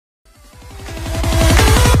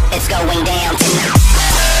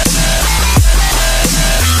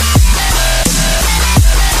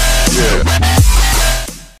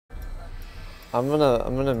I'm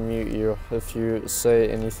gonna mute you if you say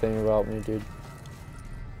anything about me, dude.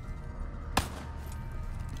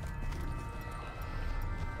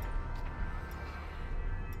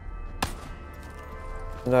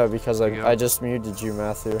 No, because I just muted you,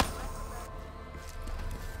 Matthew.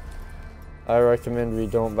 I recommend we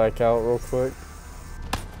don't back out real quick.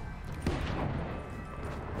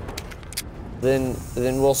 Then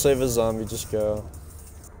we'll save a zombie, just go.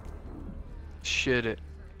 Shit it.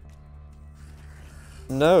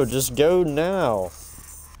 No, just go now.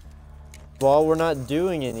 While we're not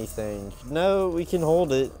doing anything. No, we can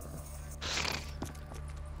hold it.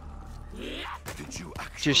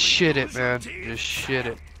 Just shit it, man. Just shit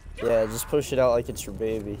it. Yeah, just push it out like it's your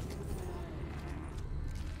baby.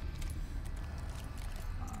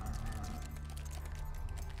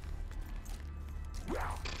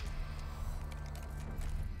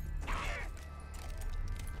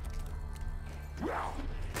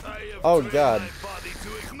 Oh god.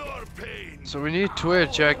 So we need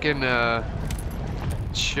Twitch. I can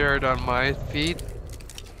share it on my feed.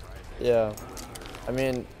 Yeah. I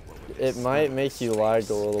mean, it might make you lag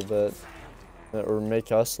a little bit. Or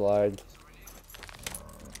make us lag.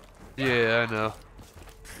 Yeah, I know.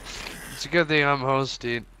 It's a good thing I'm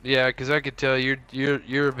hosting. Yeah, because I could tell you're a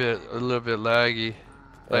little bit laggy.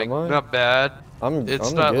 Like, not bad. I'm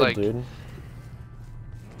not good, like, dude.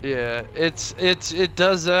 Yeah, it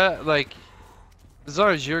does that, like, as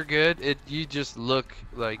long as you're good, you just look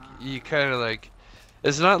like you kind of like,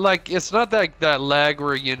 it's not that lag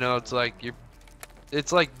where, you know, it's like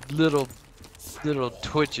it's like little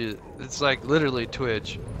twitches. It's like literally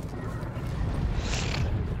twitch.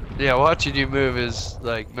 Yeah, watching you move is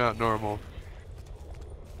like not normal.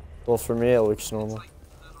 Well, for me it looks normal.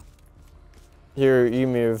 Here, you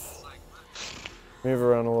move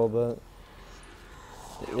around a little bit.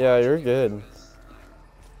 Yeah, you're good.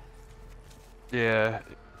 Yeah.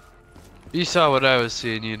 You saw what I was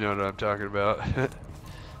seeing, you know what I'm talking about.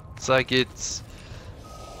 It's like it's...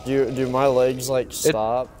 Do my legs like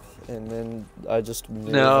stop and then I just move?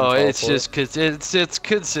 No, it's just cause it's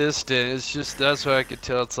consistent. It's just, that's why I could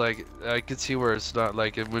tell. It's like I could see where it's not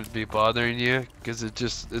like it wouldn't be bothering you, cause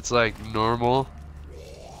it's like normal,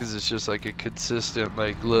 cause it's just like a consistent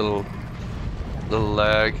like little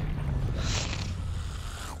lag.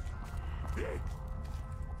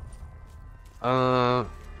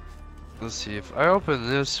 Let's see, if I open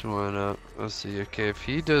this one up, let's see, okay, if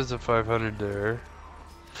he does the 500 there.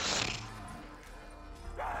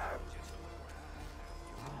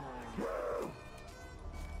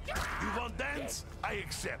 You want dance? I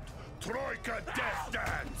accept. Troika death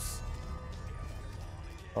dance.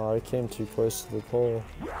 Oh, I came too close to the pole.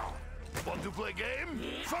 Want to play game?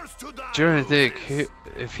 First to die. Trying to think,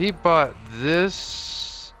 if he bought this.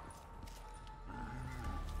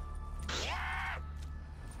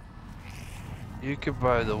 You could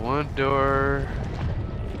buy the one door.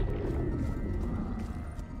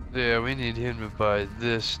 Yeah, we need him to buy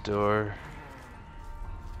this door.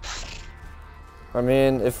 I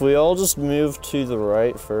mean, if we all just move to the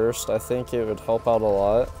right first, I think it would help out a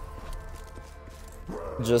lot.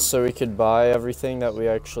 Just so we could buy everything that we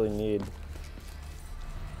actually need.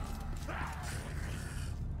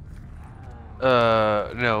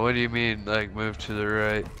 No, what do you mean, like, move to the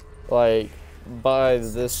right? Like, buy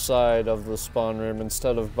this side of the spawn room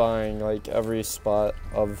instead of buying, like, every spot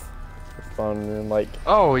of the spawn room. Like,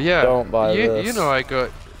 oh, yeah. Don't buy this. You know I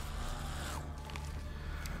got...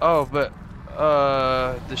 Oh, but,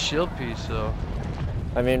 the shield piece, though.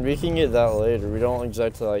 I mean, we can get that later. We don't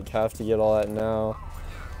exactly, like, have to get all that now.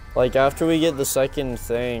 Like, after we get the second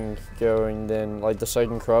thing going, then, like, the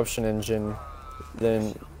second corruption engine,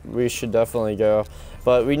 then we should definitely go.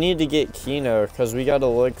 But we need to get Kino, because we got to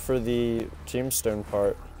look for the tombstone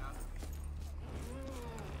part.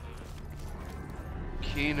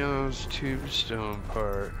 Kino's tombstone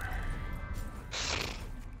part.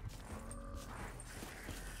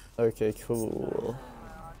 Okay, cool.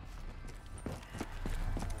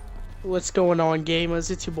 What's going on, gamers?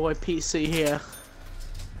 It's your boy PC here.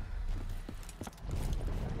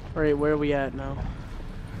 Alright, where are we at now?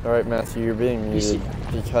 Alright, Matthew, you're being muted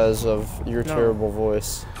because of your terrible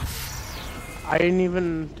voice. I didn't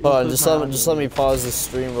even... Hold on, just let me pause the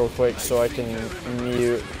stream real quick so I can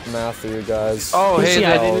mute Matthew, guys. Oh, PC,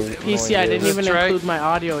 hey, PC, I didn't even include my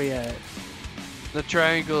audio yet. The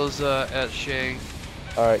triangle's at Shang.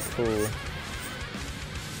 Alright, cool.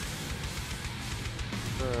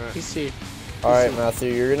 Alright. PC. Alright,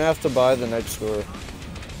 Matthew, you're gonna have to buy the next door.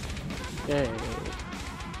 Yeah.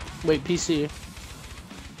 Wait, PC.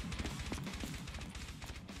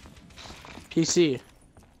 PC.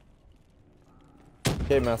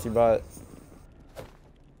 Okay, Matthew, buy it.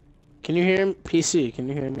 Can you hear me? PC, can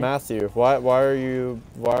you hear me? Matthew, why are you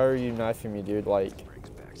knifing me, dude? Like,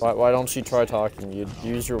 why don't you try talking, dude?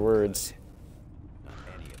 Use your words.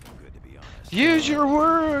 Use your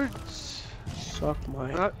words. Suck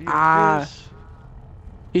my Not your fist.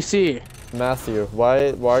 PC. Matthew,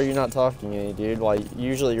 why are you not talking to me, dude? Like,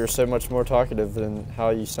 usually you're so much more talkative than how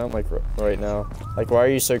you sound like right now. Like, why are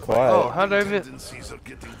you so quiet? Oh, how did I miss? Tendencies are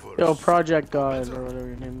getting worse. Yo, Project God or whatever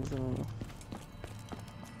your name is. I don't know.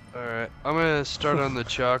 Alright, I'm gonna start on the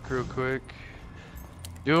chalk real quick.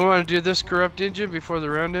 Do we want to do this corrupt engine before the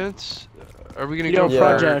round ends? Are we gonna Yo, go yeah,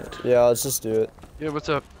 Project. Yeah, let's just do it. Yeah, what's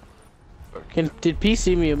up? Did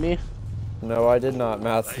PC mute me? No, I did not,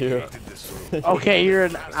 Matthew. Okay, you're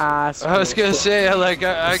an ass. I was gonna say,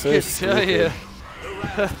 I So could tell you.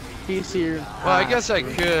 PC, you're an Well, I ass. guess I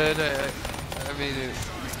could. I mean,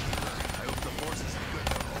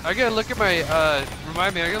 I gotta look at my,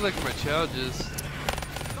 remind me, I gotta look at my challenges.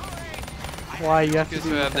 Why you have to Guess do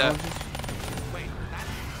we the have that.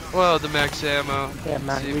 challenges? Well, the max ammo. Yeah,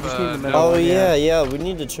 man, See we if, just need the no- middle Oh one, yeah, we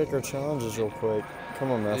need to check our challenges real quick.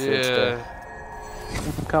 Come on, Matthew, let's go. Yeah.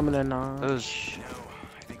 I'm coming in That on. was,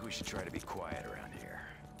 I think we should try to be quiet around here.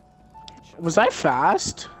 Was I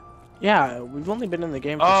fast? Yeah, we've only been in the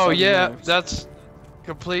game for oh 7 yeah, minutes. that's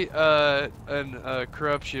complete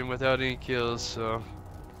corruption without any kills. So.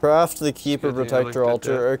 Craft the Keeper Good thing I Protector looked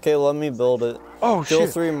at Altar. Okay, let me build it. Oh Kill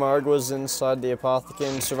 3 Margwas inside the Apothecary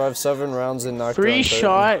and survive 7 rounds and knock down 3 Titan.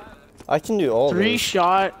 shot, I can do all 3 those.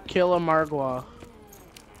 shot, kill a Margwa.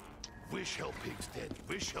 Wish Hell Pig's dead.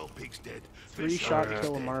 Wish Hell Pig's dead. 3 shot,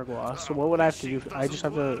 kill a Margwa. So what would I have to do? I just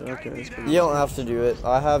have to. Okay, that's pretty You don't have to do it.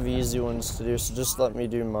 I have easy ones to do, so just let me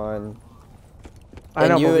do mine. I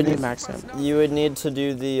know, and you but we would- need max ammo. You would need to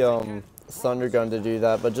do the Thunder Gun to do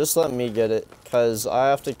that, but just let me get it, cause I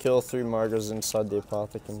have to kill 3 Margwas inside the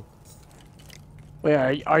Apothecary.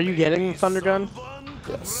 Wait, are you getting Thunder Gun?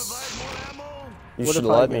 Yes. You What should if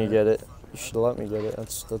I let get me it? get it. You should let me get it.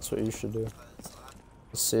 That's what you should do.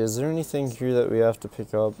 Let's see. Is there anything here that we have to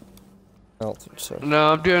pick up? I don't think so. No,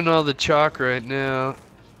 I'm doing all the chalk right now.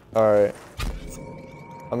 All right.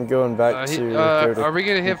 I'm going back to. go to Are we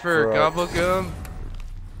gonna hit for corrupt. Gobble Gum?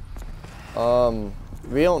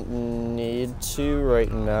 We don't need to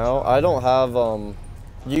right now. I don't have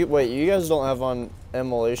you guys don't have on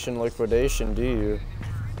Immolation Liquidation, do you?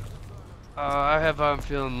 I have. I'm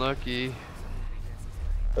feeling lucky.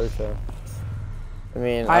 Okay. I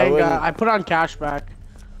mean, I wouldn't. I put on cashback.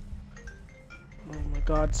 Oh my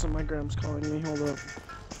god, so my Gram's calling me. Hold up.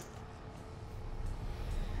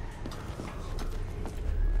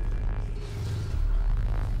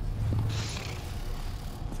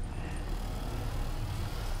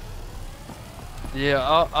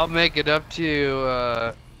 Yeah, I'll make it up to you.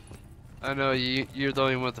 I know you're the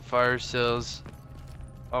only one with the fire cells.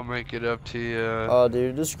 I'll make it up to you. Oh,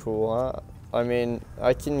 dude, it's cool. I mean,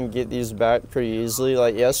 I can get these back pretty easily.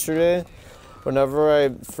 Like yesterday, whenever I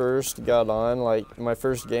first got on, like my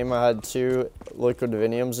first game, I had 2 liquid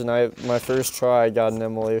viniums, and my first try, I got an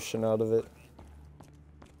immolation out of it.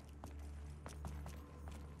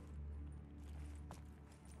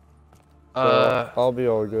 So I'll be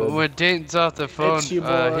all good. When Dayton's off the phone, It's your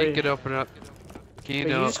he boy. could open up. Wait, you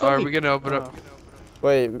Keno, just called are me- we gonna open oh. up?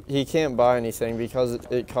 Wait, he can't buy anything because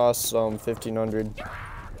it costs 1,500.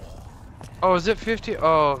 Oh, is it 50?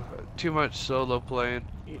 Oh, too much solo playing.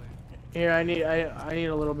 Here, I need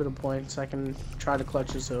a little bit of points. I can try to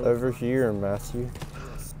clutch this over. Over here, Matthew.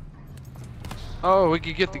 Oh, we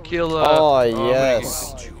could get the kill. Oh, we can-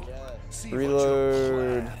 yes. See what your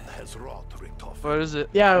Reload. plan has wrought, Richtofen. What is it?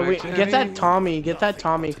 Yeah, Wait, get that Tommy,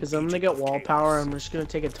 because I'm gonna get wall power. I'm just gonna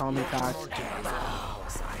take a Tommy pack.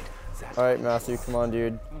 All right, Matthew, come on,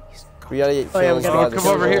 dude. We gotta get kills Oh yeah, we by gotta the come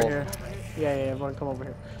over here. soul. Yeah, everyone come over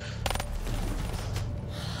here.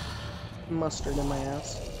 Mustard in my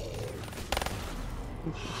ass.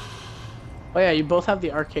 Oh yeah, you both have the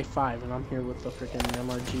RK5, and I'm here with the freaking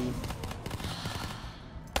MRG.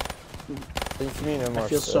 I think you mean MR6. I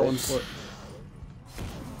feel so important.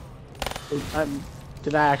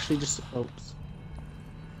 Did I actually just? Oops.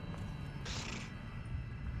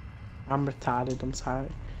 I'm retarded. I'm sorry.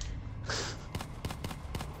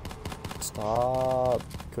 Stop.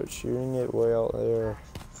 Quit shooting it way out there.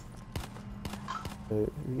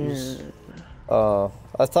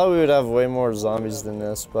 I thought we would have way more zombies than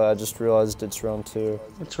this, but I just realized it's round 2.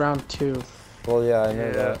 It's round 2. Well, yeah, I know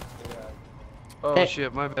Yeah. that. Oh Hey.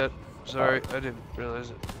 shit, my bad. Sorry, I didn't realize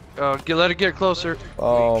it. Oh, let it get closer.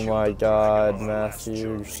 Oh my god, Matthew,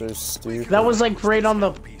 you're so stupid. That was like right on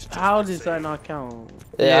the. How does that not count?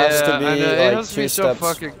 It has to be I know, like it has to 2 be so steps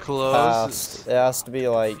fucking close. past. It has to be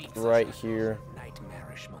like right here.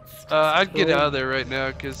 I'd get out of there right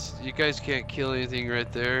now because you guys can't kill anything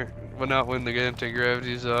right there. Well, not when the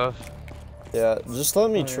anti-gravity's off. Yeah, just let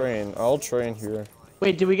me Oh, yeah. train. I'll train here.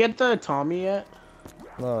 Wait, did we get the Tommy yet?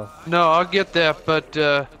 No. No, I'll get that, but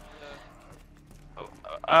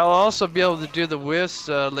I'll also be able to do the whist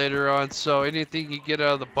later on. So anything you get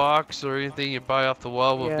out of the box or anything you buy off the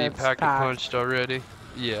wall will Yeah, be it's packet packed. punched already.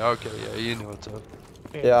 Yeah. Okay. Yeah. You know what's up.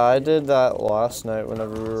 Yeah, I did that last night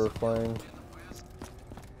whenever we were playing.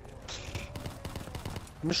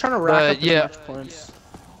 I'm just trying to rack up yeah. as much points.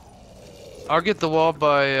 I'll get the wall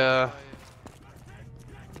by. Oh, see,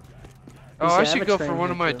 I I have should a go for train one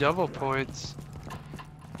here of my too. double points.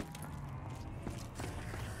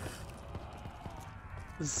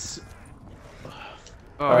 This-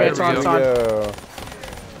 Oh, Alright, it's here on we here go. we go.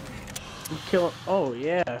 I'm killing. Oh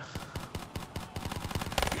yeah.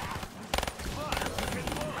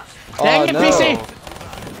 Dang Oh, it, no.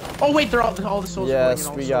 PC! Oh wait, they're all the souls. Yes,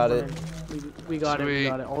 went in, all we the got souls it. went in. We got it. We Sweet.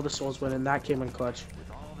 got it. All the souls went in. That came in clutch.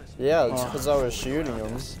 Yeah, it's Oh. because I was shooting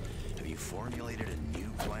him. Have you formulated a new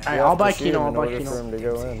plan? Alright, You I'll have to buy shoot Kino. him I'll in buy order for Kino. him to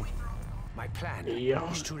go in. My plan Yeah.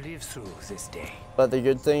 is to live through this day. But the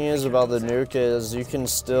good thing is about the nuke is you can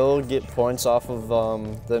still get points off of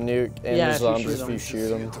the nuke and Yeah, the if you zombies shoot if you shoot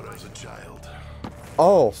them. Theater as a child.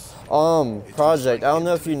 Oh, Project, I don't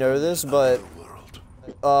know if you know this, but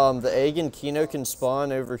World. the egg and Kino can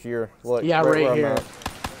spawn over here. Look, Yeah, right right where I'm here. at.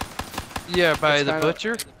 Yeah, by It's the kinda-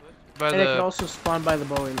 butcher. By And it can the. also spawn by the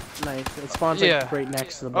Bowie knife. It spawns Yeah. like right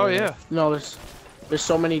next to the Oh, Bowie yeah. knife. No, there's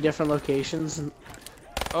so many different locations. And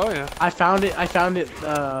Oh yeah. I found it.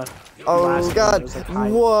 Oh last game. god, It was, like, high.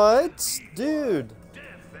 what? Dude.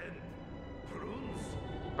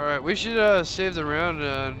 All right, we should save the round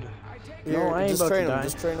and. Here, I ain't just about to train him, die.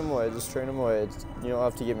 just train him away, just train him away. You don't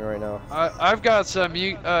have to get me right now. I've got some.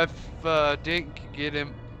 You if Dink can get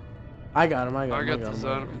him. I got him. I got him, the I got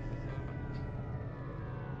zone. him.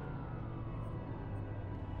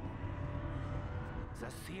 The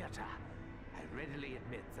theater. I readily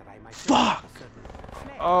admit that I might. Fuck!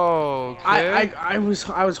 Oh. Okay. I was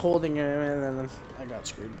holding him and then I got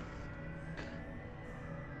screwed.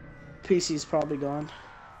 PC's probably gone.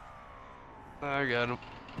 I got him.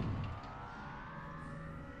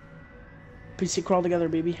 PC crawl together,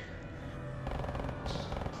 baby.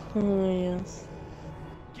 Oh yes.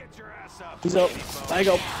 Get your ass up. He's up. I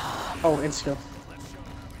go. Oh, insta.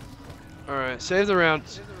 All right, save the round.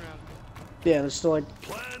 Yeah, there's still like.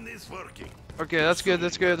 Plan is working. Okay, that's good.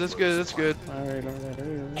 That's good. That's good. That's good. Alright,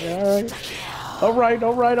 alright. Alright,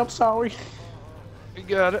 alright, I'm sorry. You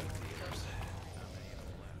got it.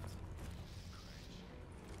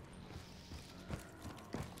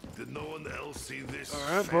 Did no one else see this?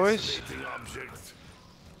 All right, boys. fascinating object?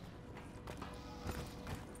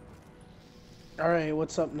 Alright,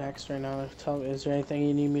 what's up next right now? Is there anything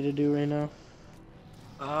you need me to do right now?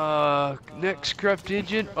 Next corrupt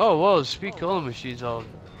engine. Oh, well, the speed calling machine's all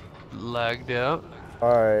lagged out.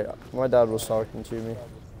 Alright, my dad was talking to me.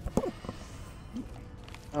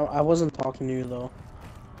 I wasn't talking to you though.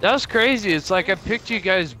 That was crazy. It's like I picked you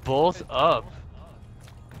guys both up.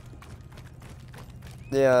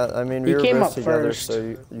 Yeah, I mean, we You were came both up together, first. so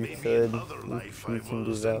you Maybe could, another life I you can do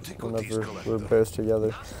was that antiquities whenever we're collector. both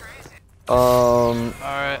together. All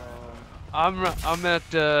right. I'm at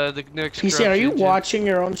the next. PC, corrupt are you engine. watching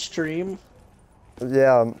your own stream?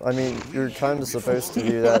 Yeah, I mean, you're kind of supposed to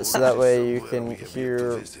do that, so that way you can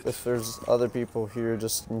hear if there's other people here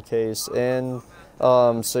just in case, and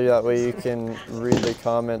so that way you can read the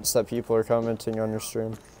comments that people are commenting on your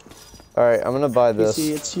stream. Alright, I'm gonna buy this.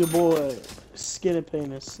 PC, it's your boy, Skinny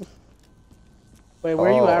Penis. Wait,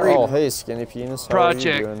 where are you at right Oh, now? hey, Skinny Penis, how are you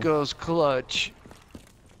Project doing? goes clutch.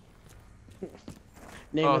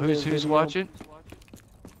 Name Oh, of the who's video, watching?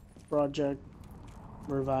 Project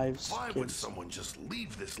Revives Why would Kids. someone just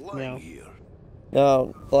leave this lying Yeah. here?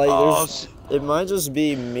 No, like, Oh, there's, it might just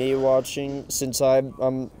be me watching, since I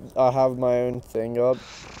have my own thing up.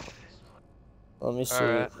 Let me see.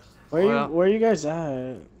 Alright. Where are you guys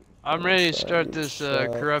at? I'm ready to start Sorry, this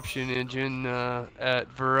chat. corruption engine at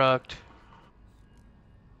Verruct.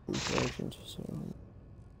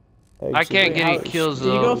 I can't get any kills Did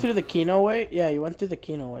you go though. through the Kino way? Yeah, you went through the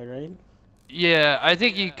Kino way, right? Yeah, I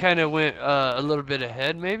think you kind of went a little bit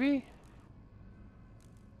ahead, maybe.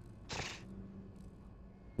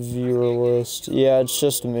 Viewer list. Yeah, it's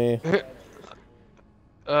just me.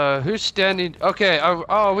 Who's standing? Okay.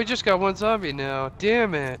 Oh, we just got one zombie now.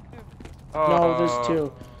 Damn it. Oh. No, there's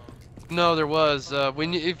two. No, there was.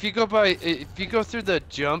 If you go through the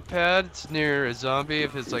jump pad, it's near a zombie.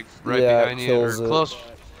 If it's like right Yeah, it behind you or kills it. close,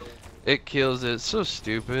 it kills it. It's so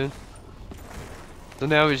stupid. So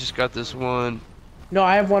now we just got this one. No,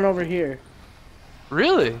 I have one over here.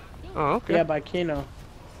 Really? Oh, okay. Yeah, by Kano.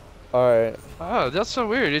 Alright. Oh, that's so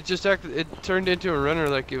weird. It just acted. It turned into a runner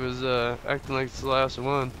like it was acting like it's the last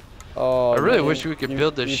one. Oh, I really man, wish we could you-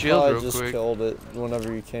 build this you shield probably real just quick. killed it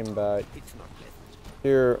whenever you came back.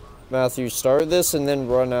 Here, Matthew, start this and then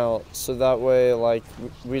run out, so that way, like,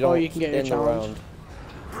 we don't you can get your end the challenge?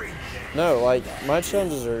 round. No, like, my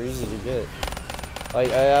challenges are easy to get. Like,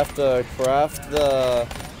 I have to craft the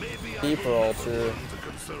Keeper Altar,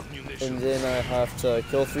 and then I have to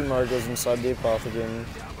kill 3 Margos inside the Apothegm,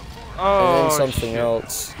 Oh, and then something shit.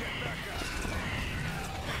 else.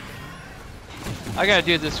 I gotta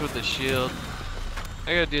do this with the shield.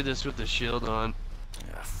 I gotta do this with the shield on.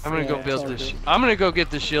 I'm gonna go Yeah, build it's all this. good. I'm gonna go get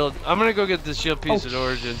the shield. I'm gonna go get the shield piece at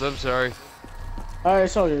Origins. I'm sorry. Alright,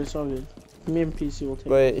 it's all good, it's all good. Me and PC will take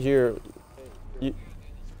it. Wait, here.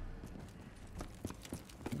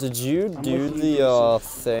 Did you I'm do with you, the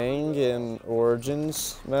thing in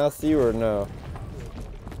Origins, Matthew, or no?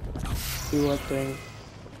 Do what thing?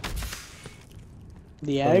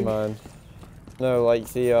 The Never egg? mind. No, like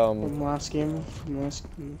the From last game? From last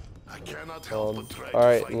game. I cannot help but try to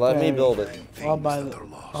Alright, fight let me Yeah. build it. I'll buy that the, are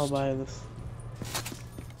lost. I'll buy this.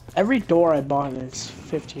 Every door I bought is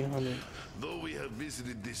 1,500. Though we have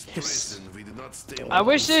visited this Yes. prison, we did not stay I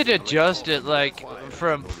wish long. they'd adjust it like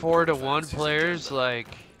from 4 to 1 players. Like,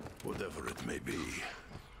 Whatever it may be.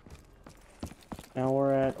 Now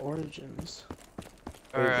we're at Origins.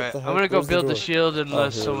 what alright, the I'm heck? gonna go Where's the build the door? shield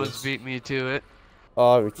unless here it someone's is. beat me to it.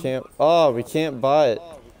 Oh, we can't. Oh, we can't buy it.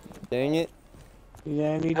 Dang it.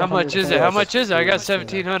 Yeah, I need How much is it? How much is it? I got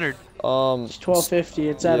 1,700. Um, It's 1250.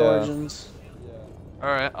 It's at Yeah. Origins.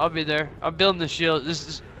 Alright, I'll be there. I'm building the shield. This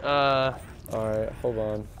is alright, hold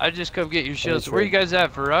on. I just come get your shields. sure. Where you guys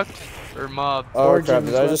at, Verruct or Mob? Oh crap, Origins,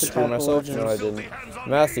 did I we're at just the screw top of myself? No, I Origins. didn't.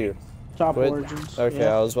 Matthew. Top Wait, Origins. Okay,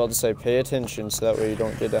 Yeah. I was about to say, pay attention so that way you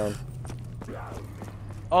don't get down.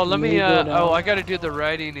 Oh, let me You go down. oh, I gotta do the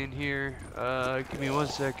writing in here. Give me 1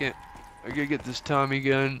 second. I gotta get this Tommy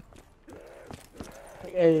gun.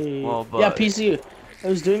 Hey. Well, Yeah, but- PC. I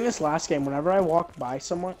was doing this last game. Whenever I walk by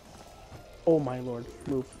someone. Oh my lord.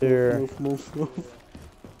 Move. Here. Move.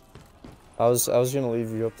 I was gonna leave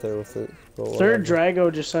you up there with it. But Third whatever.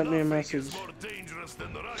 Drago just sent me a message. More dangerous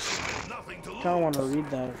than the Russians. Nothing to I kinda wanna read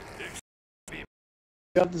that. You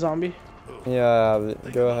got the zombie? Yeah, I have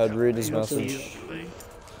it. Go ahead, read his What's it? message.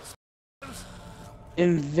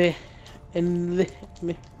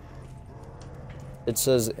 Me. It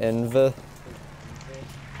says Enva.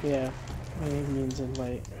 Yeah. I think it means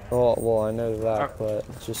invite. Well, I know that, but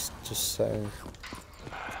just saying.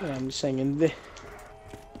 Yeah, I'm just saying invite.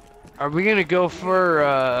 Are we gonna go for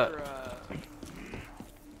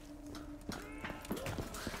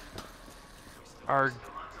our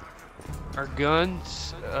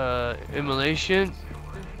guns immolation?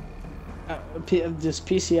 Does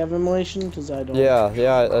PC have immolation? Because I don't.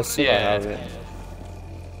 Yeah, I see. I Yeah. have it.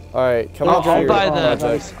 All right, come I'll up here. buy Oh, the-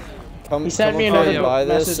 Project. Come, He sent come me up here another and buy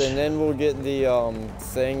this, message. and then we'll get the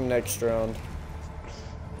thing next round.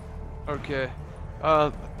 Okay.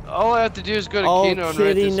 All I have to do is go to Oh, Kino and write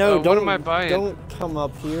kitty, this. no! What am I buying? Don't come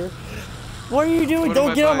up here. What are you doing? What am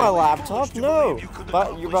Don't I get on my buying? laptop. No!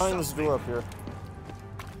 You're buying this door up here.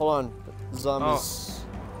 Hold on. Zombies.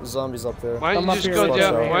 Zombies up there. Why don't Come you up just here, go right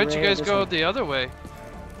down? there, Why don't you right guys this go one. the other way?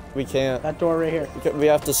 We can't. That door right here. We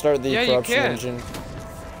have to start the Yeah, you corruption can. engine.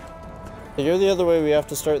 To go the other way, we have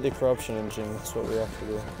to start the corruption engine. That's what we have to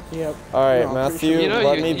do. Yep. Alright, No, I'm pretty Matthew, sure- You know,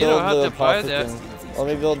 let you- me you build don't have the to buy that. Apothecary. Let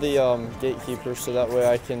me build the gatekeeper so that way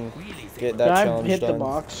I can get that Can I challenge hit done. the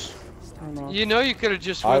box? I don't know. You know, you could have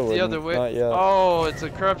just I went the other wouldn't, way. not yet. Oh, it's a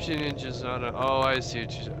corruption engine's on it. Oh, I see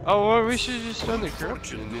what you're. Oh, well, we should have just done the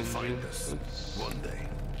corruption Fortune will find engine. us one day.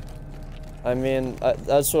 I mean,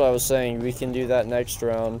 that's what I was saying. We can do that next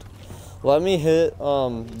round. Let me hit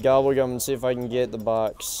Gobblegum and see if I can get the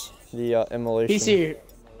box, the immolation. PC.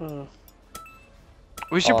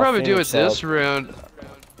 We should Oh, probably do it Phoenix this up. round.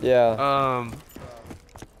 Yeah.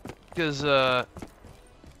 Because I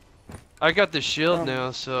got the shield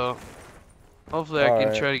now, so hopefully I can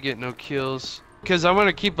Alright. try to get no kills. Because I want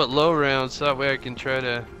to keep it low round, so that way I can try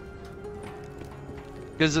to.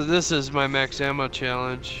 Because this is my max ammo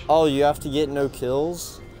challenge. Oh, you have to get no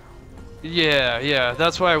kills? Yeah,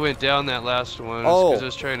 that's why I went down that last one. Oh, Because I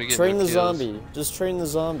was trying to get train no the kills. zombie. Just train the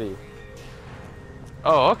zombie.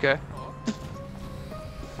 Oh, okay.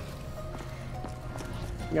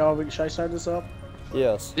 Yo, should I start this up?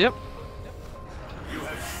 Yes. Yep.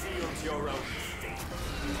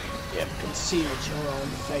 Yep. Conceal your own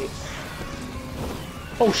fate.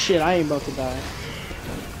 Oh shit! I ain't about to die.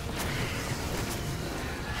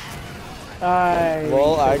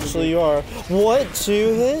 Well, actually, you are. What? 2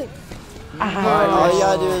 hit? Alright, all you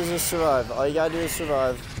gotta do is just survive. All you gotta do is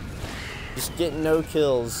survive. Just get no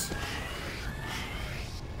kills.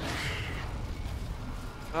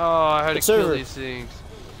 Oh, I had to It's kill over. these things.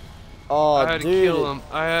 Oh, I had dude. to kill them.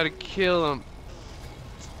 I had to kill them.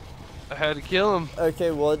 I had to kill them.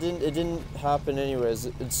 Okay, well, it didn't happen anyways.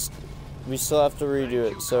 We still have to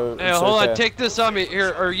redo it, so Hey, it's hold okay. on. Take this on me.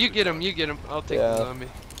 Here, or you get him. You get him. I'll take this on me.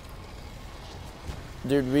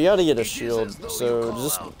 Dude, we gotta get a shield, so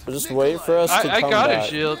just wait for us to come I got back. a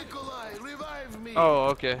shield. Oh,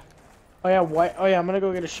 okay. Oh yeah, what? Oh yeah, I'm gonna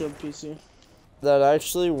go get a shield PC. That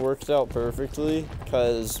actually worked out perfectly,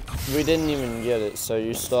 because we didn't even get it, so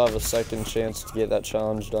you still have a second chance to get that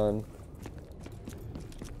challenge done.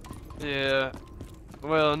 Yeah.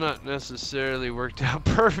 Well, not necessarily worked out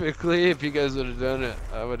perfectly. If you guys would have done it,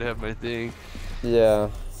 I would have my thing. Yeah,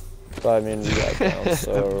 but I mean, we got now,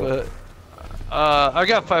 so... But, I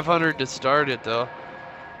got 500 to start it, though.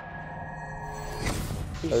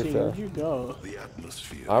 PC, Okay. where'd you go? The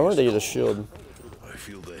atmosphere I wanted to is get a cold. shield. I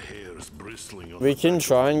feel the hairs bristling on We the can back.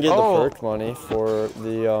 try and get Oh. the perk money for the,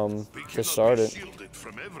 We to cannot start be it. shielded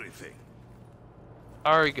from everything.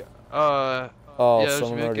 I already got, Oh, yeah, there's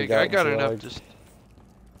someone milk already cake. got I got into enough. lag. Just.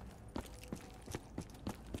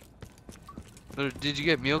 Did you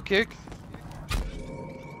get meal kick?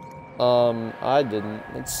 I didn't.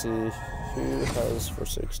 Let's see. Who has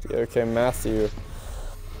 460? Okay, Matthew.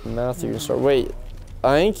 Matthew, start. Wait,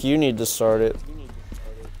 I think you need to start it.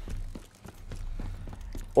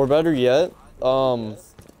 Or better yet, hold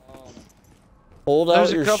out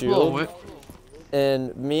There's your a couple shield, of.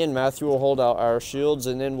 and me and Matthew will hold out our shields,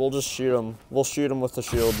 and then we'll just shoot them. We'll shoot them with the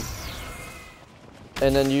shield.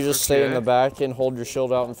 And then you just stay in Okay. the back and hold your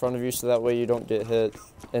shield out in front of you, so that way you don't get hit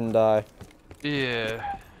and die.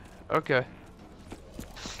 Yeah. Okay.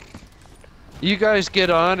 You guys get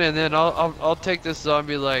on, and then I'll take this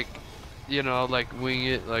zombie like, you know, like wing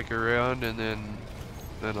it like around, and then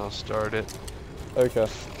I'll start it. Okay.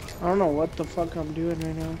 I don't know what the fuck I'm doing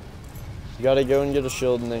right now. You gotta go and get a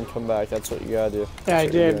shield and then come back. That's what you gotta do. Yeah, That's I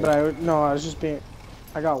what you're did, doing. but I was just being.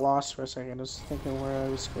 I got lost for a second. I was thinking where I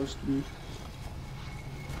was supposed to be.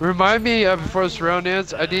 Remind me before this round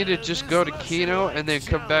ends, I need to just go to Kino and then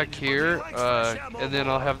come back here, and then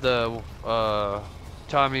I'll have the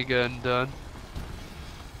Tommy gun done.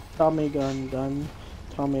 Tommy gun done.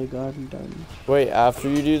 Tommy gun done. Wait, after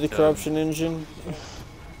you do the corruption engine,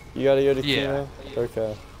 you gotta go to Yeah. Kino?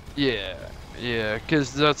 Okay. Yeah,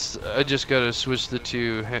 cause that's I just gotta switch the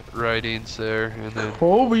two writings there, and then.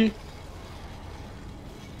 Kobe.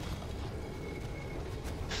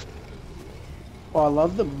 Oh, I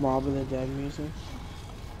love the Mob of the Dead music.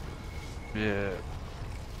 Yeah.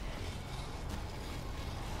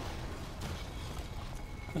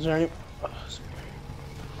 Is there any?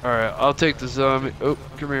 Alright, I'll take the zombie. Oh,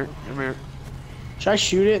 come here, come here. Should I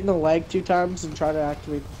shoot it in the leg 2 times and try to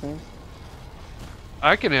activate the thing?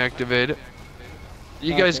 I can activate it.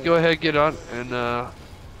 You guys Okay. go ahead, get on, and I'm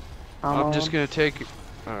I'm just on. gonna take.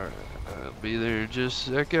 Alright, I'll be there in just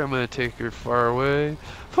a second. I'm gonna take her far away.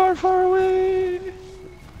 Far, far away!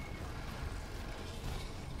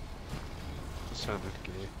 Sounded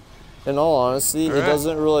gay. In all honesty, it Alright.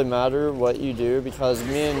 doesn't really matter what you do because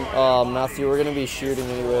me and Matthew, we're gonna be shooting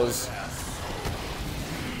anyways.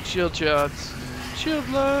 Shield shots. Shield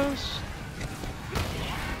blast.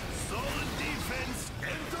 Solid defense,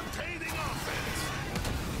 entertaining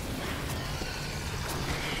offense.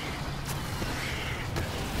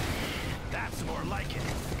 That's more like it.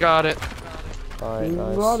 Got it. Alright,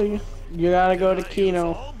 nice. Buddy, you gotta go to Use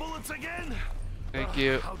Kino. all bullets again. Thank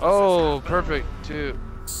you. Oh, perfect, too.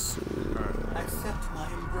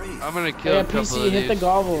 I'm gonna kill Yeah, a couple PC, of hit the these.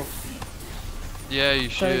 gobble. Yeah, you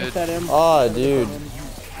Try to get should. that in. Ah, dude.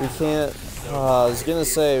 We can't. I was gonna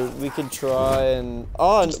say, we could try and.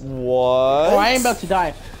 Oh, what? Oh, I ain't about to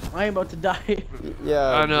die. I ain't about to die. Yeah.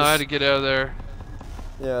 I know, I had just- to get out of there.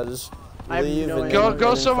 Yeah, just I have leave no and idea. Go- then go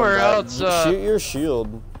come somewhere back. else, Shoot your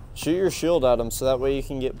shield. Shoot your shield at him so that way you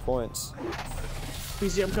can get points.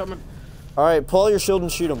 PC, I'm coming. Alright, pull out your shield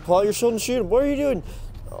and shoot him. Pull out your shield and shoot him. What are you doing?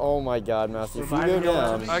 Oh my god, Matthew. If you go Reviving your down.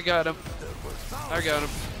 enemies. I got him. I got him.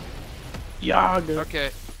 Yeah, good. Okay.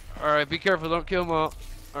 Alright, be careful, don't kill them all.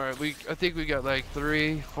 Alright, I think we got like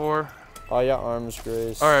 3, 4. Oh, I got arms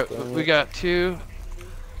grace. Alright, Dang we it. got 2.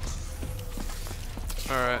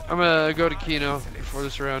 Alright, I'm gonna go to Kino before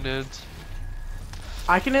this round ends.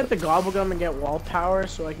 I can hit the gobble gum and get wall power,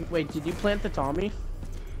 so I can. Wait, did you plant the Tommy?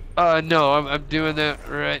 No, I'm doing that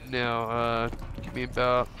right now. Give me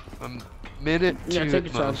about a minute Yeah, to take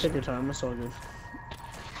your time. most. Take your time. It's all good.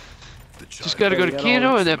 Just gotta go to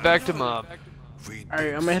Kino and then back to Mob.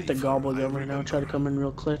 Alright, I'm gonna hit the gobble gun right now. Try to come in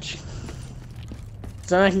real clutch.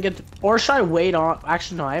 So then I can get the, or should I wait on?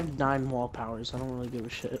 Actually, no. I have 9 wall powers. I don't really give a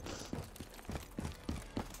shit.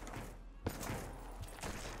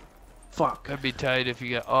 Fuck. That'd be tight if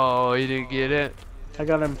you got. Oh, you didn't get it. I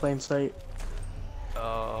got it in plain sight.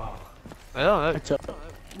 Oh. Well, I that,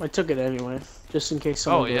 took it anyway, just in case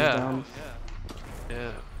someone goes down.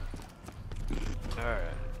 yeah. Alright.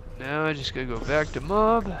 Now I just gotta go back to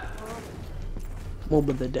Mob. Mob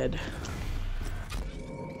of the Dead.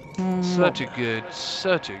 Such a good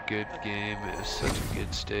game. It was such a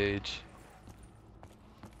good stage.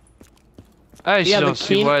 I just don't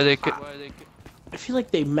see why they could. I feel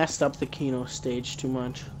like they messed up the Kino stage too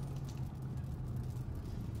much.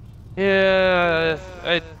 Yeah,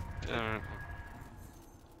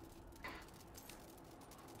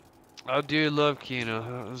 I do love Kino.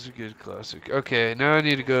 That was a good classic. Okay, now I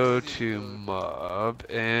need to go to Mob,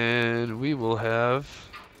 and we will have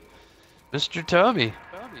Mr. Tommy.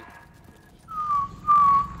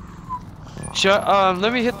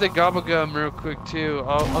 Let me hit the gobble gum real quick too.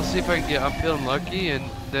 I'll see if I can get. I'm feeling lucky, and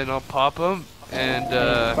then I'll pop them. And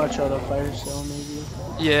clutch out a fire cell maybe.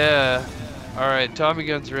 Yeah. All right, Tommy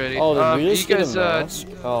gun's ready. Oh, did we just you get guys, a mask?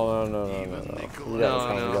 Oh no. You got the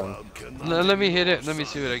Tommy gun. Let me hit it. Let me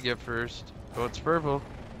see what I get first. Oh, it's purple.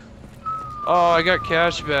 Oh, I got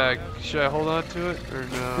cash back. Should I hold on to it or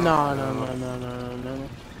no? No.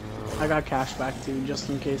 I got cash back too, just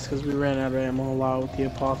in case, because we ran out of ammo a lot with the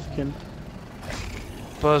Apothicon.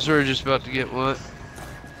 Plus, we're just about to get what?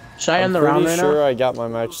 Should I end the round right now? I'm pretty sure I got my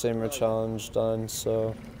Max Samer challenge done,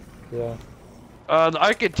 so yeah.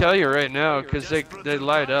 I could tell you right now, because they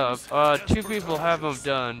light up. 2 people have them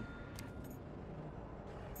done.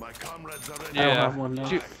 My comrades are ready. Yeah. I don't have one now.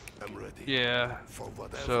 I'm ready. Yeah. For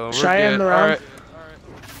whatever. So we're Should I end good. the round?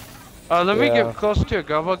 Alright. Let me Yeah. get close to a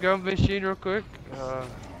gobble gum machine real quick.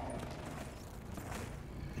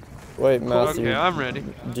 Wait, Matthew. Okay, I'm ready.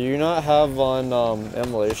 Do you not have on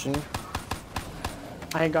immolation?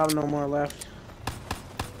 I ain't got no more left.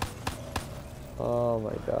 Oh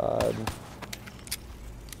my god.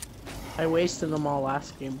 I wasted them all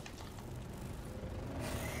last game.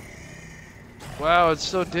 Wow, it's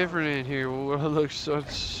so different in here. Well, it looks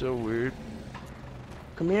so weird.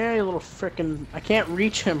 Come here, you little frickin'. I can't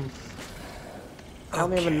reach him. I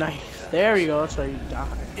only have a knife. There you go, that's why you die.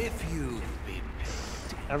 If you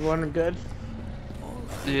Everyone good?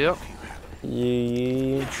 Yep.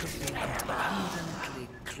 Yeah. abundantly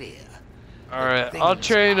clear. Alright, I'll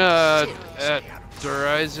train at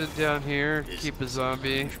Horizon down here. Keep a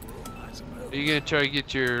zombie. Are you gonna try to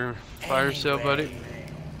get your fire cell, buddy?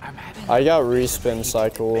 I got respin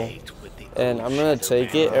cycle, and I'm gonna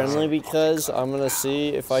take it only because I'm gonna see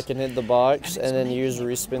if I can hit the box and then use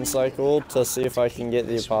respin cycle to see if I can get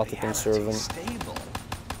the Apothicon Servant.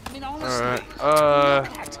 Alright,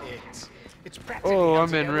 oh,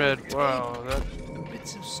 I'm in red. Wow, that's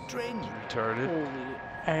retarded. Holy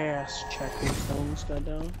ass checking stones got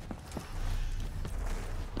down.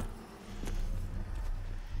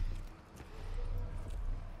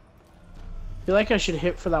 Feel like I should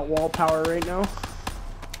hit for that wall power right now.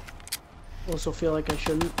 Also feel like I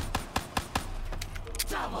shouldn't.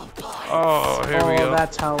 Oh, here we go.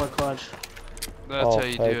 That's hella clutch. That's how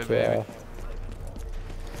you do it, baby. Yeah.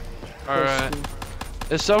 Alright.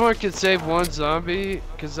 If someone could save 1 zombie,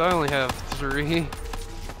 because I only have 3.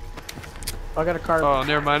 I got a card. Oh,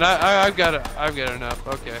 never mind. I've got enough.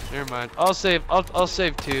 Okay, never mind. I'll save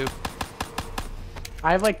 2.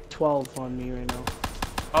 I have like 12 on me right now.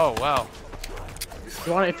 Oh wow.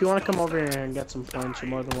 If you want to come over here and get some points, you're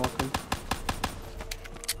more than welcome.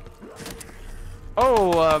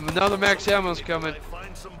 Oh, now the max ammo's coming.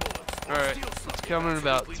 Alright, it's coming in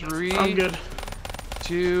about 3, I'm good.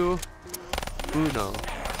 2, uno.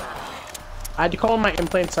 I had to call my in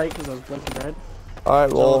plain sight because I was blinking red.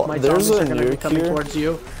 Alright, well, my there's zombies a are gonna be nuke coming here. towards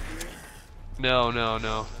you. No.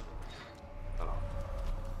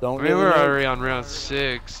 Don't I get mean, we're the nuke. already on round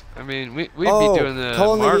 6. I mean, we'd be Oh, doing the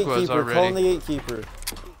call on the Marquez gatekeeper. already. Call on the gatekeeper.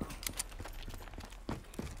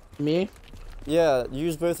 Me? Yeah,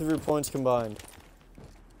 use both of your points combined.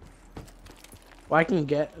 Well, I can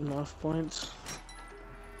get enough points.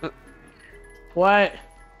 What?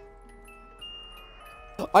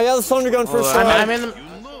 I got the thunder gun first try. I'm in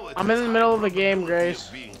the middle of a game, Grace.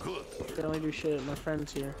 I can only do shit. My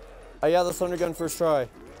friend's here. I got the thunder gun first try.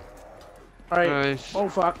 Alright. Nice. Oh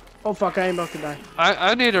fuck. Oh fuck, I ain't about to die.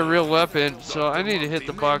 I need a real weapon, so I need to hit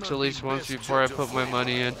the box at least once before I put my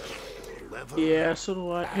money in. Yeah, so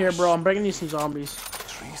do I. Here, bro, I'm bringing you some zombies.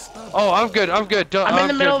 Oh, I'm good. I'm in I'm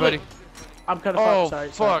the middle good, of buddy. I'm kind of Oh, sorry.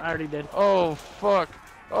 fuck. I already did. Oh fuck.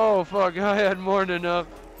 Oh fuck. I had more than enough.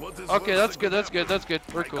 What is Okay, worse that's than good. That's good. That's good.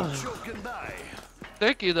 We're I cool. could choke and die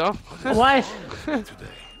Thank you though. What? today.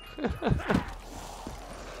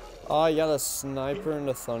 Oh, I got a sniper and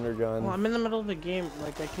a thunder gun. Well, I'm in the middle of the game.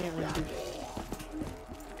 Like, I can't really do.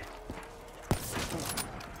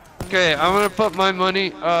 Okay, I'm gonna put my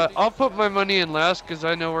money. I'll put my money in last because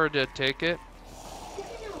I know where to take it.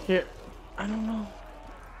 Here. I don't know.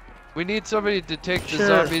 We need somebody to take the Sure.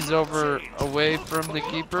 zombies over away from the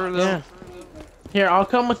keeper though. Yeah. Here, I'll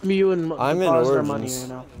come with you and I'm in deposit our money Origins.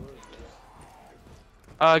 right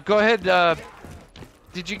now. Go ahead.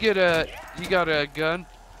 Did you get you got a gun?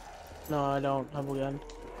 No, I don't have a gun.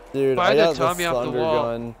 Dude, Buy I the got the Tommy off the thunder wall.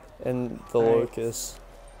 gun and the Alright. locust.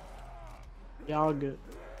 Yeah, all good.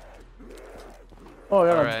 Oh,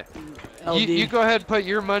 yeah. All right. LD. You go ahead, put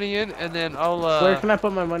your money in, and then I'll. Where can I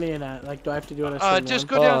put my money in at? Like, do I have to do it at a certain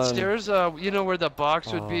Just one? go downstairs. You know where the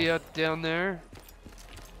box would be Oh. down there.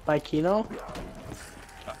 By Kino?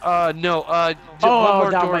 No. One Oh,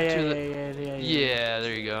 more down door by, to the. yeah. Yeah,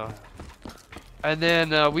 there you go. And then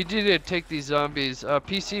we need to take these zombies.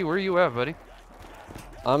 PC, where you at, buddy?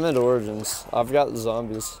 I'm at Origins. I've got the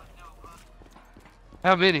zombies.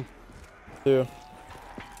 How many? 2.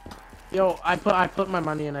 Yo, I put my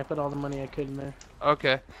money in. I put all the money I could in there.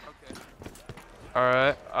 Okay.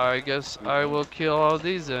 Alright, I guess I will kill all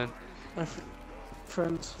these then. My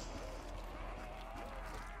friends.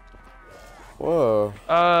 Whoa,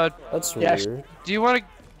 that's Yeah, weird. Do you want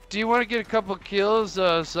to get a couple kills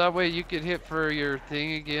so that way you can hit for your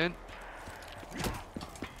thing again?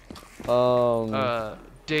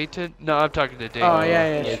 Dayton? No, I'm talking to Dayton. Oh,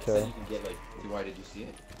 yeah. Okay. You can get like, why did you see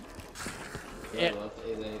it? Yeah.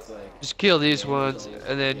 And then it's like, Just kill these ones,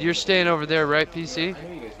 and then you're staying over there, right, PC? I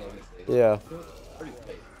know you guys know this place. Yeah. Pretty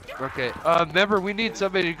fake. Okay. Remember, we need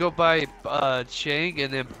somebody to go by Shang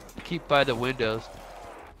and then keep by the windows.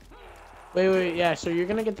 Wait, yeah, so you're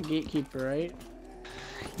gonna get the gatekeeper, right?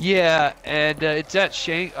 Yeah, and it's at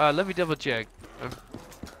Shang. Let me double check.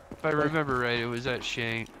 If I remember right, it was at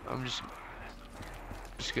Shang. I'm just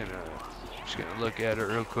gonna look at it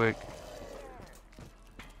real quick.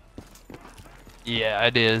 Yeah,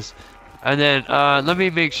 it is. And then let me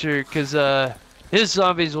make sure, cause his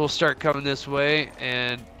zombies will start coming this way,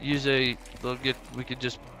 and usually we could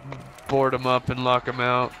just board them up and lock them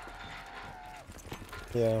out.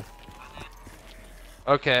 Yeah.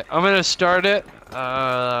 Okay, I'm gonna start it.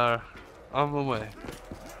 On my way.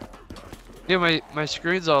 Yeah, my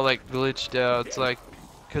screen's all like glitched out. It's like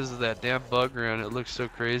because of that damn bug around. It looks so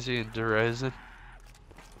crazy in Horizon.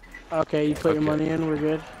 Okay, you put your Okay. money in, we're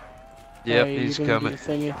good? Yep, Alright, he's you're gonna coming. do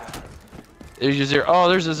the thingy. There's just there. Oh,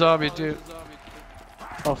 there's a zombie too.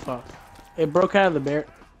 Oh, fuck. It broke out of the bear.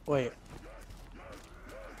 Wait.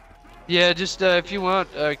 Yeah, just if you want,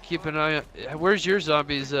 keep an eye on. Where's your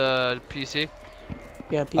zombies, PC?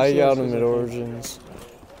 Yeah, PC I got was them at okay. Origins.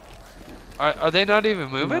 Are they not even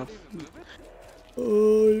moving?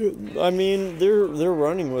 I mean, they're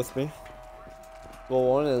running with me.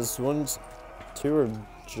 Well, two are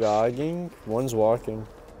jogging, one's walking.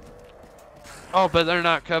 Oh, but they're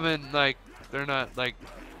not coming. Like they're not like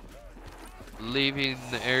leaving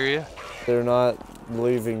the area. They're not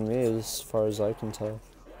leaving me as far as I can tell.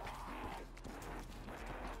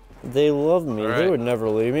 They love me. They Alright. would never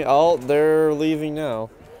leave me. Oh, they're leaving now.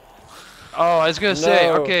 Oh, I was gonna say.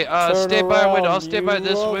 No, Okay, turn stay by a window. I'll around. stay You by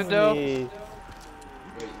this love window. me.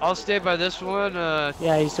 I'll stay by this one.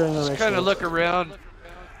 Yeah, he's doing the Just right kind of shit. look around.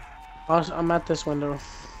 I'm at this window.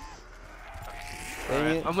 Dang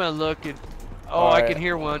Alright, it. I'm gonna look and. Oh, I Alright. can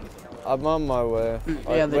hear one. I'm on my way.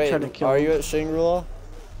 Yeah, they Wait, tried to kill are me. you at Shangri-La?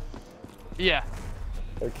 Yeah.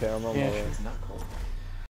 Okay, I'm on Yeah. my way. It's not cold.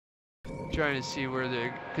 Trying to see where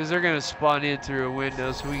cause they're gonna spawn in through a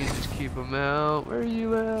window, so we can just keep them out. Where are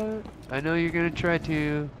you at? I know you're gonna try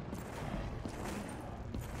to.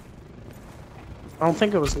 I don't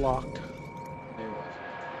think it was locked. There it was.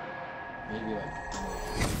 Maybe like,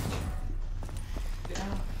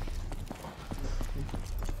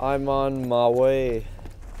 I'm on my way.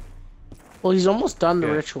 Well, he's almost done the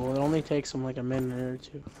Okay. ritual. It only takes him like a minute or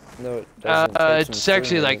two. No, it doesn't. Takes It's him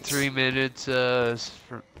actually like minutes. 3 minutes.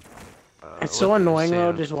 It's so annoying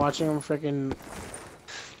though, just watching him freaking.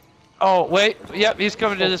 Oh wait, yep, he's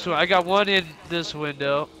coming to this one. I got one in this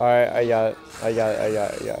window. Alright, I got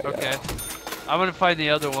it. Okay, I'm gonna find the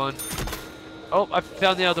other one. Oh, I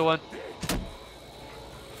found the other one.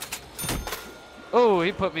 Oh,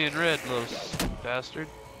 he put me in red, little bastard.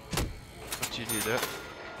 What'd you do that?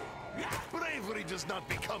 Bravery does not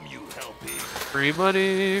become you, Helpy. Free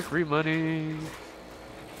money, free money.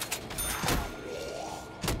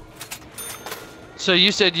 So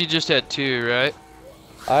you said you just had 2, right?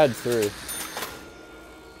 I had 3.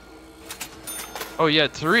 Oh, you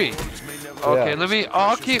had 3. Okay,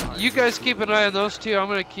 I'll keep, you guys keep an eye on those 2. I'm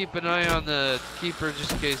gonna keep an eye on the keeper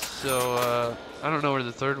just in case, so, I don't know where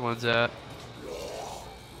the 3rd one's at.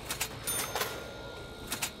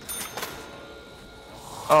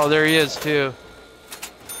 Oh, there he is too.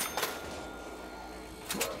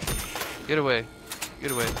 Get away.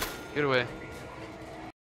 Get away. Get away.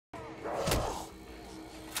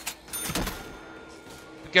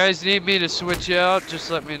 If you guys need me to switch out, just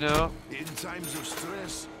let me know. In times of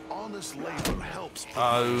stress, honest labor helps.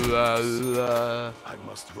 I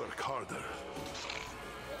must work harder.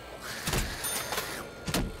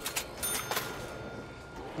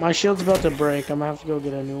 My shield's about to break. I'm gonna have to go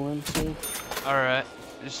get a new one soon. Alright.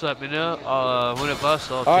 Just let me know. When it busts,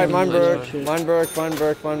 I'll Alright, take mine the broke. place. Mine broke. Mine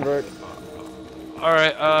broke. Mine broke.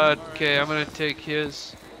 Alright, okay, I'm gonna take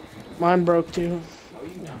his. Mine broke too.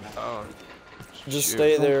 Oh. Just shoot.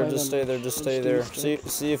 stay there. Don't Just play stay there. Just stay there.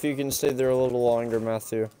 See if you can stay there a little longer,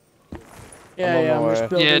 Matthew. Yeah, on yeah, my I'm just way.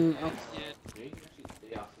 building.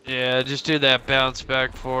 Yeah, just do that bounce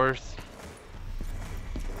back forth.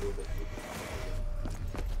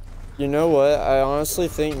 You know what? I honestly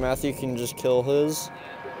think Matthew can just kill his.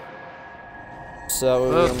 So that way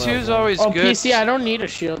we Well, don't have 2's one. always Oh, good. PC, I don't need a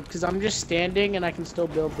shield because I'm just standing and I can still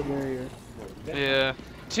build the barrier. Yeah.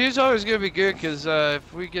 2's always gonna be good because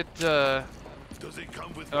if we get Does it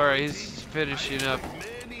come with alright, he's finishing up.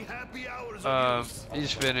 many happy hours of use?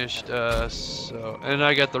 He's finished, so and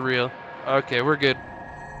I got the reel. Okay, we're good.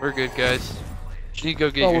 We're good, guys. You go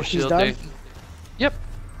get Oh, your he's shield, done? Nathan. Yep.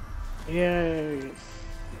 Yeah.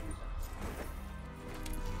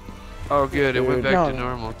 Oh good, it went Dude. back to No.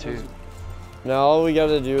 normal too. Now all we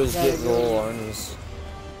gotta do is get goal armies.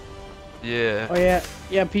 Yeah. Oh yeah,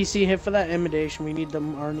 yeah. PC hit for that intimidation. We need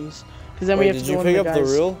them Arnie's, because then we Wait, have did to you go pick in up the the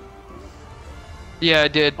guys. reel? Yeah, I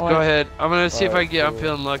did. Oh, Go I- ahead. I'm gonna see if I Alright, can get. I'm cool.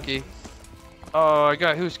 feeling lucky. Oh, I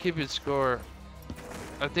got who's keeping score.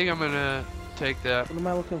 I think I'm gonna take that. What am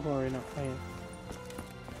I looking for right now? Oh, yeah.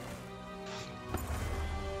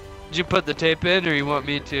 Did you put the tape in, or you want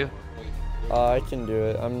me to? I can do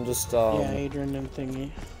it. I'm just Yeah, Adrian and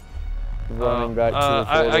thingy. running back to the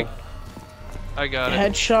portal. I got it.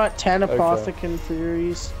 Headshot 10 Okay. Apothecant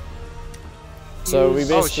Furies. So we Use-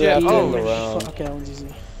 basically shit. have to Oh, end the round. Fuck, that one's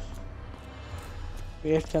easy.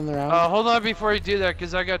 We have to end the round. Hold on before you do that,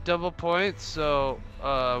 cause I got double points, so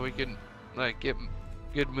we can like get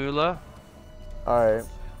good moolah. Alright.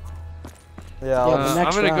 Yeah, yeah, I'll the just-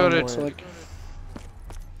 next I'm gonna go round, to- so, like,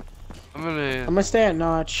 I'm I'm gonna. gonna stay at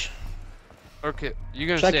Notch. Okay, you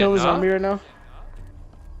gonna Should I say kill the no? zombie right now?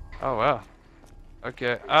 Oh wow.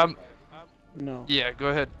 Okay. No. Yeah. Go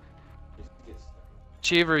ahead.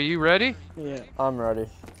 Cheever, are you ready? Yeah. I'm ready.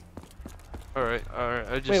 All right. All right.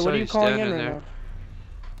 I just Wait, saw what are you calling standing in right there. now?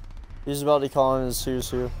 He's about to call in his who's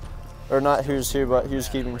who. Or not who's who, but who's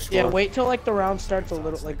keeping score. Yeah, wait till like the round starts a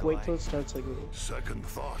little, like wait till it starts like. Second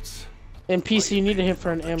thoughts. And PC, you need to hit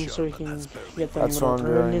for an M so we can get that That's what little I'm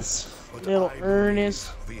doing. earnest. Little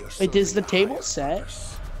earnest. Wait, is the table set?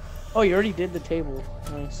 Oh, you already did the table.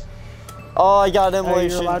 Nice. Oh, I got Alright, you're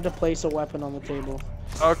immolation. allowed to place a weapon on the table.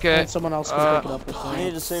 Okay. And someone else can pick it up with I them.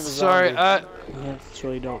 need to save a Sorry. zombie. Yeah, it's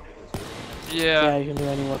really dope. Yeah. Yeah, you can do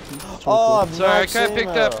any weapon. It's really Oh, cool. I'm Sorry, I max kinda picked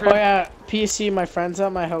up ammo. Oh yeah, PC, my friend's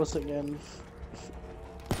at my house again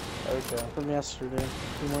Okay. from yesterday.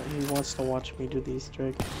 He wants to watch me do these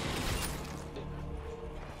tricks.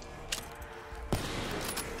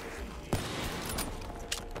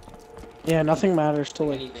 Yeah, nothing matters till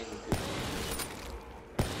like.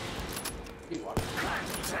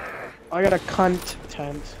 I got a cunt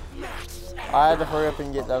tent. I had to hurry up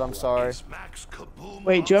and get that, I'm sorry. Max kaboom.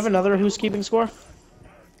 Wait, do you have another who's keeping score?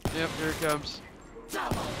 Yep. Here it comes.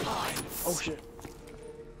 Oh shit.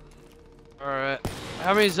 All right.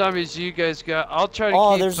 How many zombies do you guys got? I'll try to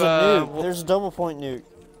Oh, keep. there's a nuke. There's a double point nuke.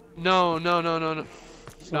 No. No,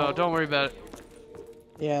 don't worry about it.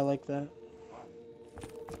 Yeah, I like that.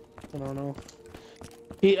 I don't know.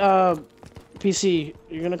 PC,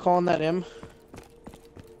 you're gonna call on that M?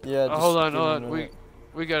 Yeah, just Hold on, give me a hold on. minute.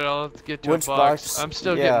 We got all to get to Which a box. box? I'm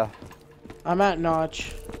still yeah. I'm at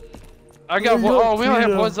Notch. I got one. look, Oh, we only have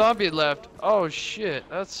Peter. one zombie left. Oh shit,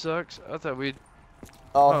 that sucks. I thought we'd.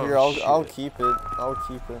 Oh, Oh, here, I'll shit. keep it. I'll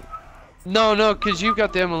keep it. No, cause you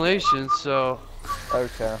got the immolation. So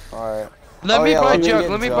Okay, alright. let Oh, me yeah, buy let me jug.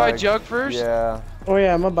 get Let me buy jug. jug first. Yeah. Oh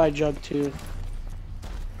yeah, I'm gonna buy Jug too.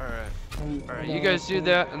 All right. All right. You guys do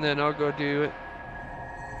that, and then I'll go do it.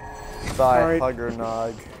 Bye, Alright. Hugger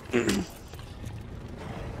Nog.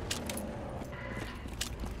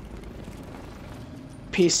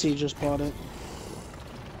 PC just bought it.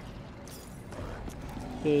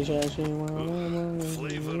 Not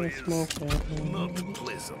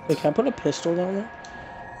pleasant. Wait, can I put a pistol down there?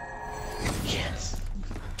 Yes.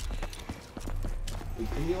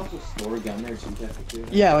 Can you also store a gun there too, technically?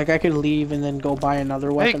 Yeah, like I could leave and then go buy another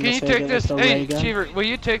Hey, weapon. can to you say I take get, this? like, the Hey, ray gun. Cheever, will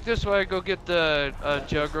you take this while I go get the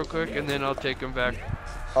jug real quick, and then I'll take him back.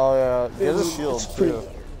 Oh yeah, get a shield It's pretty- too.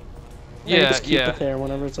 I could Yeah, just keep yeah. it there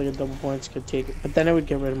whenever it's like a double points, could take it. But then it would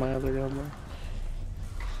get rid of my other gun. Though.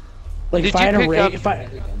 Like if Did I you had a pick ray, up- if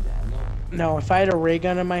I had a ray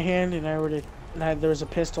gun in my hand and there was a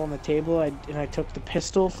pistol on the table, and I took the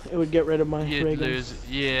pistol, it would get rid of my You'd ray gun. lose.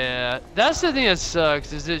 Yeah, that's the thing that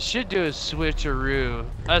sucks. Is it should do a switcheroo.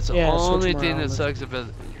 That's the Yeah, switch only them thing around. that sucks about.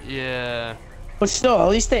 Yeah. But still, at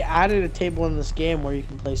least they added a table in this game where you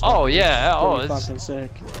can play. Oh, yeah, oh, Pretty it's- fucking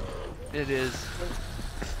sick. It is.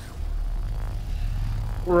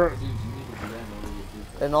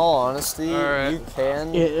 In all honesty, Alright. you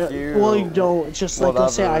can Yeah, do. well, you don't. It's just like,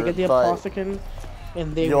 let's say I get the whatever, apothecon,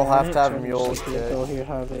 and they you'll want have it, to have so I'm just mules like, yeah, kit. go here,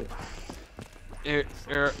 have it.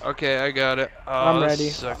 Here, okay, I got it. Oh, I'm this ready.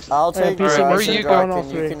 Sucks. I'll Alright, take PC, where Drax you and going? Drac, All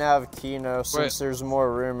and you three. can have Kino since there's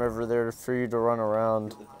more room over there for you to run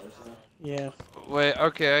around. Yeah, Wait,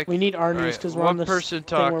 okay. we need Arnie's Alright, because we're on one this person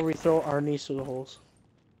thing talk. where we throw Arnie's through the holes.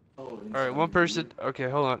 Alright, one person. Okay,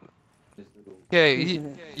 hold on. Okay,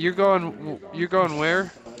 you're going where?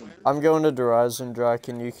 I'm going to Horizon, Drac,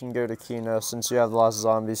 and you can go to Kino since you have lost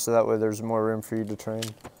zombies, so that way there's more room for you to train.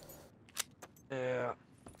 Yeah.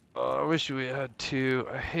 Oh, I wish we had two.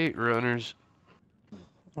 I hate runners.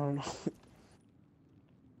 I don't know.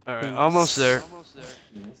 Alright, almost there.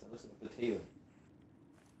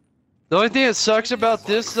 The only thing that sucks about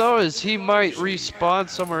this though is he might respawn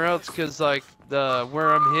somewhere else because like the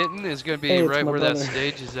where I'm hitting is gonna be Hey, it's right my where that brother.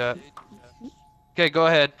 stage is at. Okay, go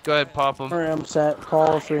ahead, pop him. Alright, I'm set.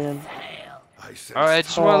 Call 3 in. I sense Alright, I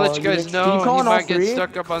just want to let you Oh, guys did you know call he in all might get three?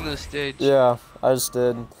 stuck up on the stage. Yeah, I just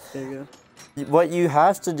did. There you go. What you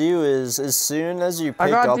have to do is, as soon as you I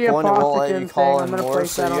pick got up the one, it won't let apothecon you call thing. I'm in gonna more,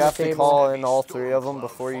 place so that you on the have to table. call in all 3 of them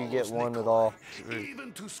before you get one at all.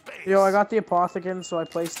 even to space. Yo, I got the apothecon, so I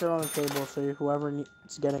placed it on the table, so whoever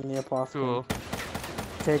is getting the apothecon, Cool.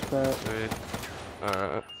 take that. Sweet.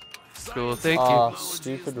 Alright. Cool, thank Ah, you.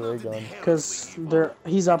 stupid ray gun. Because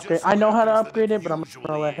he's upgrade. I know how to upgrade it, but I'm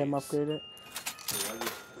gonna let him upgrade it.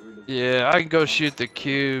 Yeah, I can go shoot the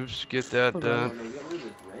cubes, get that done.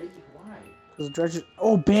 Because Dredge.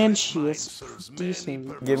 Oh, Banshee, it's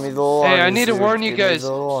decent. Give me the little Hey, I armies, need to dude. warn you Give me guys.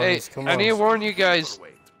 the little Hey, armies, come I need to on. warn you guys.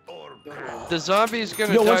 The zombie's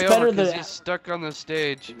gonna Yo, what's die better over because than- he's stuck on the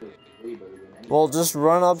stage. Well, just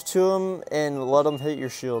run up to him and let him hit your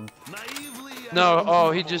shield. No,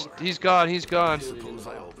 oh, he's gone, he's gone.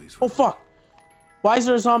 Oh fuck! Why is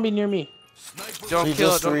there a zombie near me? Don't He kill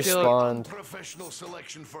it, just don't kill it. respawned. Professional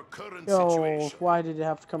selection for current Yo, situation. why did it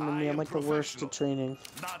have to come to me? I'm like the worst at training.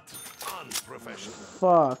 Not unprofessional.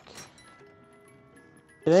 Fuck.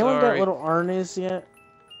 Did anyone Sorry. get little Arnis yet?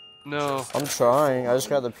 No. I'm trying. I just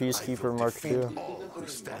got the Peacekeeper Mark II. All who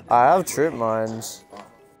stand I have trip mines.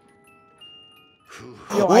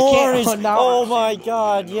 Yo, I can't. Armies! Now, Oh my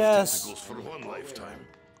god, yes! goes for one lifetime.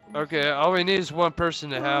 Okay, all we need is one person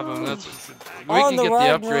to have them. That's we On can the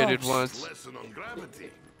get the upgraded Ragnaroks. ones. Lesson on gravity.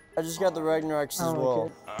 I just got the Ragnarok's as I don't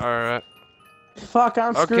well. like Alright. fuck,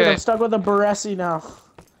 I'm screwed. Okay. I'm stuck with a Baresi now.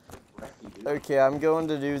 Okay, I'm going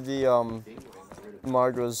to do the,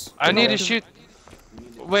 Margwas. I need to shoot.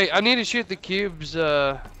 Wait, I need to shoot the cubes.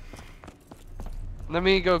 Let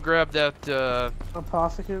me go grab that.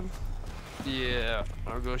 Apothecary. Yeah,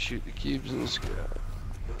 I'll go shoot the cubes in the sky.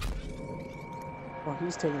 Oh,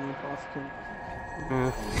 he's taking the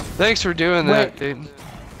apothecary. Thanks for doing that, dude.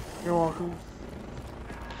 You're welcome.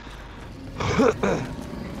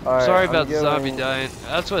 Alright, Sorry I'm about the zombie going- dying.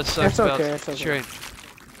 That's what sucks It's about okay, it's okay. training.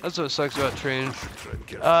 That's what sucks about training.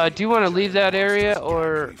 Do you want to leave that area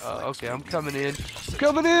or? Okay, I'm coming in.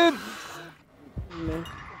 Coming in. No.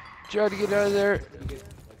 Try to get out of there.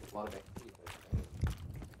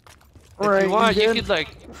 If Alright, you want, you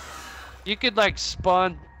you could like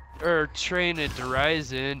spawn or train at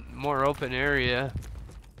Horizon, more open area.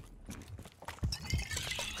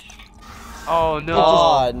 Oh no,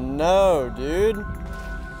 Oh no, dude.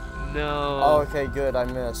 no. Oh, okay, good. I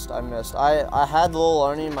missed. I had the little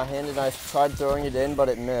Arnie in my hand and I tried throwing it in, but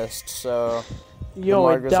it missed. So Yo,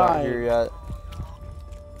 the it Margwas aren't here died. yet.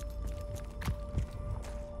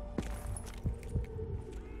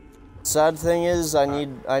 Sad thing is, I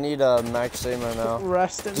need a max ammo now.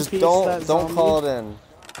 Rest in Just peace, don't that call zombie. it in.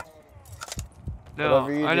 No,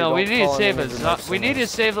 Whatever you I do, know. We don't need to call save any of your we need to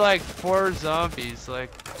Mexicans. save like 4 zombies,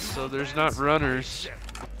 like so there's not runners.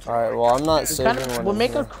 All right, well I'm not saving Kind of, one. we'll in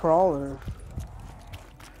make here. a crawler.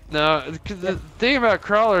 No, the thing about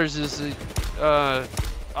crawlers is,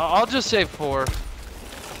 I'll just say 4.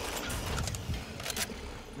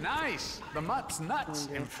 Nice. The mutt's nuts,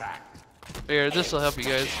 in fact. Here, this will help you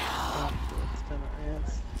guys.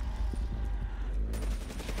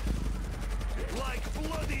 Like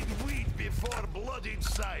bloodied wheat before bloodied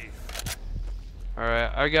scythe.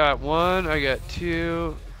 Alright, I got 1, I got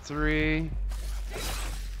 2, 3.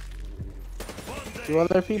 Do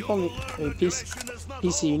other people need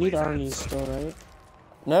PC, you need Arnie's still, right?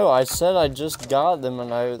 No, I said I just got them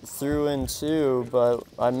and I threw in 2, but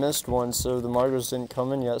I missed one, so the Margos didn't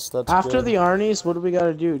come in yet, so that's After good. the Arnie's, what do we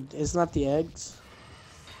gotta do? Isn't that the eggs?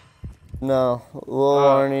 No, little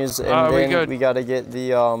Arnie's, and then we gotta get the,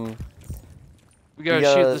 We gotta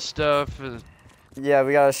shoot the stuff. And, yeah,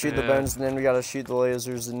 we gotta shoot the bones, and then we gotta shoot the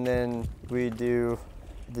lasers, and then we do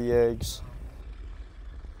the eggs.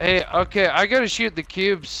 hey, okay, I gotta shoot the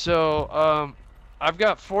cubes, so, I've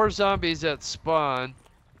got 4 zombies that spawn.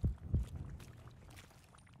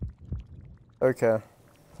 Okay.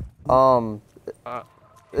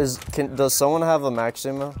 Does someone have a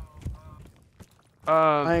Maxima?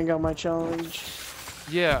 I ain't got my challenge.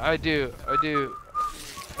 Yeah, I do.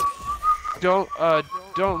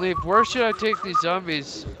 Don't leave. Where should I take these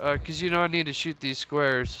zombies? Cause you know I need to shoot these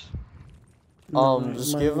squares.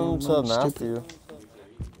 Just give them to Matthew.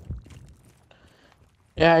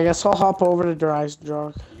 Yeah, I guess I'll hop over to Dry's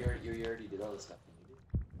Drunk. You already did all the stuff.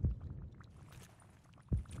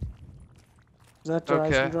 Is that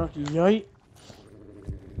Dry's Okay. Drunk? Yoit.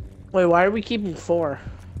 Wait, why are we keeping 4?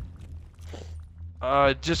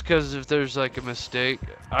 Just cause if there's like a mistake.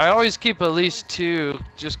 I always keep at least 2,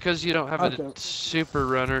 just cause you don't have a super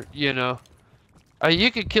runner, you know.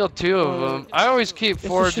 You could kill 2 of them. I always keep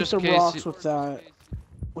 4 just in case. Rocks with that,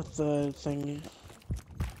 with the thingy.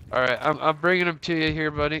 All right, I'm bringing them to you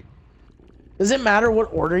here, buddy. Does it matter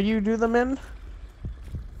what order you do them in?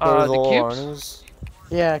 The cubes?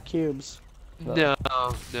 Yeah, cubes. No.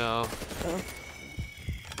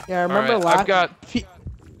 Yeah, I remember Alright, last. I've got.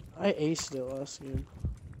 I aced it last game.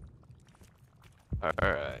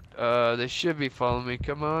 Alright, they should be following me.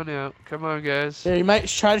 Come on out. Come on, guys. Yeah, you might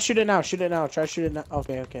try to shoot it now. Shoot it now. Try to shoot it now.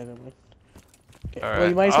 Okay, never mind. Okay. Alright, Well,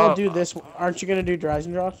 you might as well do this. Aren't you gonna do Dries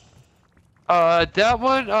and Drop? That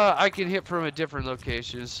one, I can hit from a different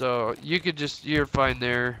location, so you could just, you're fine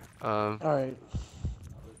there. Alright.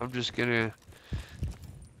 I'm just gonna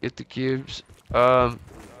get the cubes.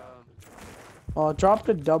 Oh, it dropped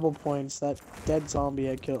a double points. That dead zombie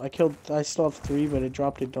I killed. I still have 3, but it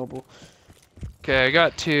dropped a double. Okay, I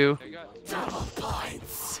got 2. A double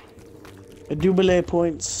points.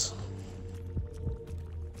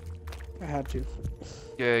 I had to.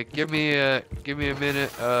 Okay, give me a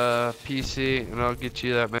minute, PC, and I'll get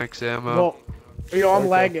you that max ammo. Whoa. Yo, I'm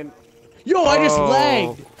lagging. Yo, I just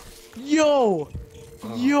lagged. Yo.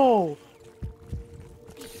 Yo.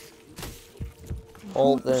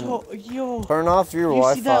 Turn off your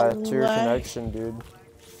You see Wi-Fi that to your lag? connection, dude.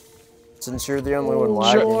 Since you're the only one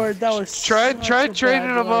lagging. Lord, that was Try such a training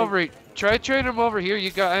bad them lag. over. Try training them over here.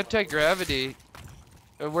 You got anti-gravity.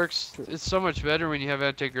 It works. It's so much better when you have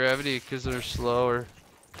anti-gravity because they're slower.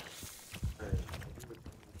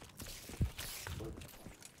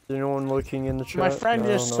 Is anyone looking in the chat? My friend No,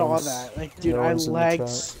 just no saw one's- that. Like, dude, no I one's in the lagged.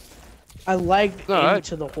 chat. I lagged No,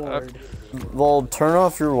 into the horde. Well, turn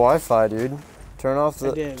off your Wi-Fi, dude. Turn off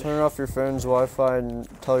I did. turn off your phone's Wi-Fi and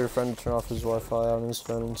tell your friend to turn off his Wi-Fi on his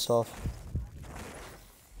phone and stuff.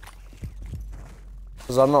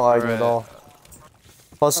 Cause I'm not lagging at all.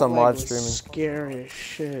 Plus, That I'm lag live was streaming. Scary as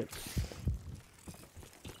shit.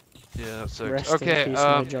 Yeah, that sucks. Rest in Okay, peace,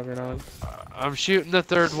 my Juggernaut. I'm shooting the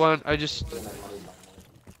third one. I just.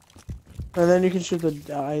 And then you can shoot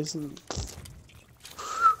the eyes and.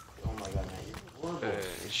 Oh my god, man.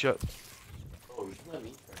 Shut. Oh, you can let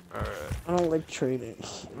me. Alright. I don't like trading.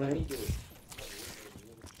 Let me Right? do it.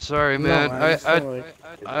 Sorry, No, man. I just don't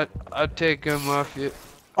like- I'd take them off you.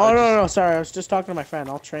 Oh no, sorry. I was just talking to my friend.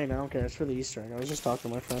 I'll train. I don't care. It's for the Easter egg. I was just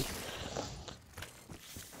talking to my friend.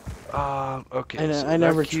 Okay. so I that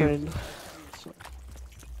never cube- trained. So.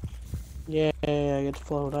 Yeah, I get to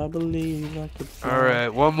float. I believe I could fly.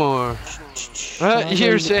 Alright, one more. I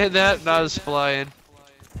You're believe- saying that, and I was flying.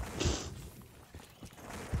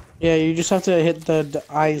 Yeah, you just have to hit the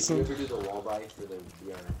eyes. You And, ever do the wall ride for the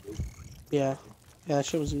VR? yeah, that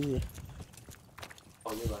shit was easy.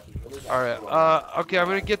 Oh, you're lucky. Alright, okay, I'm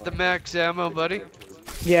gonna get the max ammo, buddy.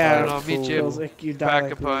 Yeah, And I'll meet you. feels like you die Pack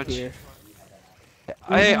like a punch. here.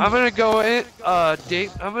 Hey, I'm gonna go in, I'm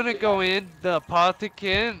gonna go in the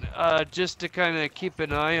apothecary, just to kind of keep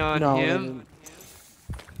an eye on No, him.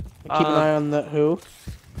 keep an eye on the who?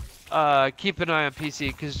 keep an eye on PC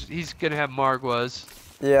because he's gonna have Margwas.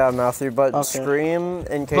 Yeah, Matthew, but Okay. scream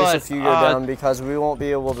in case But, if you go down because we won't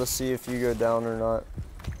be able to see if you go down or not.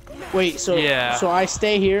 Wait, so Yeah. so I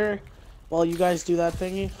stay here while you guys do that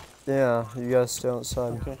thingy? Yeah, you guys stay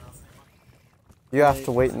outside. Okay. You have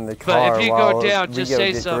to wait in the But car if you while go down, we just go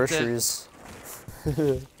say get something. groceries.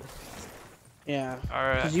 Yeah. All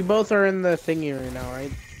right. Cause you both are in the thingy right now,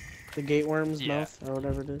 right? The gateworm's Yeah. mouth or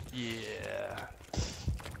whatever it is. Yeah.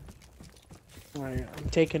 Alright, I'm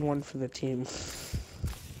taking one for the team.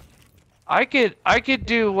 I could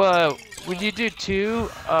do when you do two,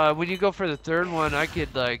 when you go for the third one, I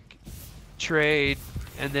could like trade,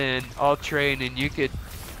 and then I'll trade, and you could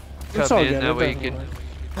It's come all in. good. That it way you doesn't can. work.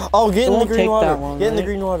 Oh, get It in the won't green take water. that long, Get in the right?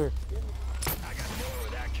 green water. I got more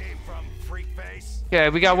where that came from, freak face. Okay,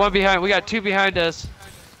 we got one behind. We got two behind us.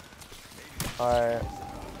 Alright.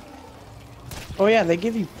 Oh yeah, they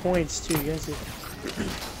give you points too. You guys. Do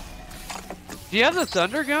you have the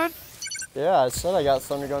thunder gun? Yeah, I said I got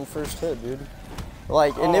Thunder Gun first hit, dude.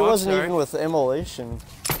 Like, and Oh, it I'm wasn't sorry. even with immolation.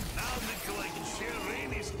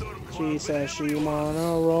 She says she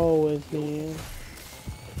wanna roll with me.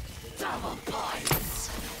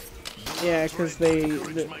 Yeah, cause they're.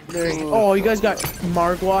 Oh, you guys got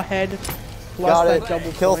Margwa head. Plus Got that it.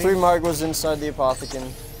 double Kill point. 3 Margwas inside the Apothecon.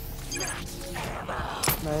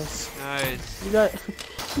 Nice.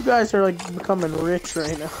 Nice. You guys are like becoming rich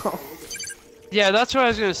right now. Yeah, that's what I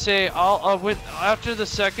was gonna say. After the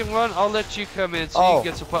second one, I'll let you come in so you Oh.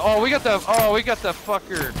 can get some. Oh, we got the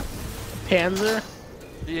fucker. Panzer?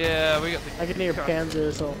 Yeah, we got the. I can hear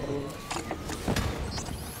Panzer. So.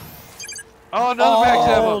 Oh, another max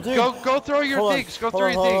ammo. dude. Go throw your Hold on, things. Go hold throw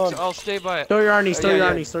on, your hold things. on. I'll stay by it. Throw your arnies. Throw Yeah, your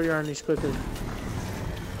yeah. arnies. Throw your arnies quickly.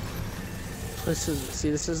 This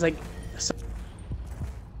is like.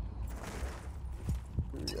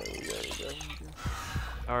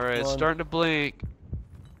 All right, One. starting to blink.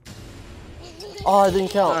 Oh, I didn't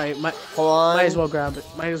count. Alright, Hold on. might as well grab it.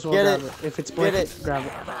 Might as well Get grab it. it. If it's Get blinking, it. grab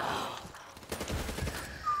it.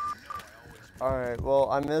 Alright, well,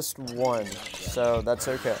 I missed one, so that's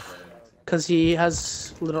okay. Cause he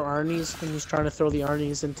has little arnies and he's trying to throw the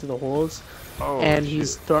arnies into the holes, Oh, and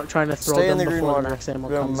he's trying to throw Stay in them the green before water, the max ammo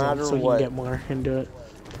no comes in, matter so he what. can get more into it.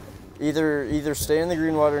 Either stay in the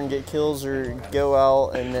green water and get kills, or go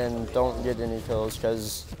out and then don't get any kills,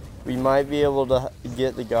 because we might be able to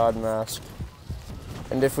get the God Mask.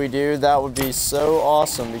 And if we do, that would be so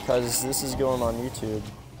awesome, because this is going on YouTube.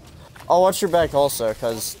 I'll watch your back also,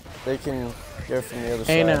 because they can go from the other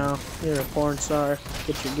Hey side. now, you're a porn star.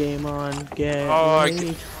 Get your game on. Get Oh, I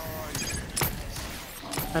ready.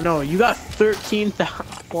 I know, you got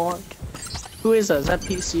 13,000 block. Who is that? Is that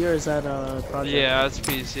PC or is that Project? yeah, it's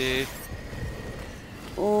PC.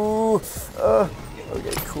 Ooh,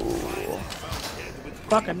 okay, cool.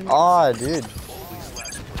 Fuck, I didn't- Ah, dude.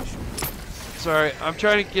 Sorry, I'm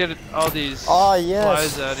trying to get all these Ah, yes.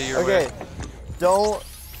 flies out of your Okay, way. don't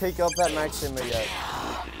pick up that max ammo yet.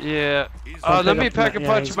 Yeah. Don't Let pick me up pack the- a yeah,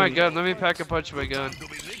 punch he's my gonna- gun. Let me pack a punch my gun.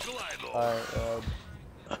 Alright,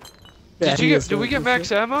 Yeah, he is Did we doing get it.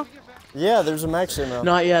 max ammo? yeah, there's a max ammo.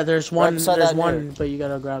 Not yet. There's one. beside There's that one, but you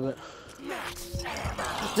gotta grab it.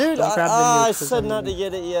 Dude, Don't grab the I nuke, 'cause said I'm not to moving.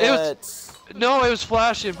 get it It yet. No, it was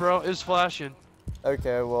flashing, bro. It was flashing.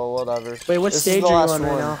 Okay, well, whatever. Wait, what This is stage the are you last on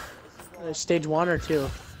right one. now? Stage 1 or 2?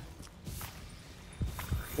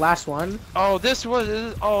 Last one? Oh, this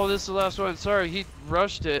is the last one. Sorry, he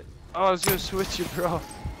rushed it. Oh, I was gonna switch it, bro.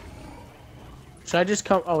 Should I just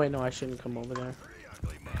come? Oh wait, no, I shouldn't come over there.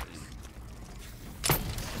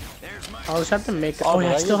 I'll just have to make. Oh, Oh yeah,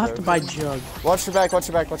 did I I still use have to those? buy jug. Watch your back, watch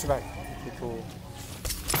your back, watch your back. Be cool.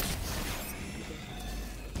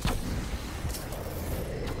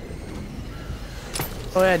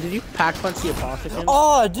 Oh yeah, did you pack punch the apothecary?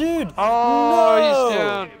 Oh, dude! Oh, No! he's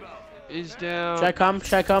down. He's down. Should I come?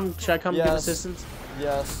 Should I come? Should I come give Yes. assistance?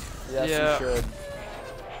 Yes, yes, Yeah. you should.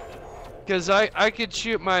 Cause I could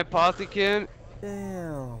shoot my apothecary.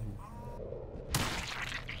 Damn.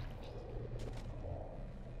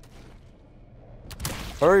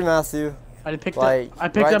 Hurry, Matthew. I picked Like, up. I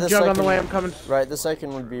picked right up this jug on the second. way. I'm coming. Right, the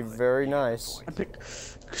second would be very nice. I picked.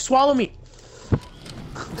 Swallow me.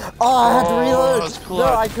 Oh, I had to Oh, reload. that was No,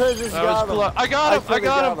 clutch. I could have just That was got him. clutch. I got him. I could've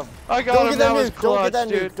got him. I got Don't him. get That that was nuke. Don't get clutch, that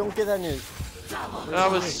nuke. dude. Don't get that nuke.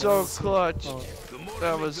 That was so clutch.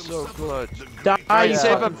 That was so clutch. Die, you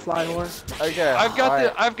save fucking him. fly horse. Okay.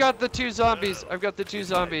 I've got the two zombies. I've got the two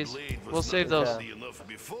zombies. We'll save those. Okay.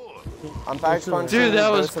 I'm pack punching Dude,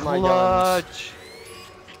 that was both of my guns. clutch.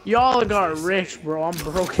 Y'all got rich, bro. I'm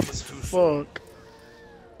broke as fuck.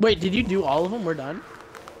 Wait, did you do all of them? We're done.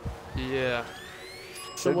 Yeah.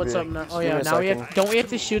 So what's up now? Oh Give yeah, me a now we second. have. Don't we have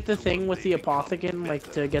to shoot the thing with the apothecon,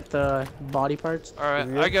 like to get the body parts? Alright,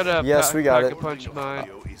 I gotta Yes, we got pack it. a punch mine.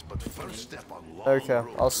 Audio is but first step on long Okay, road.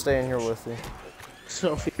 I'll stay in here with you.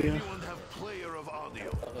 Sophia. Anyone have player of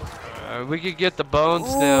audio? We could get the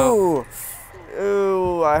bones now. Ooh,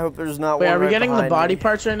 ooh! I hope there's not Wait, one are we right getting the behind body me.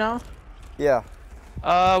 parts right now? Yeah,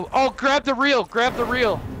 Oh, grab the reel, grab the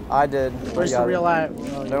reel. I did. Where's I the got real it. at? Oh,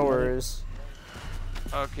 you got No it. worries.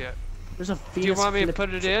 Okay. There's a Do fetus. you want me to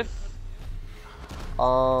put it in?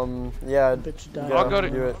 Yeah. Bitch died. Yeah, I'll go do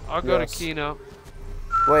to it. I'll go to Yes. Kino.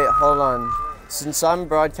 Wait, hold on. Since I'm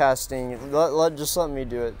broadcasting, just let me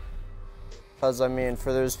do it. Cause I mean,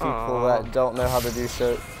 for those people Aw. that don't know how to do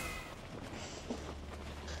shit.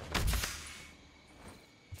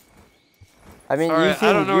 I mean, Alright,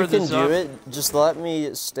 I don't know you where can this do up- it. Just let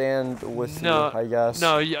me stand with No, you, I guess.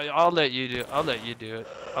 No, yeah, I'll let you do it. I'll let you do it.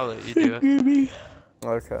 I'll let you do it.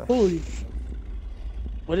 Okay. Holy.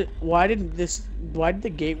 Why did the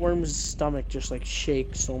gateworm's stomach just like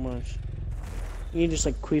shake so much? He just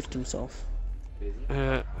like queefed himself.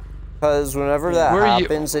 Because whenever that Where are you-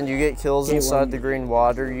 happens and you get kills Gateway. inside the green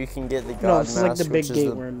water, you can get the No, God this is like the Mask, big which is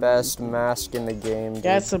the gateworm. best mask in the game. Yeah, dude.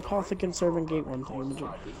 it's apothecon servant gateworm thing.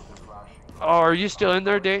 Oh, are you still in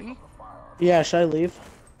there, Dayton? Yeah, should I leave?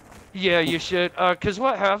 Yeah, you should. Cause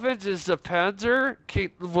what happens is the Panzer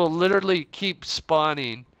will literally keep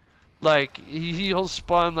spawning. Like he'll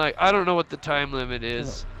spawn like I don't know what the time limit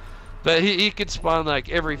is, but he could spawn like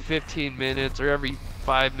every 15 minutes or every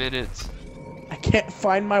 5 minutes. I can't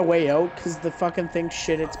find my way out because the fucking thing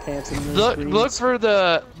shit its pants in the Look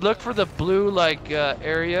for the blue like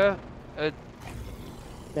area.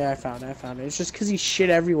 Yeah, I found it. It's just because he shit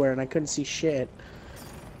everywhere and I couldn't see shit.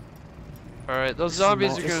 All right, those This is zombies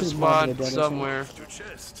not- are this gonna is not spawn good, I think. somewhere. To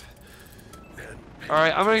chest. All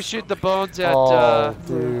right, I'm gonna shoot the bones at. Oh,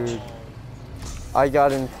 dude. I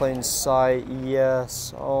got in plain sight.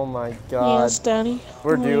 Yes. Oh my God. Yes, Danny.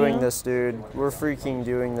 We're Oh, doing yeah. this, dude. We're freaking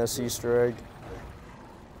doing this Easter egg.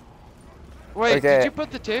 Wait, Okay. did you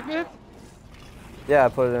put the tape in? Yeah, I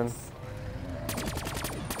put it in.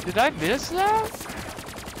 Did I miss that?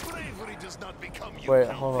 Bravery does not become you. Wait,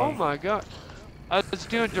 hold Oh on. my god. I was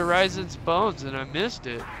doing Derizon's bones and I missed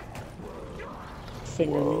it.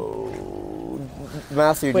 Finger me. Whoa.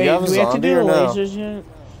 Matthew, do Wait, you have a do we have to zombie do or the no? lasers yet?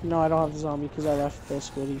 No, I don't have the zombie because I left the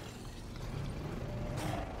squiddy.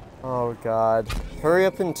 Oh God. Hurry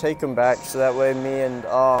up and take them back so that way me and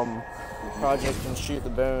Project can shoot the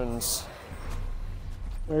bones.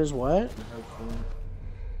 Where's what?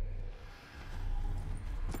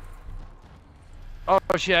 Oh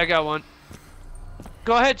shit, I got one.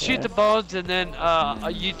 Go ahead, shoot the bones and then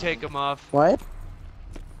you take them off. What?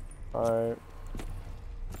 Alright.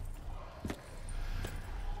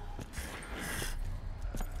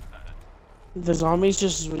 The zombies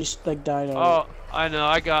just like died out. Oh, I know,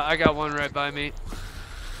 I got one right by me.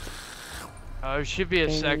 There should be a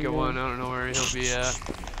Thank second you. one, I don't know where he'll be at.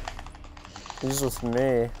 He's with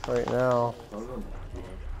me right now.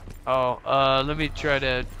 Oh, let me try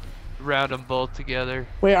to round them both together.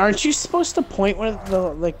 Wait, aren't you supposed to point with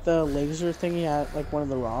the laser thingy at like one of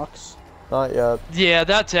the rocks? Not yet. Yeah,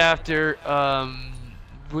 that's after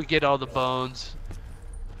we get all the bones.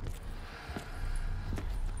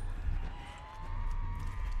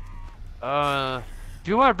 If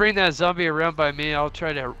you want to bring that zombie around by me, I'll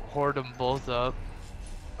try to hoard them both up.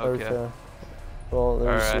 Okay. Well,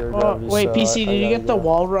 there's Alright. your Oh, gravity, wait, so PC, I did you gotta get the go.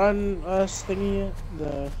 wall run thingy yet?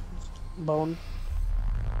 The bone?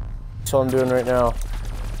 That's what I'm doing right now.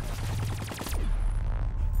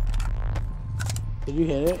 Did you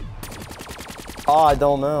hit it? Oh, I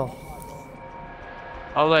don't know.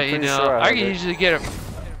 I'll let you pretty know. sure I I have can it. usually get it.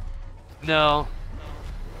 No,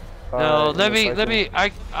 no. Alright, Let give a me.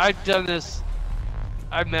 second. I've done this.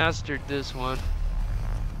 I mastered this one.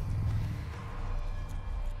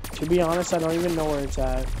 To be honest, I don't even know where it's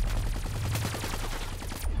at.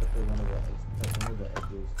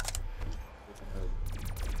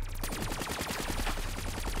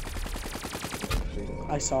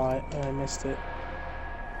 I saw it and I missed it.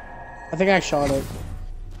 I think I shot it.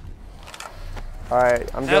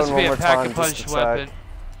 Alright, I'm It has doing to one be more a pack time and just punch to check. weapon.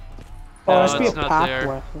 Oh, No, it must be it's a not pack there.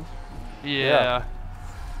 weapon. Yeah.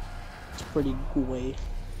 It's pretty gooey.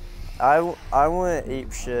 I went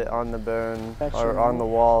ape shit on the bone That's or your on the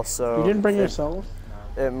wall, so You didn't bring it, yourself?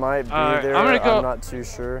 it might be Alright, there. I'm gonna go- I'm not too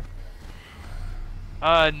sure.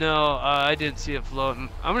 No, I didn't see it floating.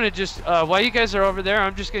 I'm gonna just, while you guys are over there,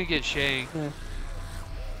 I'm just gonna get shanked.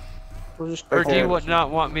 We're just Or do Okay. you not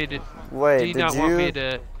want me to? Wait, Do you not want me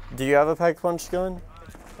to? do you have a pack punch gun?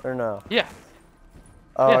 Or no? Yeah.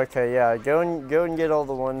 Oh, Yeah. okay, yeah. Go and get all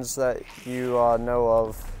the ones that you know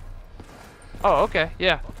of. Oh, okay,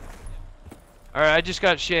 yeah. All right, I just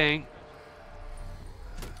got Shang.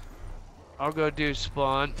 I'll go do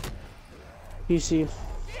spawn. PC.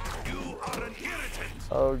 You are an irritant.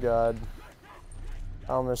 Oh god.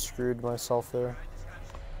 I almost screwed myself there.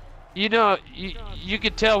 You know, you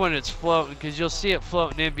can tell when it's floating because you'll see it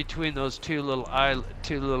floating in between those two little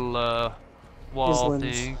wall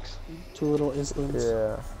Islands. things. 2 little islands.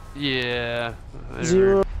 Yeah. Yeah.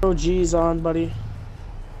 whatever. 0 G's on, buddy.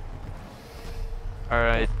 All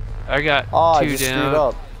right, I got Oh, I 2 just down. screwed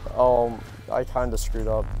up. Oh, I kinda screwed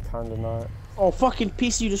up. Kinda not. Oh, fucking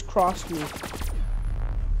PC, you just crossed me.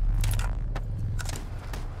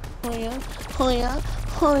 Oh yeah, oh yeah,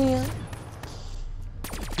 oh yeah.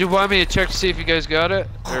 Do you want me to check to see if you guys got it?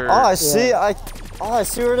 Or... Oh, I see. I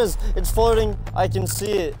see where it is. It's floating. I can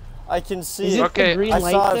see it. I can see Is it. it Okay, the green I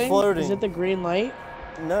light saw it thing? floating. Is it the green light?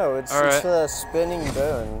 No, it's Alright. a spinning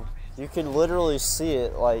bone. You can literally see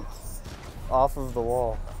it like off of the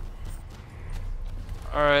wall.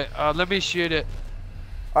 All right, let me shoot it.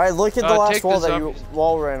 All right, look at the Take last the wall that you zombies.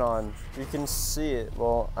 wall ran on. You can see it.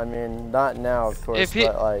 Well, I mean, not now, of course, If he-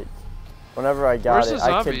 but like whenever I got Where's it, the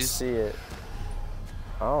I could zombies? see it.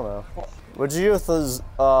 I don't know. What'd you do with those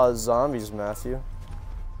zombies, Matthew?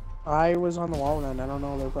 I was on the wall and I don't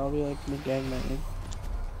know, they're probably like mid-gangbanging.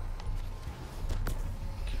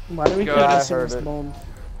 Why do we Got keep it. missing I heard this it. bone?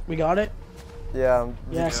 We got it? Yeah.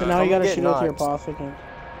 Yeah, so Yeah. now you Don't gotta get shoot with your knocked. apothecary.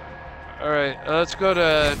 All right, let's go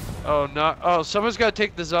to. Oh, knock. Oh, someone's got to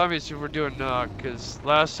take the zombies if we're doing knock, because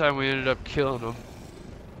last time we ended up killing them.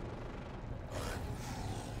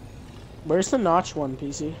 Where's the notch one,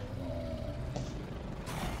 PC?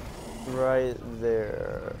 Right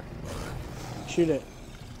there. Shoot it.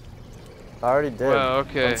 I already did. Wow,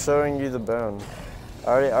 okay. I'm showing you the bone. I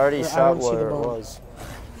already Yeah, I shot don't see the where it bone. was.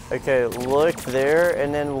 Okay, look there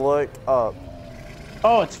and then look up.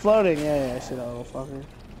 Oh, it's floating. Yeah, I see that little fucker.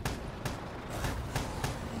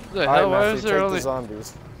 What the All right, hell? Why Matthew, is there take only? the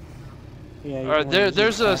zombies. Yeah. All right,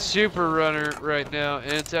 there's a super runner right now,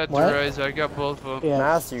 and it's at What? Rise. I got both of them. Yeah.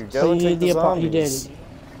 Matthew, go So and you take need the the you did. zombies.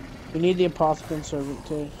 You need the apothecary servant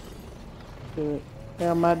to do it.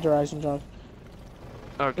 Yeah, I'm at Horizon John.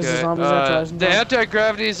 Okay. Is the zombies at Horizon The Dawn?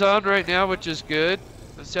 anti-gravity is on right now, which is good.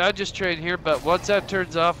 So I just train here, but once that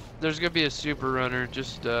turns off, there's gonna be a super runner.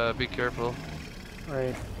 Just be careful.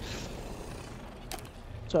 Right.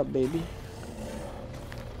 What's up, baby?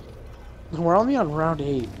 We're only on round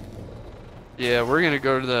 8. Yeah, we're gonna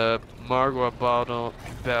go to the Margwa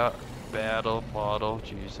battle model.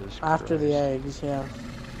 Jesus. After the Christ. eggs, yeah.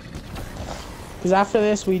 Because after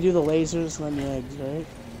this, we do the lasers and then the eggs, right?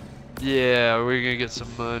 Yeah, we're gonna get some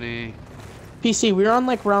money. PC, we were on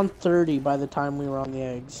like round 30 by the time we were on the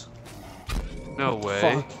eggs. No way.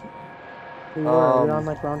 Fuck. We were on Um,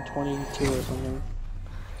 like round 22 or something.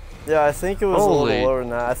 Yeah, I think it was a Holy- little lower than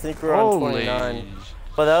that. I think we were on 29.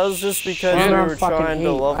 But that was just because shit. we We're on were fucking trying to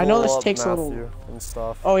 8. level I know this up takes a Matthew little- and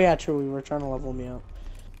stuff. Oh yeah, true, we were trying to level me up.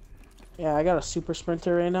 Yeah, I got a super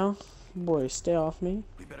sprinter right now. Boy, stay off me.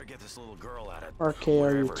 We better get this little girl out of RKO your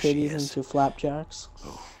wherever she titties is. into flapjacks.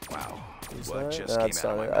 Wow. Is What that- just That's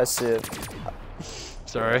came out not of it. my I see it.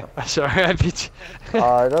 Sorry. Sorry, I beat you.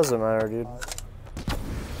 It doesn't matter, dude.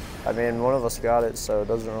 I mean, one of us got it, so it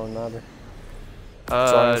doesn't really matter.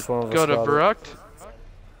 long as one of Go us to got it. Barucht.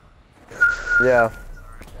 Yeah,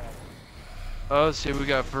 Oh, let's see, we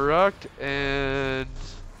got Barucht and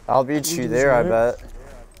I'll beat you Who's there, I there? bet.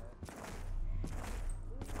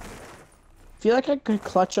 I feel like I could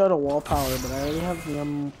clutch out a wall power, but I already have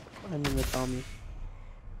the the Tommy.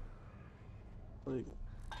 Like,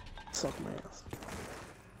 suck my ass.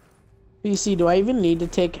 BC, do I even need to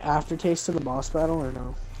take aftertaste to the boss battle or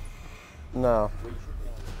no? No.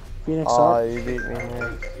 Phoenix Aw, up. you beat me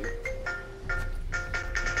here.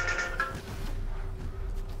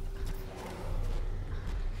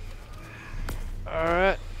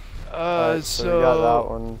 alright. Alright, so we got that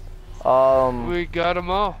one. we got them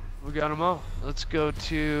all. We got them all. Let's go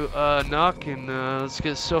to Knock and let's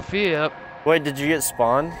get Sophia up. Wait, did you get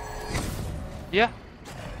spawn? Yeah.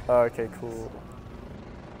 Oh, okay, cool.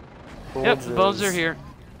 Yep, the bones are Jizz. here.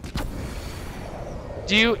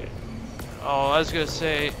 Do you? Oh, I was gonna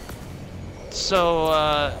say. So,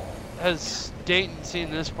 has Dayton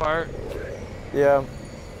seen this part? Yeah,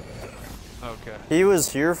 Okay. he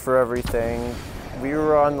was here for everything. We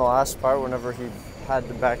were on the last part whenever he had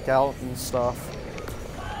to back out and stuff.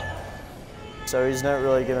 So he's not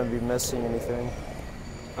really gonna be missing anything.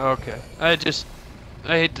 Okay. I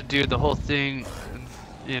hate to do the whole thing,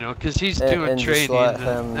 you know, cause he's And, doing and training. just let and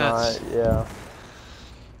him that's, not, yeah.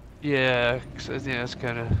 Yeah, 'cause I think that's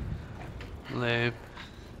kind of lame.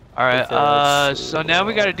 All right. Okay, let's see So now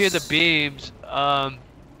we what got to do the else. beams.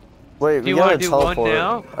 Wait, Do we you wanna gotta do one teleport,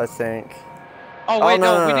 now? I think. Oh wait,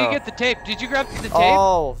 no, no, we no, need to no. get the tape. Did you grab the tape?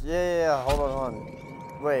 Oh, yeah. Hold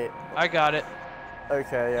on. Wait. I got it.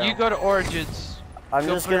 Okay, yeah. You go to Origins. I'm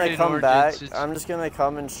go just put it gonna in come Origins, back. it's- I'm just gonna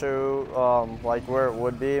come and show like where it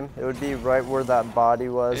would be. It would be right where that body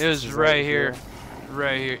was. It was which is right here.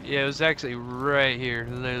 Right here. Yeah, it was actually right here,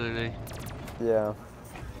 literally. Yeah.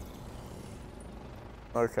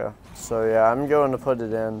 Okay. So yeah, I'm going to put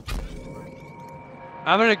it in.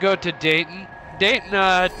 I'm gonna go to Dayton. Dayton,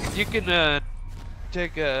 you can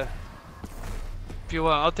take a. If you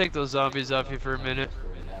want, I'll take those zombies off you for a minute.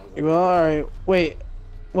 Well, alright. Wait.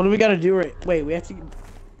 What do we gotta do right? Wait, we have to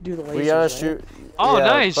do the lasers, We gotta right? shoot. Oh, yeah,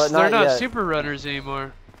 nice! But They're not yet. super runners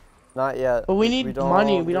anymore. Not yet. But we need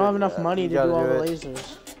money. We don't have enough yet. money You to gotta do all the it.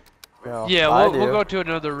 lasers. No, Yeah, I we'll do. go to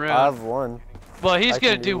another I round. have one. Well, he's I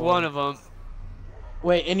gonna can do do one one. of them.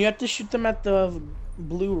 Wait, and you have to shoot them at the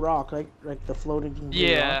blue rock, like the floating blue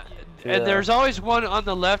Yeah. rock. Yeah. And there's always one on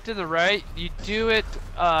the left and the right. You do it,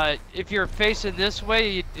 if you're facing this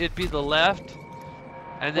way, it'd be the left.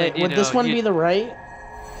 And then, Wait, you would know, this one you- be the right?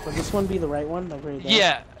 Would this one be the right one? Like right there?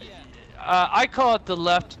 Yeah. I call it the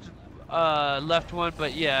left one,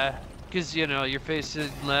 but yeah. Because, you know, you're facing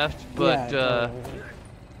left, but,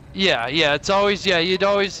 yeah, it's always, you'd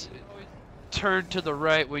always turn to the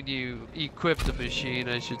right when you equip the machine,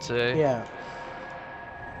 I should say. Yeah.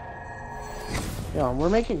 Yeah, we're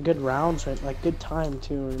making good rounds, right? Like good time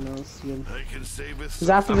too. You know, it's good. I can save it. Because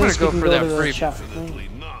after I'm gonna this, go we can for go that to the free- chat Definitely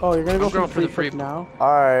thing. not. Oh, you're gonna go I'm going for the free flip now? All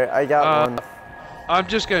right, I got one. I'm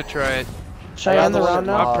just gonna try it. Should I got end the the round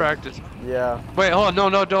one now? I'm practicing. Yeah. Wait, hold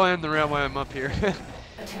on, no, don't end the round while I'm up here.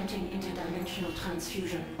 Attempting interdimensional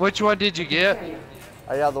transfusion. Which one did you get? Carrier.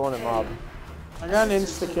 I got the one at mob. I got an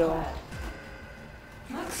insta kill.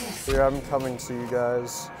 Access. Here, I'm coming to you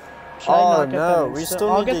guys. Should I Oh not get that no, we insta?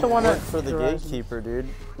 still I'll need get to the one work at for the Horizon. gatekeeper, dude.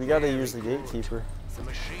 We gotta use the gatekeeper. The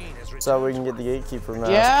machine has So we can get the gatekeeper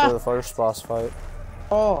mask Yeah. for the first boss fight.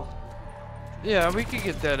 Oh, Yeah, we could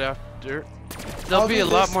get that after. I'll There'll be do a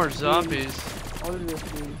lot this, more dude. zombies. I'll do this,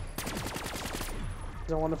 dude.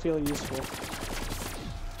 'Cause I want to feel useful.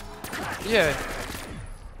 Yeah.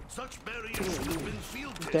 Such barriers should have been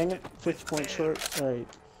field tested. Dang it, 50 point short. Alright.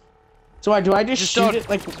 So do I just Just shoot don't- it?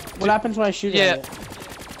 Like, what happens when I shoot Yeah. it?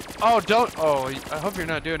 Oh, don't. Oh, I hope you're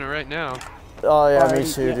not doing it right now. Oh yeah, me Alright,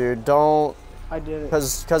 too, yeah. dude. Don't, I did it.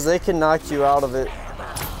 cause they can knock you out of it.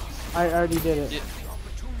 I already did it. Yeah.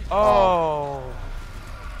 Oh.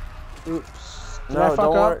 Oops. Did No, I fuck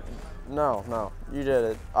don't up? worry. No, you did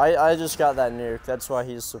it. I just got that nuke. That's why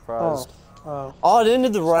he's surprised. Oh. Oh, it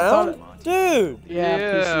ended the thought round, dude. Yeah,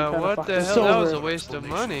 PC kinda what fucked the us hell? That was a over. waste of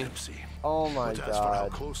money. Oh my But as for how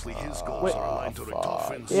god. closely his goals Wait. are aligned to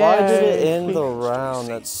Richtofen, Yeah. Why did it Yay. end the round?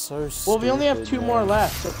 That's so stupid. Well, we only have two more man.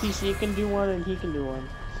 left, so PC can do one and he can do one.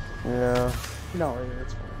 Yeah. No,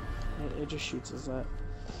 it's fine. It just shoots us that.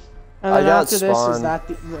 And I then got after this is spawn.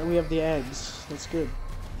 that we have the eggs. That's good.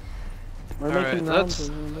 We're Alright, making rounds. let's-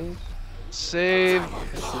 Anyway. Save.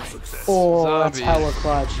 Oh, Zombies. that's hella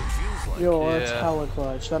clutch. Yo, that's Yeah. hella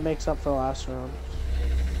clutch. That makes up for last round.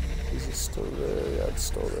 Is it still there? Yeah, it's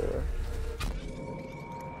still there.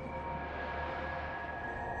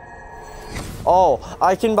 Oh,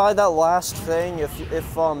 I can buy that last thing if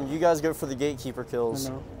you guys go for the gatekeeper I kills.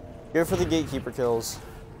 know. Go for the gatekeeper kills.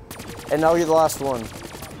 And I'll get the last one.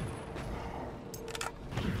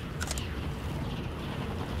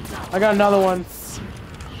 I got another one.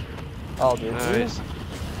 Oh, dude. Nice.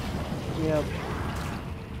 Yep.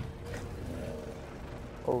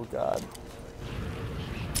 Oh god.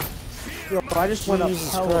 Yo, I just went up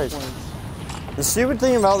Jesus hella Christ. points. The stupid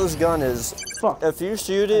thing about this gun is, Fuck. if you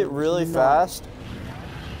shoot it really No. fast,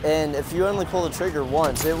 and if you only pull the trigger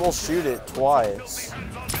once, it will shoot it twice.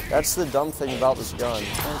 That's the dumb thing about this gun.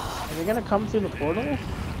 Are they gonna come through the portal? Nikolai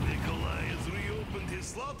has reopened his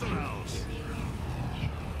slaughterhouse.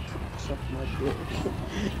 Suck my dick.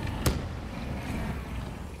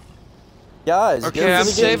 Guys, Okay, go for I'm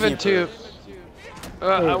the saving gatekeeper. two. Wait,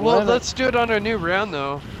 Well, what? let's do it on a new round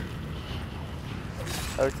though.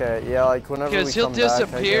 Okay, yeah, like whenever we Because he'll come back, I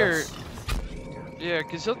disappear. guess. Yeah,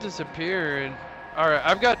 because he'll disappear and. Alright,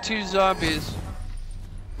 I've got two zombies.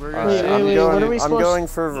 We're gonna Wait, see. I'm wait, going. what are we I'm supposed- going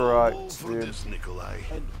for Varrock, For dude. this, Nikolai.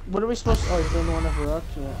 What are we supposed to? Oh, he's doing the one of Rook.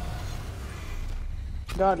 Yeah.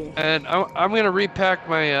 Got it. And I'm gonna repack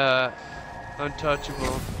my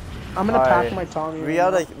untouchable. I'm gonna pack Alright, my Tommy.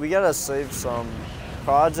 We gotta save some.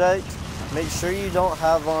 Project. Make sure you don't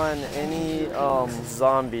have on any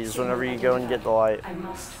zombies whenever you go and get the light. I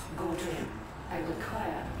must go to him. I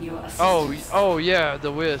require your Oh, assistance. oh yeah,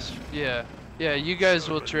 the wisp. Yeah, yeah. You guys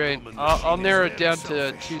will train. I'll narrow it down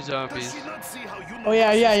to 2 zombies. Oh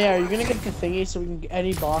yeah, yeah, yeah. Are you gonna get the thingy so we can get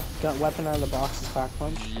any box got weapon out of the box is pack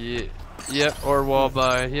punch? Yeah. Yep. Or wall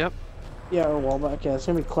by. Yep. Yeah, or wallback. Yeah, it's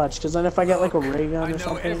gonna be clutch. Cause then if I get like a ray gun I or know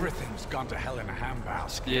something. everything's gone to hell in a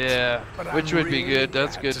handbasket. Yeah. But Which I'm would be really good.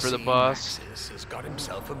 That's glad good to for the see boss. Maxis has got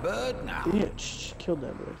himself a bird now. Bitch, killed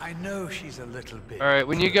that bird. I know she's a little bit. All right.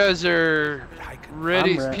 When you guys are but I can,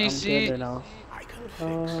 ready, I'm good right PC. now. I can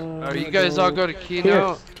fix it. Are you guys all go to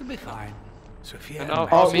keynote? It'll be fine. Sophia And and I'll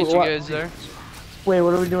Maxis meet you what- guys there. Wait,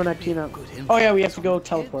 what are we doing at keynote? good Oh yeah, we have to influence go on the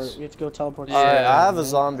teleport. kids. We have to go teleport. Yeah. Alright, I have a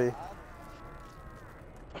zombie.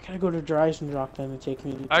 I gotta go to Dryzen Rock then and take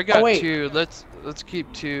me. I got oh, wait. 2. Let's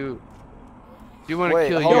keep 2. Do you want to Wait,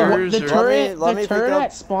 kill hold on. yours the or? turret- let me the pick turret up,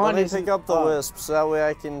 at spawn let me isn't pick up the up. wisp so that way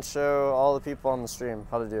I can show all the people on the stream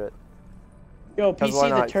how to do it. Yo, 'Cause PC, why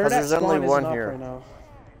the not? turret 'Cause at there's only spawn one isn't up here. right now.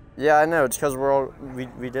 Yeah, I know. It's because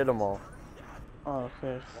we did them all. Oh,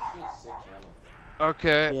 okay.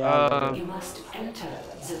 Okay. Yeah, You must enter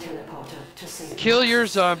the teleporter to save Kill Maxis. your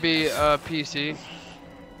zombie, PC.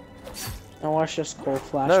 I watch this cold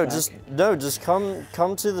flashback. Just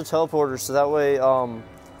come to the teleporter so that way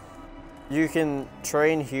you can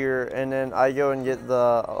train here and then I go and get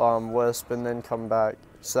the wisp and then come back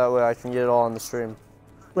so that way I can get it all on the stream.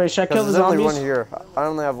 Wait, should I kill Because the there's only one zombies? here. I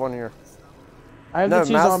only have one here. I have No, the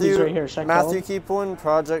 2 zombies Matthew, right here. Should I kill Matthew, them? keep one.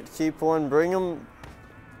 Project, keep one. Bring them.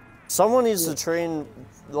 Someone needs to train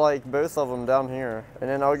like both of them down here, and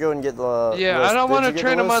then I'll go and get the. Yeah, wisp. I don't Did want you to get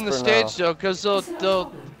train them on the wisp or no? stage though, cause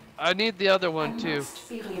they'll. I need the other one too. Must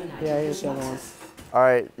be reunited Yeah, with here's the other one. Maxis. All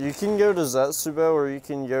right, you can go to Zetsubo or you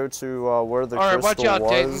can go to where the All right, crystal watch out,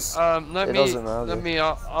 Dayton. was. Let It me. doesn't matter. Let me.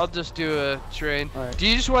 I'll just do a train. All right. Do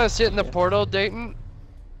you just want to sit in the portal, Dayton?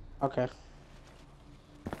 Okay.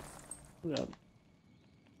 Yeah.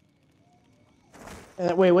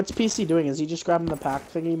 Wait, what's PC doing? Is he just grabbing the pack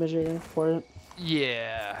thingy majigger for it?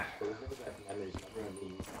 Yeah.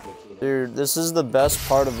 Dude, this is the best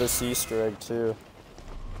part of this Easter egg too.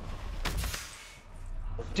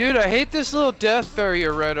 Dude, I hate this little death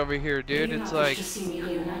barrier right over here, dude. Do you It's not wish like to see me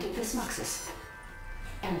reunited with Maxis?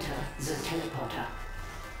 Enter the teleporter.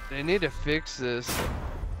 they need to fix this.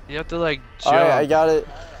 You have to like jump. All right, I got it.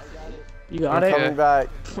 You got I'm it? coming back.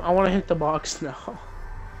 I want to hit the box now.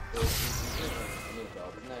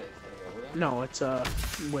 No, it's a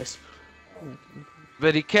wisp.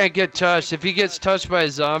 But he can't get touched. If he gets touched by a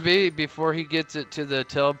zombie before he gets it to the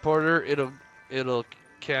teleporter, it'll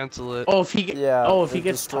cancel it. Oh, if he Yeah. oh, if he it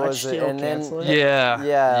gets destroys touched, it, it'll and then- cancel it. Yeah.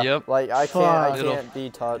 Yeah. Yep. Like I Fuck. can't be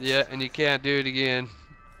touched. Yeah, and you can't do it again.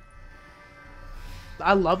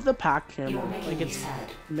 I love the pack You're camera. making Like me it's sad.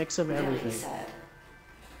 a mix of Very everything. sad.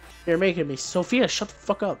 You're making me Sophia, shut the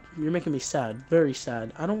fuck up. You're making me sad. Very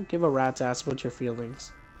sad. I don't give a rat's ass about your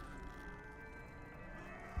feelings.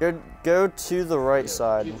 Go to the right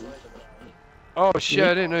side. Oh shit!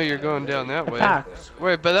 I didn't know you were going down that The way. pack.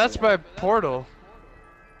 Wait, but that's my portal.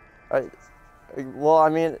 Well, I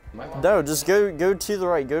mean, no, just go to the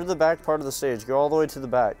right. Go to the back part of the stage. Go all the way to the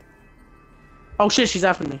back. Oh shit, she's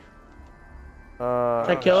after me. Should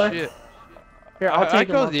I kill her? Shit. Here, I'll I take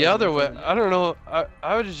him go up the with other me. way. I don't know.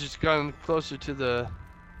 I would have just gone closer to the.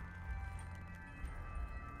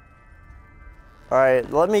 All right,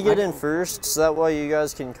 let me get in first, so that way you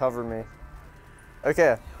guys can cover me.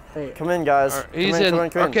 Okay, Hey, come in, guys. Alright, Come he's in, in. Come in,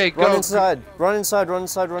 come in. Okay, Run go. inside. Run inside. Run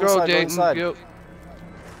inside. Run Go, inside. Run Dayton. inside. Go.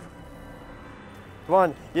 Come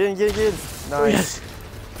on, get in, get in, get in. Nice.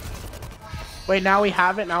 wait, now we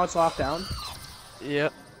have it. Now it's locked down.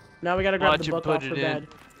 Yep. Now we gotta grab Watch the him book put off it her in. bed.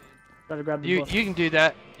 Gotta grab the You book. you can do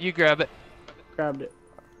that. You grab it. Grabbed it.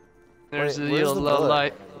 There's Wait, the where's little the bullet?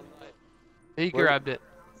 light. He Where- grabbed it.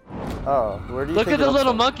 Oh, where do you Look pick at it the up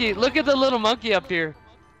little from? monkey. Look at the little monkey up here.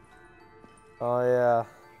 Oh yeah.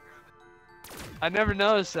 I never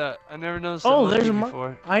noticed that. I never noticed Oh, that there's a monkey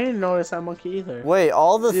monkey. before. I didn't notice that monkey either. Wait,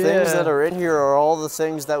 all the things Yeah. that are in here are all the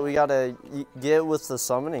things that we gotta get with the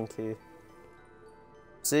summoning key.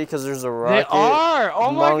 See, because there's a They rocket. are.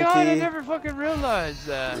 Oh my god! I monkey. never fucking realized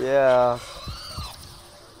that. Yeah.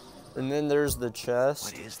 And then there's the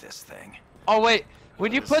chest. What is this thing? Oh wait.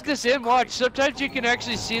 When you put this in, watch. Sometimes you can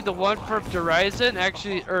actually see the one from Horizon,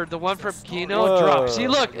 actually, or the one from Kino Whoa. drop. See,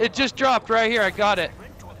 look, it just dropped right here. I got it.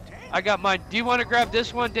 I got mine. Do you want to grab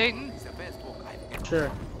this one, Dayton? Sure.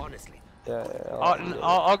 Honestly. Yeah.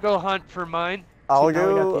 I'll go hunt for mine. I'll See, now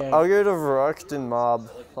we got go. the egg. I'll go to Verrucht and Mob.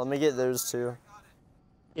 Let me get those two.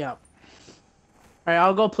 Yeah. Alright,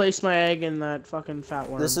 I'll go place my egg in that fucking fat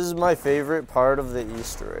worm. This is my favorite part of the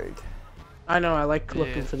Easter egg. I know, I like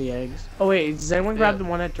looking Yeah. for the eggs. Oh wait, does anyone grab Yeah. the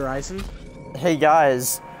one at Horizon? Hey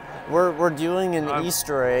guys, we're doing an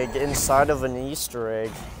Easter egg inside of an Easter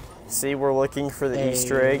egg. See, we're looking for the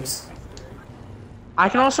Easter eggs. I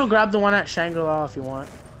can also grab the one at Shangri-La if you want.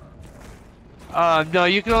 No,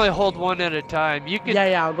 you can only hold one at a time. You can.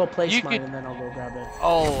 Yeah, I'll go place you mine could- and then I'll go grab it.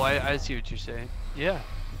 Oh, I see what you're saying. Yeah.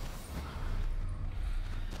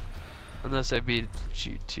 Unless I beat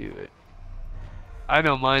you to it. I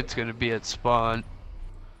know mine's gonna be at spawn.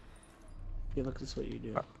 Yeah, look, that's what you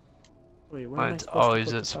do. Wait, where Mine's am I supposed always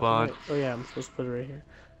to put at the fucking spawn. light? Oh yeah, I'm supposed to put it right here.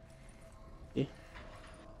 See?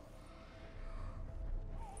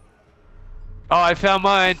 Oh, I found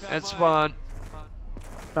mine at spawn.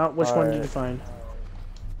 Which one did you Alright. find?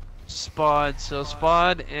 Spawn. So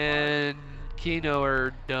spawn and Kino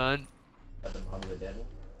are done.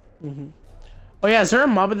 Oh yeah, is there a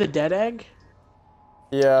Mob of the Dead egg?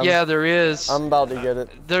 Yeah. Yeah, there is. I'm about to get it.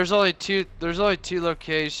 There's only two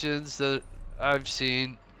locations that I've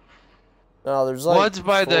seen. No, there's like One's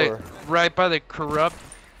by four. right by the corrupt.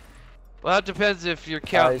 Well, that depends if you're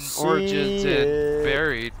counting see origins it. and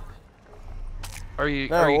buried. Are you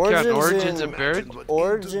No, counting Origins origins and- and buried?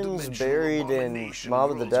 Origins, Buried, and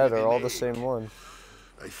Mob of the Dead are all the same one.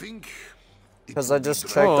 I think. Because I just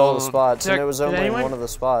checked all the Oh, spots and check- it was Did only in anyone- one of the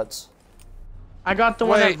spots. I got the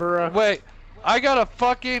one at Wait, Vera. wait. I got a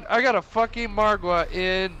fucking Margwa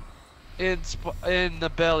in the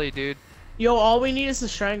belly, dude. Yo, all we need is the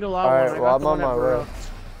Shangri-La one. Alright, I well, got I'm the one on at my Vera. way.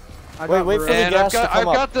 I Wait, got wait for Vera. the And gas to I've come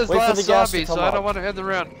got up. this Wait for last the gas to zombie, come so I up. don't want to end the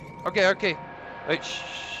round. Okay. Wait, shh.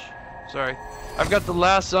 Sorry. I've got the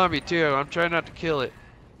last zombie too. I'm trying not to kill it.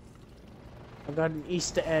 I got an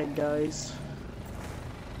Easter egg, guys.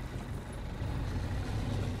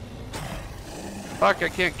 Fuck, I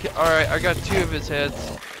can't kill. Alright, I got 2 of his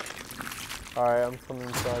heads. Alright, I'm coming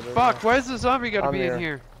inside. right Fuck, now. why is the zombie gotta I'm be here. in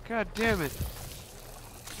here? God damn it.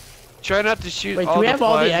 Try not to shoot Wait, all do we the have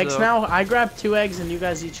all the flies, eggs though. now? I grabbed 2 eggs and you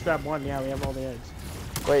guys each grabbed 1. Yeah, we have all the eggs.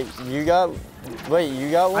 Wait, you got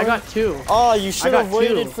one? I got 2. Oh, you should got have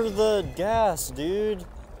waited 2. for the gas, dude.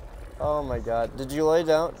 Oh my god. Did you lay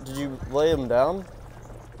them down?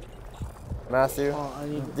 Matthew? Oh, I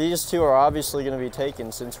need... These 2 are obviously going to be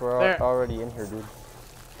taken since we're There. already in here, dude.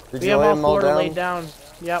 Did We you have lay all them all 4 down? laid down.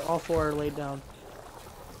 Yeah, all 4 are laid down.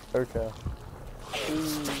 Okay.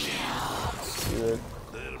 Good.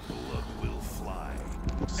 Their blood will fly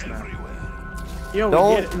everywhere. Yo,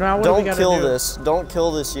 we did it. Now what do we Don't gotta kill do? this. Don't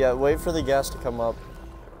kill this yet. Wait for the gas to come up.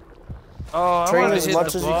 Oh, I Train wanna as hit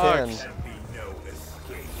much the as you box. can.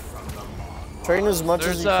 Train as much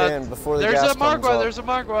as you can before the There's gas a comes Margwa, up. there's a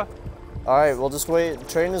Margwa. Alright, well just wait.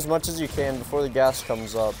 Train as much as you can before the gas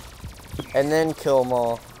comes up. And then kill them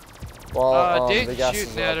all. While the Dayton's gas is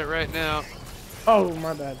shooting at up. it right now. Oh,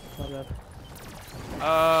 my bad.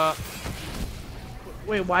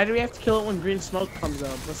 Wait, why do we have to kill it when green smoke comes up?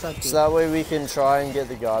 What's that do? So that way we can try and get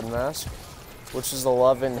the God Mask. Which is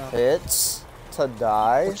 11 hits to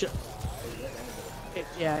die. Which-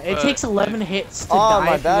 it takes 11 hits to Oh, die.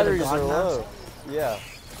 my if you get a batteries God are Mask. low. Yeah.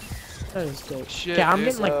 That is dope. Shit, Yeah, I'm dude.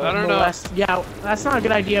 getting like I don't the know. less. Yeah, that's not a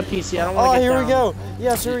good idea, PC. I don't want Oh, to get here down. we go.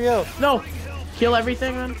 Yes, here we go. No, kill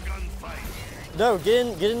everything then. No, get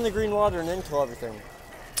in the green water and then kill everything.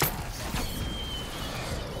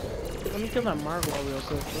 Let me kill that Margwa real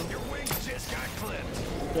quick. Bro.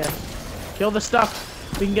 Yeah, kill the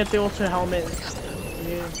stuff. We can get the ultra helmet.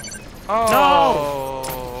 Yeah. Oh.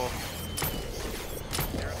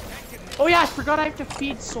 Oh yeah, I forgot I have to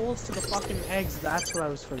feed souls to the fucking eggs. That's what I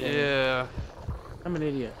was forgetting. Yeah. I'm an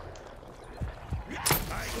idiot.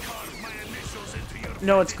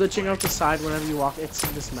 No, it's glitching out the side whenever you walk. It's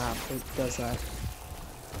in this map. It does that.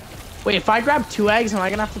 Wait, if I grab 2 eggs, am I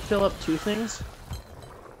gonna have to fill up 2 things?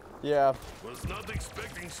 Yeah. Was not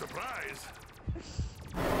expecting surprise.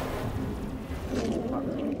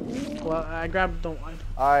 Well, I grabbed the one.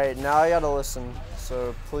 Alright, now I gotta listen.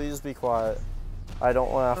 So please be quiet. I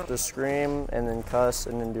don't want to have to scream and then cuss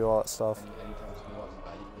and then do all that stuff.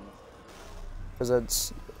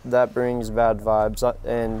 Because that brings bad vibes.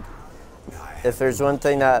 And if there's one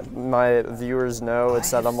thing that my viewers know,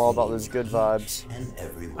 it's that I'm all about those good vibes.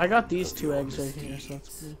 I got these 2 eggs right here, so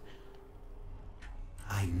that's good.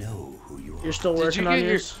 I know who you are. You're still Did working you on get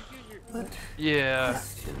your- yours? Yeah.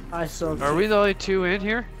 I still. Are we the only 2 in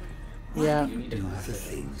here? Yeah. Do the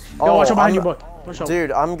things you Yo, watch out behind I'm- your book. Watch out.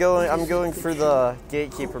 Dude, I'm going for the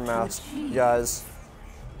gatekeeper mask, guys.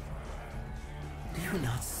 do you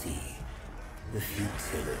not see the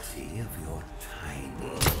futility of your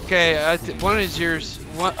tiny. Okay, one is yours.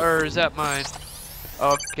 One, or is that mine?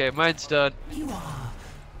 Okay, mine's done.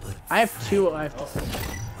 I have 2. I have to.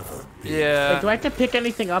 Yeah. Wait, do I have to pick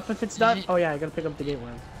anything up if it's done? Oh yeah, I gotta pick up the gate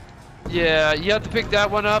worm. Yeah, you have to pick that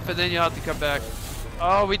one up and then you have to come back.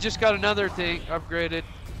 Oh, we just got another thing upgraded.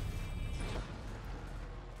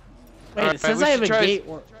 Wait, Alright, it says we I have should a try- gate.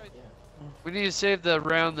 We need to save the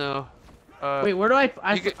round though. Wait, where do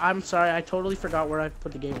you I'm sorry, I totally forgot where I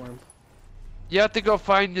put the gate worm. You have to go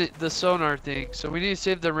find the sonar thing. So we need to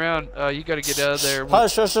save the round. You gotta get out of there.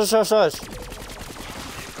 Hush, hush, hush, hush, hush.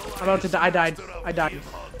 I'm about to die. I died. I died.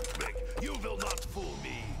 You will not fool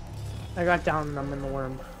me. I got down and I'm in the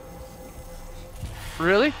worm.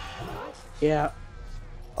 Really? Yeah.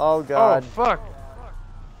 Oh god. Oh fuck.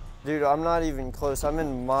 Dude, I'm not even close. I'm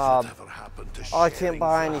in mob. Whatever happened to Oh, I can't sharing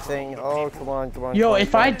buy value anything. with Oh, people? come on, come on. Yo, come on,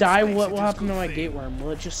 if come I on. die, what will happen to my gate worm?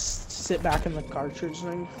 Will it just sit back in the cartridge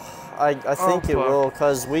thing? I think it fuck. will,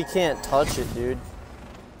 cause we can't touch it, dude.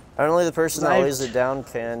 Only the person that I've- lays it down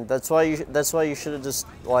can. That's why you should have just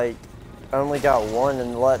like only got one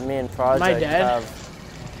and let me and Project dead? have.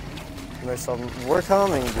 Or something. We're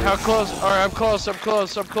coming, dude. How close? All right, I'm close. I'm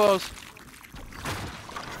close. I'm close.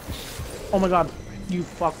 Oh my god, you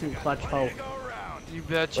fucking clutch hoe. You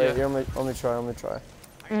betcha. Wait, here, let me try. Let me try.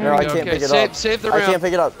 Mm. No, I Okay, can't pick it save- up. save the I round. can't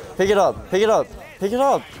pick it up. Pick it up. Pick it up. Pick it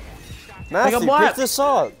up. Matthew, what? pick this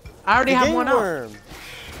up. I already The have gate one out. worm.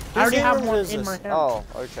 I already Whose have gate one worm is in this? my hand. Oh,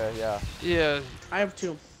 okay, yeah. Yeah. I have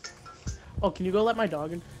two. Oh, can you go let my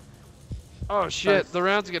dog in? Oh shit. The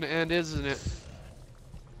round's gonna end, isn't it?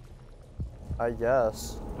 I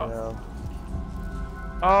guess. Yeah.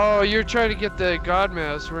 Oh, you're trying to get the God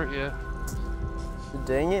Mask, weren't you?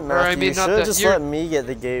 Dang it, Or, Matthew. I mean, you not should have the- just you're- let me get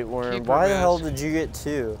the gate worm. Keeper Why the hell mask. did you get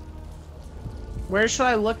two? Where should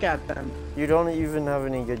I look at then? You don't even have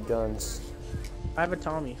any good guns. I have a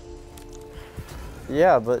Tommy.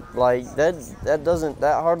 Yeah, but like that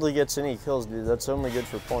hardly gets any kills, dude. That's only good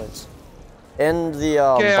for points. And the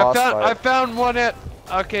Okay, boss I fight. found one at.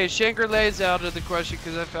 Okay, Shangri-La's out of the question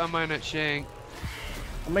because I found mine at Shang.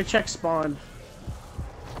 I'm gonna check spawn.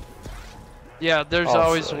 Yeah, there's Oh,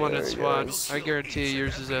 always so one there at it spawn. goes. I guarantee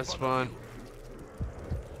yours is at spawn.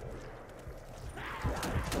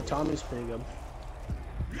 The Tommy's pretty good.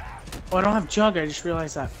 Oh, I don't have Jug. I just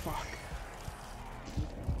realized that. Fuck.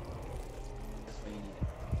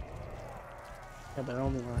 Yeah, but it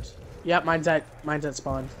only lasts. Yeah, mine's at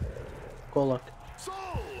spawn. Go look. So,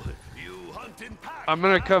 you hunt in packs. I'm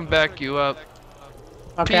gonna come back you up.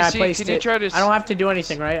 Okay, I PC, placed can it. you try to I don't have to do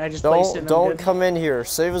anything, right? I just placed it. And I'm Don't good? come in here.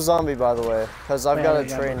 Save a zombie, by the way, because I've Yeah, got a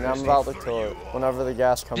yeah, train and I'm yeah. about to kill it whenever the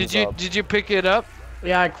gas comes up. Did you pick it up?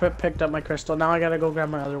 Yeah, I picked up my crystal. Now I gotta go grab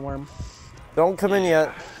my other worm. Don't come in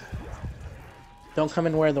yet. Don't come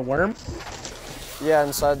in where the worm? Yeah,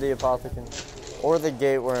 inside the apothecary. Or the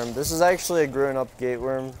gate worm. This is actually a grown-up gate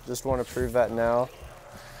worm. Just want to prove that now.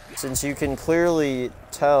 Since you can clearly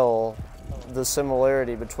tell the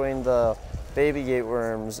similarity between the baby gate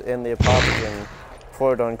worms and the apothecary.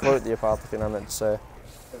 Quote unquote the apothecary, I meant to say.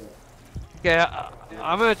 Okay,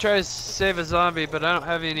 I'm gonna try to save a zombie, but I don't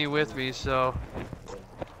have any with me, so.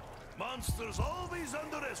 Monsters always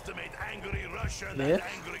underestimate angry Russian Yeah? and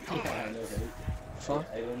angry I know, comrades. right? Fuck.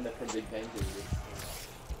 I learned that from Big Bang Theory.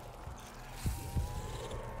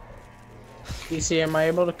 DC, am I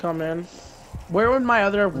able to come in? Where would my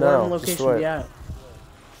other No, worm just location wait. be at?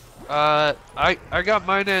 I got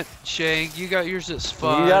mine at Shang. You got yours at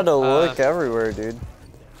spawn. You gotta look everywhere, dude.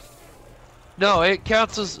 No, it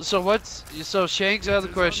counts as so Shang's out of the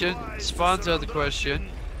question, spawn's out of the question.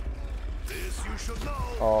 This you should know.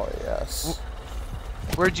 Oh, yes.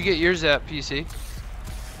 Where'd you get yours at, PC?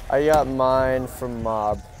 I got mine from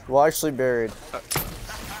Mob. Well, actually buried.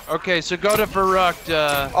 Okay, so go to Verrucht.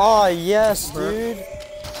 Oh, yes, dude.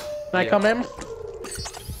 Can I come in?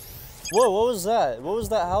 Whoa, what was that? What was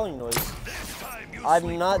that howling noise? This time you I'm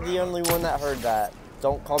sleep not for the only one that heard that.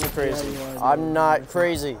 Don't call me crazy. Yeah, you are. I'm not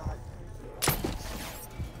crazy.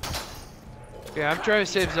 Okay, I'm trying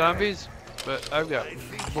to save zombies, but I've got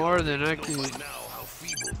more than I can. now how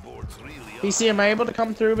feeble boards really are. PC, am I able to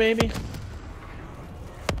come through, baby?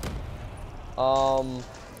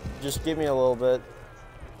 Just give me a little bit.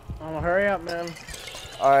 Oh, hurry up, man.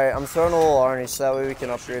 Alright, I'm throwing a little Arnie so that way we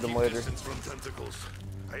can upgrade him later. Distance from tentacles.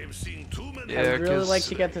 I am seeing too many. Yeah, I'd really 'cause- like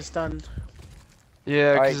to get this done.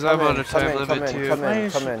 Yeah, Alright, because I'm come on in, a time limit come in, too. come Why in,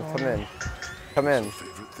 is come she in, come calling? in. Come in.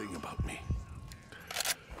 Favorite thing about me.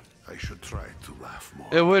 I should try to laugh more.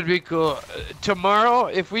 It would be cool. Tomorrow,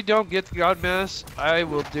 if we don't get the God Mass, I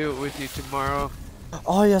will do it with you tomorrow.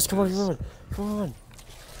 Oh yes, come on, come on, come on.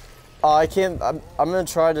 I can't. I'm gonna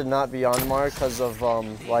try to not be on Mark because of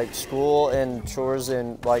like school and chores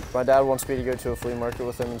and like my dad wants me to go to a flea market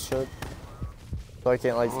with him and shit. So I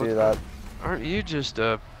can't like do that. Aren't you just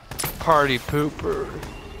a party pooper?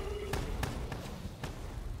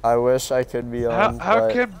 I wish I could be on. How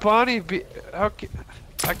but could Bonnie be? I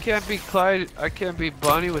can't be Clyde. I can't be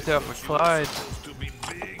Bonnie without my Clyde. Supposed to be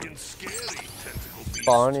big and scary, tentacle beast.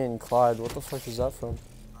 Bonnie and Clyde, what the fuck is that from?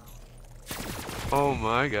 Oh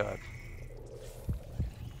my god.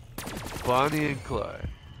 Bonnie and Clyde.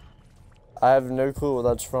 I have no clue what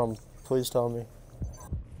that's from. Please tell me.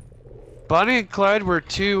 Bonnie and Clyde were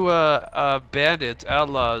two bandits,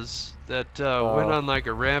 outlaws that went on like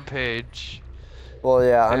a rampage. Well,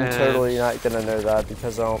 yeah, I'm And- totally not gonna know that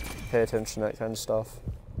because I don't pay attention to that kind of stuff.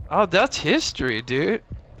 Oh, that's history, dude.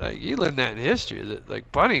 Like you learn that in history. That like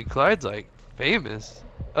Bonnie and Clyde's like famous.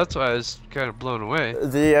 That's why I was kind of blown away.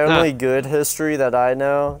 The only good history that I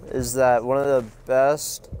know is that one of the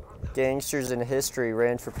best gangsters in history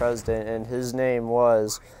ran for president, and his name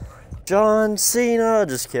was John Cena.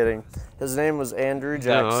 Just kidding. His name was Andrew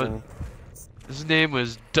Jackson. His name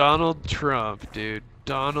was Donald Trump, dude.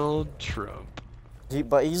 Donald Trump.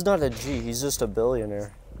 But he's not a G. He's just a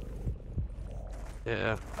billionaire.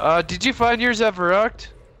 Yeah. Did you find yours at Verrucht?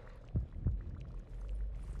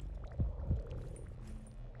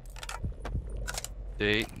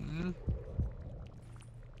 Dayton.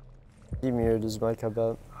 He muted his mic, I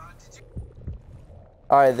bet.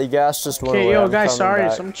 Alright, the gas just went Okay, away. yo, I'm guys, coming sorry.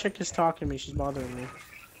 back. Some chick is talking to me. She's bothering me.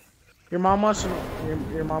 Your mom wants to know.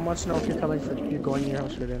 Your mom wants to know if you're coming for. You're going to your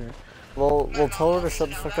house for dinner. Well, tell her to shut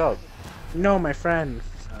the fuck up. No, my friend.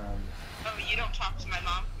 Oh, you don't talk to my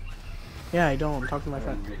mom? Yeah, I don't. I'm talking to my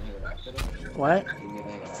friend. What?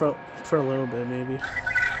 For a little bit, maybe.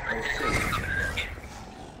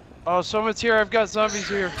 Oh, someone's here. I've got zombies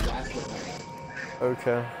here.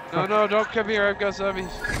 Okay. No, don't come here. I've got zombies.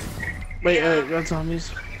 Wait, got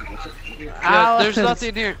zombies. Yeah, there's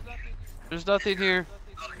nothing here. There's nothing here.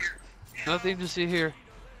 Nothing to see here.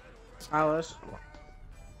 Alice.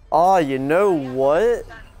 Oh, you know what?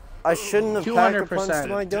 I shouldn't have pack a punch 200%. to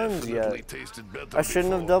my guns yet. Definitely tasted better I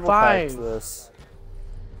shouldn't have before. double packed 5. this.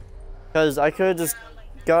 Because I could have just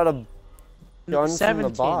got a gun from the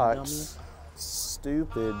 17, box.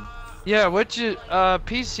 Stupid. Yeah, what you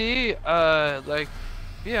PC like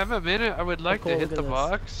yeah, I'm a minute. I would like Cool, to hit look the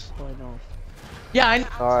at this. box. Oh, I know. Yeah, I.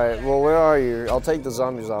 Alright, well, where are you? I'll take the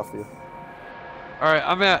zombies off you. All right,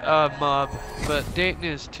 I'm at mob, but Dayton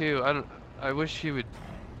is too. I wish he would.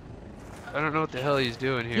 I don't know what the hell he's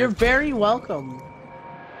doing here. You're very welcome.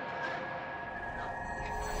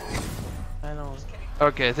 I know.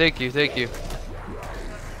 Okay, thank you.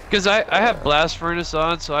 Because I have blast furnace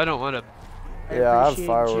on, so I don't want to. Yeah, I have appreciate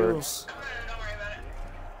fireworks. Don't worry about it.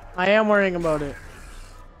 I am worrying about it.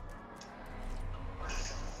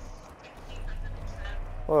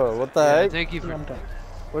 Whoa, what the Yeah, heck? thank you for. I'm done.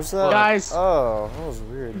 What's that? Guys. Oh, that was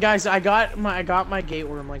weird. Guys, I got my gate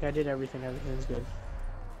worm. Like I did everything. Everything's good.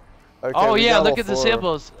 Okay, Oh we yeah, got look all at the 4.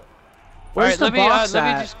 symbols. Where's the box let me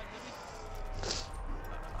at? just.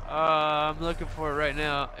 I'm looking for it right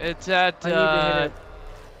now. It's at I need to hit it.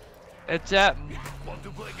 it's at Want to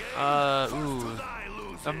play games? ooh. Die,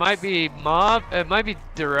 losers. It might be Mob. It might be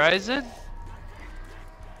Horizon.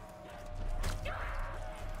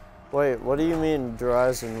 Wait, what do you mean,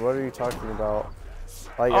 Horizon? What are you talking about?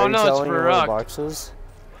 Like, Oh, are you no, it's telling me where the Varrock. box is?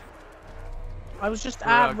 I was just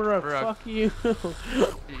at Brooke, Brooke. Brooke. Fuck you.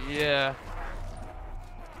 Yeah.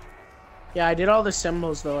 Yeah, I did all the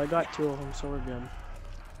symbols though. I got 2 of them, so we're good.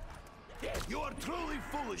 You are truly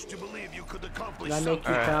foolish to believe you could accomplish Did I make something.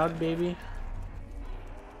 you Alright. proud, baby?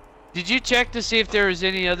 Did you check to see if there was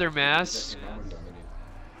any other masks?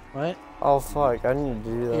 What? Oh, fuck, I need to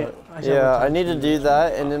do that. Yeah, I said Yeah, what I time need to to do do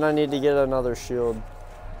that, and then I need to get another shield.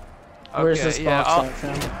 Where's Okay, this yeah, box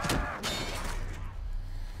at, fam?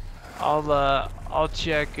 I'll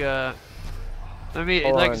check. Let me,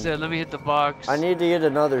 Hold like I on. said, let me hit the box. I need to get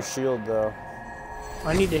another shield, though.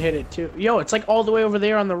 I need to hit it too. Yo, it's like all the way over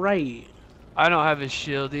there on the right. I don't have a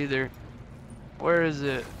shield either. Where is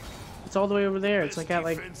it? It's all the way over there. It's like at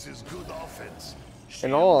like. Defense is good offense.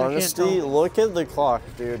 In all I can't honesty, tell. look at the clock,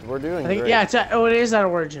 dude. We're doing I think great. yeah. It's at, oh, it is at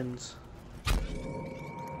Origins.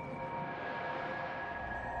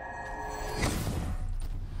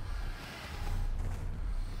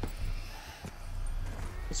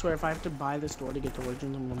 I swear, if I have to buy this door to get to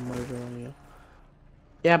Origins, I'm gonna murder on you.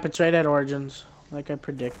 Yep, it's right at Origins, like I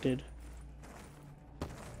predicted.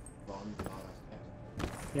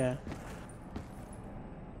 Yeah.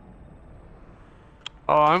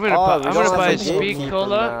 Oh, I'm gonna, Oh, we I'm don't gonna have buy a the speed gatekeeper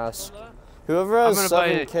cola. mask. Whoever has I'm gonna buy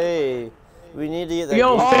it. 7K, we need to get that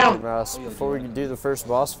Yo, gatekeeper fam. mask before we do the first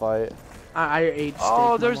boss fight. I ate steak.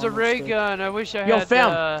 Oh, my there's a mom ray steak. gun. I wish I Yo, had.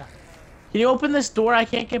 fam. Can you open this door? I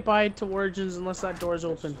can't get by to Origins unless that door's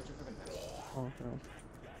open. Oh, no.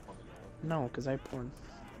 No, because I porn.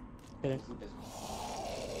 Kidding.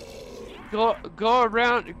 Go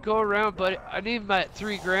around, but I need my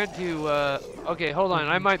 3 grand to. Okay, hold on.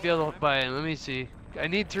 I might be able to buy it. Let me see. I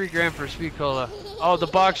need 3 grand for Speed Cola. Oh, the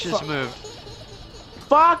box just moved.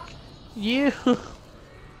 Fuck you.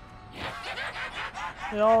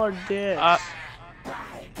 Y'all are dicks.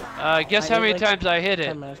 Guess how many times I hit it?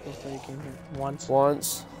 10 minutes before you came here. Once.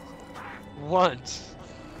 Once.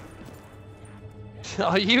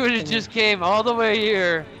 Oh, you would have just came all the way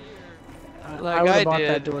here. Like I would have I bought did.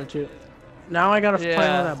 that door too. Now I gotta Yeah.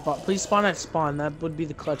 plan on that bot. Please spawn at spawn. That would be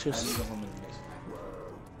the clutchest.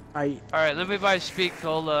 Alright, let me buy Speed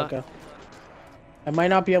Cola. Okay. I might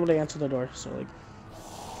not be able to answer the door, so like.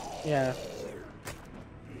 Yeah.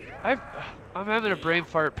 I'm having a brain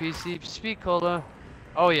fart, PC. Speed Cola.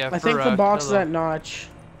 Oh yeah, I think the Varrock, box is hello. at Notch.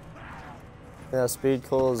 Yeah, Speed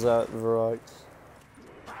Cola is at Varrock.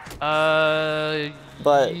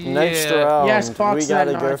 But yeah. next round, Yes, box we is at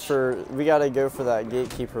gotta go Notch. for that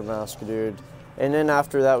Gatekeeper mask, dude. And then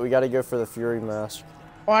after that, we gotta go for the Fury mask.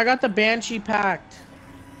 Oh, I got the Banshee packed.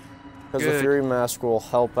 Because the Fury mask will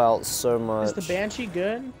help out so much. Is the Banshee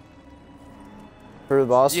good? For the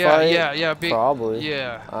boss fight? Yeah, probably.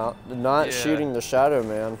 Yeah. Not Yeah. shooting the Shadow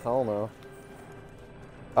Man, hell no.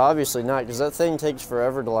 Obviously not, because that thing takes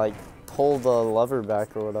forever to like pull the lever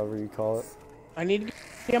back or whatever you call it. I need to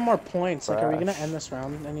get more points. Like, are we gonna Trash. end this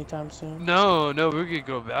round anytime soon? No, we're gonna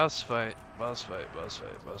go boss fight. Boss fight.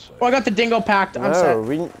 Oh, I got the Dingo packed. I'm set.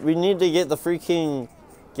 No, we need to get the freaking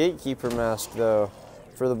Gatekeeper mask though,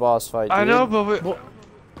 for the boss fight. I dude. know, but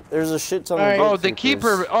there's a shit ton Alright. of oh, the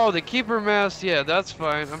Gatekeepers. keeper. Oh, the keeper mask. Yeah, that's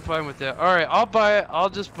fine. I'm fine with that. All right, I'll buy it. I'll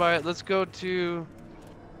just buy it. Let's go to.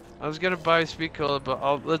 I was gonna buy Speed Cola,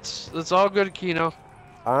 but let's all go to Kino.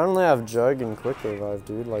 I only have Jug and Quick Revive,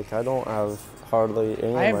 dude. Like, I don't have hardly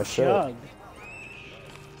any I of my have shit. Jug.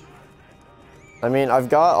 I mean, I've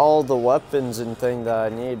got all the weapons and thing that I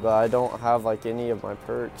need, but I don't have like any of my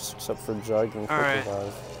perks except for Jug and Quick Alright.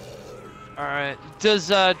 Revive. All right.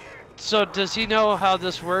 So does he know how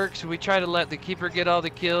this works? We try to let the keeper get all the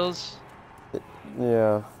kills.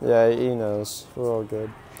 Yeah, he knows. We're all good.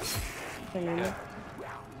 Yeah.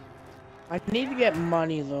 I need to get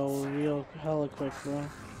money though, real hella quick, bro.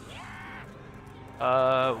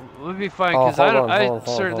 We'll be fine Oh, because hold on, I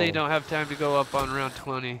certainly hold on. don't have time to go up on round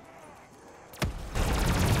 20.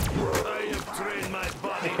 I have trained my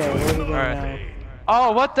body Okay, where are we going Alright. now?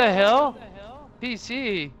 Oh, what the hell?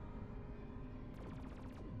 PC.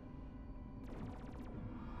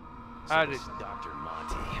 How did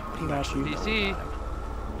Got you. PC?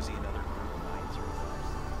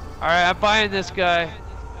 Alright, I'm buying this guy.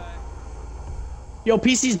 Yo,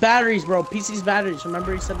 PC's batteries, bro. PC's batteries.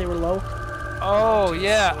 Remember he said they were low? Oh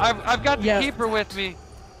yeah, I've got the Yeah. keeper with me.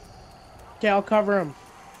 Okay, I'll cover him.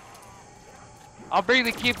 I'll bring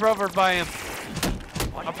the keeper over by him.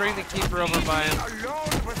 I'll bring the keeper over by him.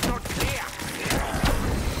 alone was not clear.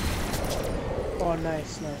 Oh,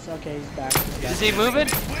 nice. Okay, he's back. Is he moving?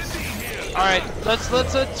 All right, let's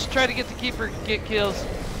try to get the keeper get kills.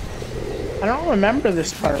 I don't remember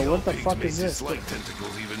this part. What the fuck is this? Like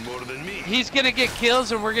tentacles even more than me. He's gonna get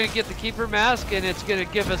kills, and we're gonna get the keeper mask, and it's gonna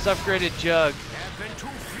give us upgraded Jug.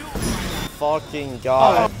 Fucking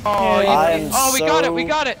god. We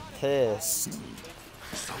got it. Pissed.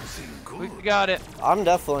 We got it. I'm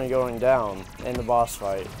definitely going down in the boss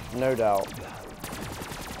fight, no doubt.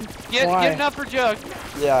 Get an upper Jug.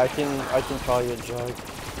 Yeah, I can probably get Jug.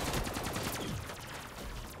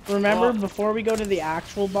 Remember, before we go to the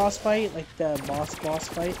actual boss fight, like the boss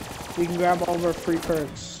fight, we can grab all of our free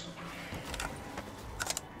perks.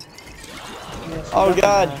 Yes, Oh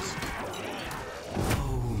god. mask.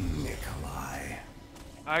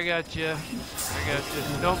 I got you.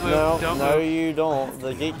 Don't move. No, don't no move. you don't.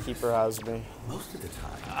 The Gatekeeper has me.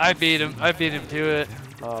 I beat him to it.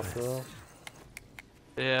 Oh, for real?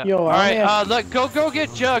 Yeah. Yo, All I right. have- Go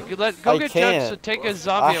get Jug. Go I get Jug. can't. So take a I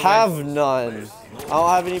zombie away. have none. I don't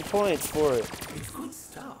have any points for it.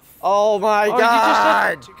 Oh my Oh, you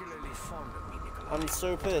god! just I'm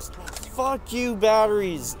so pissed. Fuck you,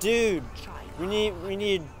 batteries, dude. We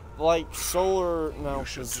need like solar. No,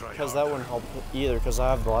 because that wouldn't help either. Because I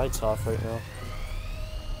have the lights off right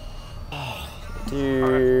now.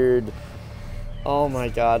 Dude. Oh my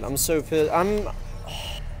god, I'm so pissed.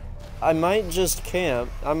 I might just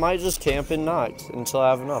camp. I might just camp in Noct until I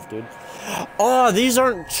have enough, dude. Oh, these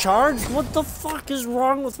aren't charged? What the fuck is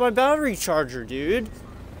wrong with my battery charger, dude?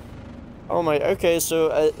 Oh my, okay,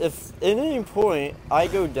 so if at any point I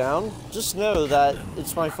go down, just know that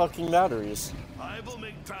it's my fucking batteries. I will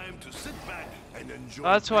make time to sit back and enjoy.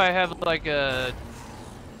 That's why I have like a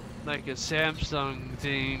Samsung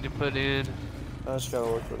thing to put in. I just gotta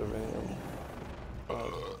look for the video.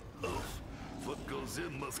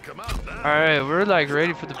 Zin must come out now. Alright, we're like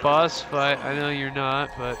ready for the boss fight. I know you're not,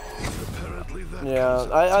 but Apparently that Yeah,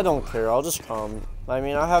 I don't care. I'll just come. I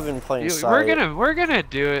mean, I have been playing sight. we're gonna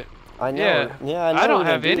do it. I know. Yeah, Yeah, I know I don't we're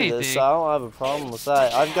gonna have do anything. This, so I don't have a problem with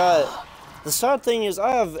that. I've got. The sad thing is,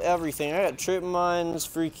 I have everything. I got trip mines,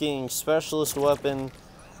 freaking specialist weapon,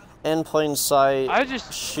 in plain sight, I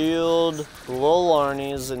just shield, Lil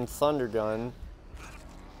Arnie's, and thunder gun.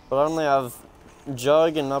 But I only have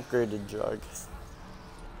jug and upgraded jug.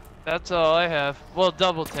 that's all I have. Well,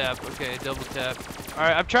 double tap. Okay, double tap.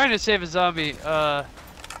 Alright, I'm trying to save a zombie. Alright,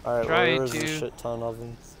 well, trying there's a to- shit ton of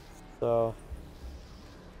them. So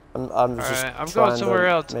I'm just Alright, I'm trying going somewhere to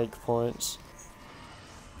else. make points.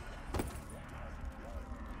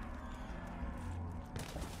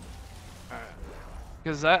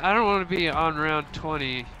 Because I don't want to be on round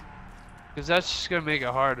 20. Because that's just going to make it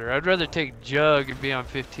harder. I'd rather take Jug and be on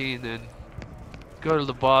 15 than go to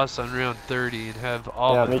the boss on round 30 and have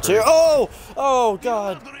all Yeah, of me it too. first. Oh! Oh,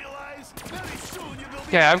 God! realize very soon you will be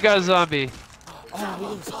Okay, I've got a zombie.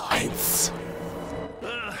 I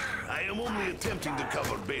am only attempting to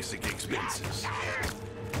cover basic expenses.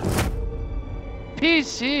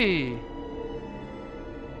 PC!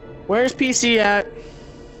 Where's PC at?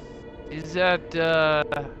 Is that,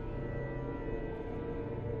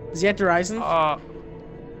 Is he at Horizon? no,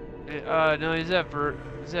 is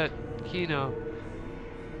that Kino?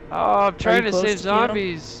 Oh, I'm trying to close save to Kino?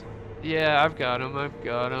 zombies. Yeah, I've got him.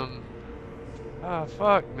 Ah,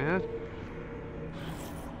 fuck, man.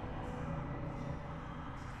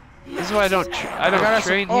 This is why I don't gotta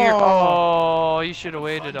train s- here. oh. Oh, you should have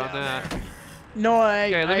waited on that. No,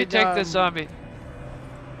 Okay, let me take this zombie.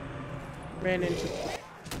 Ran into.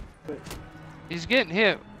 He's getting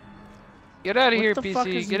hit. Get out of What here, the fuck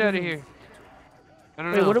PC. is he Get out of doing? here. I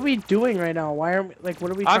don't Wait, know. what are we doing right now? Why are we, like, what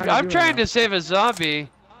are we trying to do I'm right trying now? to save a zombie.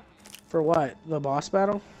 For what? The boss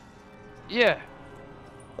battle? Yeah.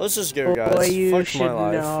 Let's just go, Boy, guys. you Fuck should my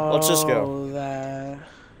life. know Let's just go. that.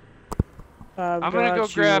 I'm gonna go got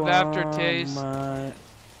you grab on Aftertaste. my-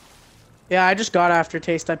 Yeah, I just got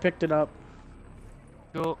Aftertaste. I picked it up.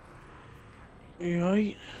 Cool. Yeah.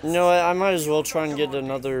 You know what? I might as well try and get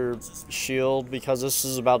another shield because this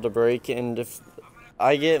is about to break. And if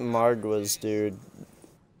I get Margwas, dude,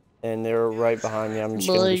 and they're right behind me, I'm just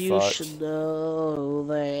gonna Boy, be you fucked. should know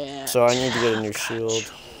that. So I need to get a new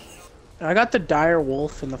shield. I got the Dire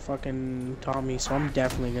Wolf and the fucking Tommy, so I'm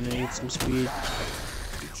definitely gonna need some speed.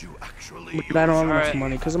 Did you actually? But I don't have enough Alright.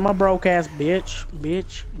 money, cause I'm a broke ass bitch.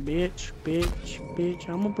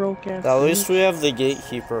 I'm a broke ass. At least we have the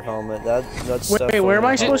gatekeeper helmet. That's Wait, where am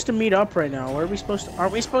I definitely supposed to meet up right now? Where are we supposed to?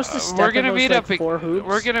 Aren't we supposed to step We're in gonna those, meet like, up at 4 hoops?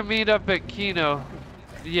 We're gonna meet up at Kino.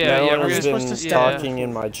 Yeah, No yeah, one we're has gonna been supposed to talking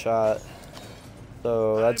in my chat.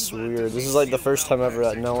 So that's weird. This is like the first time ever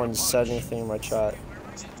that no one said anything in my chat.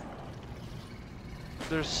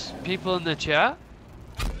 There's people in the chat.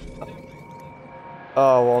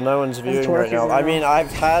 Oh, well, no one's viewing right twerking now. right I mean, now.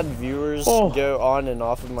 I've had viewers Oh. go on and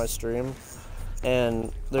off of my stream,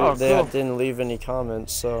 and Oh, they cool. didn't leave any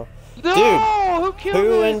comments, so... No! Who killed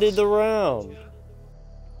Who us? ended the round?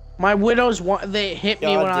 My Widow's they hit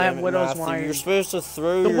me God when I damn have it, Widow's Matthew. wine. You're supposed to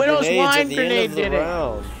throw The your Widow's grenades wine at the end grenade of the did it.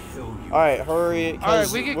 round. Alright, hurry, Alright,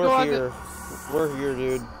 because we can go we're on here. We're here,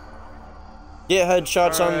 dude. Get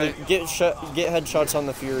headshots on the... Alright. Get headshots on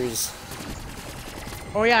the Furies.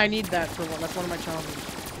 Oh yeah, I need that for one. That's one of my challenges.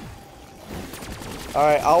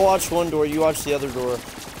 Alright, I'll watch one door, you watch the other door.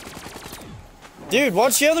 Dude,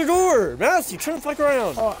 watch the other door! Matthew, turn the fuck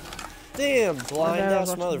around! Oh. Damn, blind bad, I was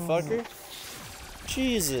ass watching the wrong motherfucker.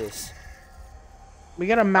 Jesus. We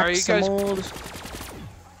got a Alright, you guys-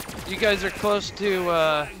 Maximold. You guys are close to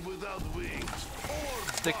Without wings.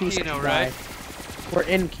 the Piece of Kino, die. right? We're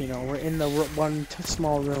in Kino. We're in the one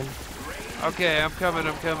small room. Okay, I'm coming.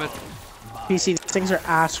 PC, these things are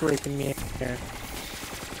ass raping me here.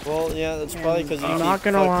 Well, yeah, that's probably because you I'm keep not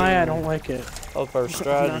gonna lie, I fucking don't like it. up our I'm not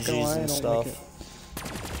strategies gonna lie, I and don't stuff. like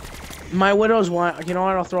it. My Widow's wine. You know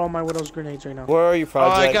what? I'll throw all my Widow's grenades right now. Where are you, Oh,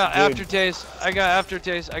 Project? I got Dude, aftertaste. I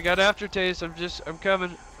got aftertaste. I'm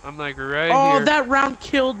coming. I'm like right Oh, here. that round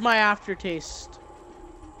killed my aftertaste.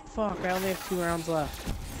 Fuck, I only have 2 rounds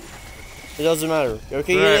left. it doesn't matter.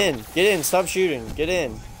 Okay, Right. get in. Get in. Stop shooting. Get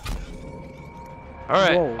in. All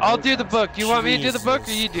right, Whoa, I'll do the book. You want me to do the book, or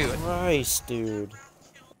Jesus you do it? Christ, dude.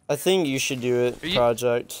 I think you should do it, Are you-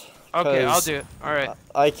 Project. Okay, I'll 'cause do it. All right,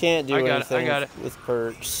 I can't do I got it, I anything got it. with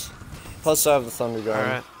perks. Plus, I have the Thunder Gun. all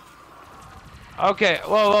right. Okay,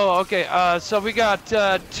 whoa, okay. So we got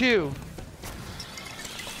 2,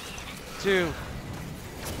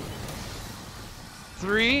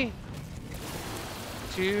 3,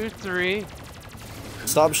 2, 3,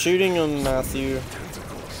 Stop shooting him, Matthew.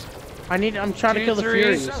 I'm trying to kill the 2-3.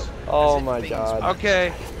 Furies. Oh my god.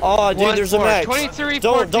 Okay. Oh, dude, there's a 1-4. max. 23,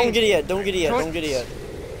 Don't 14. get it yet. Don't get it yet. Don't get it yet.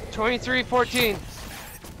 23-14.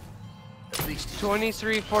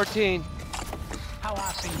 23-14. How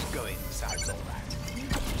are things going besides all that?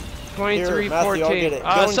 23-14. Matthew, I'll get it. Go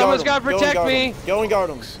and Someone's guard got to him. protect Go and guard me. him. Go and guard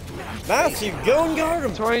him. Matthew, go and guard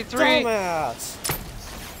him. 23.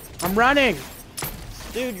 Dumbass. I'm running.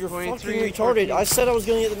 Dude, you're 23, fucking retarded. 14. I said I was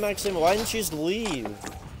gonna get the max ammo. Why didn't you just leave?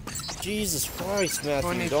 Jesus Christ, Matthew.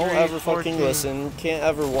 23, Don't ever fucking 14. listen. Can't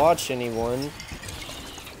ever watch anyone.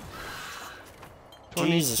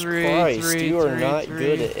 Jesus 23, Christ, 3, you are 3, not 3,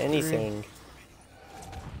 good at 3. anything.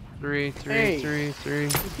 3, Hey. 3. You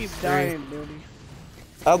keep dying, dude.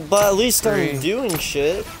 But at least Three. I'm doing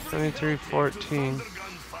shit. 23-14.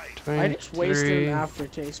 I just wasted 23, an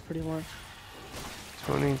aftertaste, pretty much.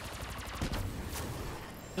 23.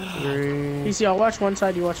 PC, I'll watch one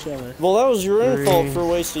side, you watch the other. Well, that was your own fault Three. for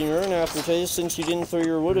wasting your own aftertaste since you didn't throw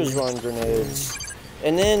your Widow's Run grenades.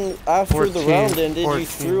 And then after the 14, round ended, you 14,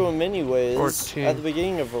 threw them anyways 14, at the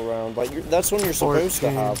beginning of a round. Like that's when you're supposed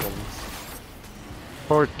to 14. have them.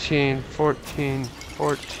 14.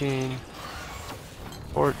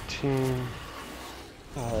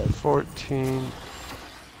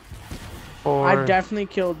 4. I've definitely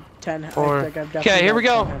killed 10. 4. I've definitely Okay, here we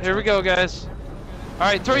go. got 10 Here we go, guys.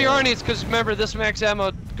 Alright, throw your Arnie's, because remember, this max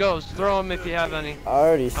ammo goes. Throw them if you have any. I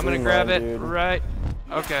already I'm threw gonna grab mine, it dude. right.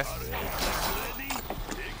 Okay.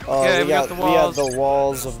 Oh, Okay, we got the the walls.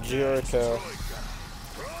 walls of Jericho.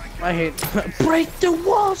 I hate break the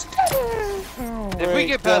walls. If we Break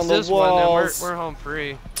get down past the this one, then walls. we're home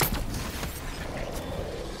free.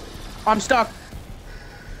 I'm stuck.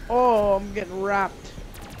 Oh, I'm getting wrapped.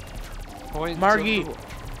 Point Margie.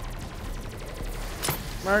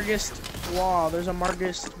 Margist wall. There's a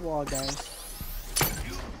Margist wall, guys.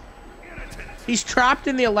 He's trapped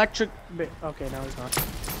in the electric bit. Okay, now he's not.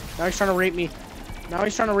 Now he's trying to rape me. Now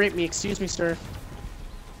he's trying to rape me. Excuse me, sir.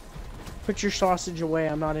 Put your sausage away.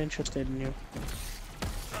 I'm not interested in you.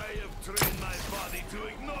 I have trained my body to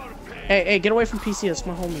ignore pain. Hey, get away from PC. That's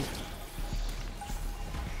my homie.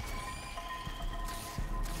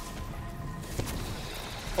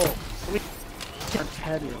 Oh, let me get his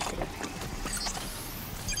head real quick.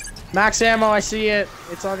 Max ammo. I see it.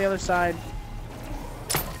 It's on the other side.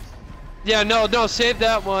 Yeah, no, save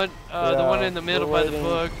that one. The Yeah, one in the middle we're by the waiting.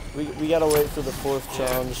 book. We gotta wait for the 4th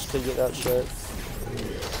challenge to get that shit.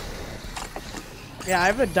 Yeah, I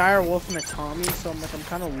have a dire wolf and a Tommy, so I'm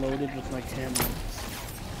kind of loaded with my camo.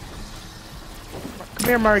 Come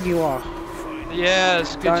here, Margie Wall.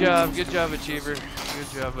 Yes, Done. good job, Achiever.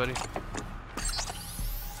 Good job, buddy.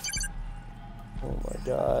 Oh my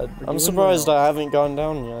god. We're I'm doing surprised well. I haven't gone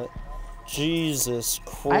down yet. Jesus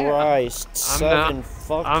Christ. I'm 7 not.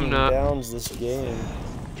 fucking not. downs this game.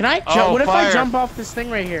 Can I jump? Oh, What if fire. I jump off this thing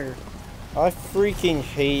right here? I freaking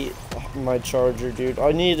hate my charger, dude.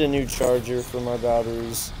 I need a new charger for my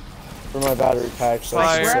batteries. For my battery packs, I I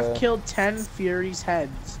Fire. should swear say. I've killed 10 Fury's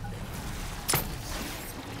heads.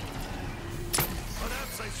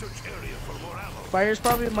 Perhaps I search area for more ammo. Fire's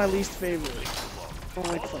probably my least favorite. Don't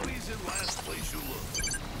like fire. Always in last place you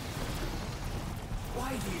look.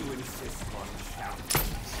 Why do you insist on shouting?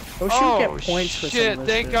 Oh, should Oh, get points for some shit. of this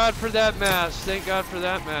Thank shit. God for that mask. Thank God for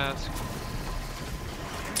that mask.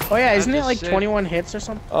 Oh yeah, isn't it just like sick. 21 hits or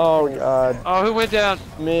something? Oh god. Oh, who went down?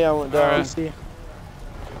 Me, I went down. Alright. PC.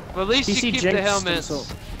 Well, at least PC you keep the jinxed helmets.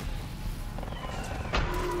 himself.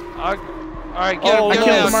 Alright, get Oh, him, no. get him I out, killed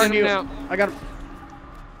get him Margie. out. I got him.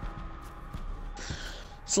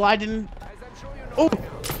 Sliding. Oh!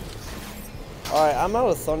 Alright, I'm out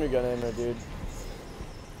of thunder gun ammo, dude.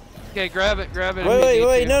 Okay, grab it. Wait, if you wait, need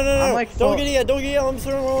wait, to. no, no, no. I'm like don't full. get it yet, don't get it yet. I'm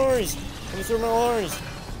throwing my alarms. I'm throwing my alarms.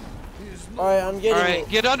 Alright, I'm getting Alright, it.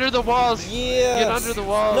 get under the walls. Yes. Get under the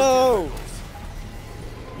walls. No.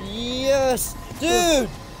 Yes. Dude.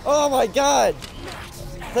 Oh my god.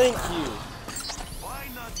 Thank you. Why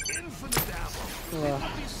not infinite ammo? It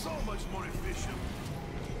would be so much more efficient.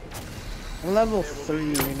 I'm level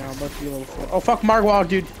 3 right now, about to be level 4. Oh fuck, Margwall,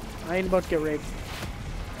 dude. I ain't about to get raped.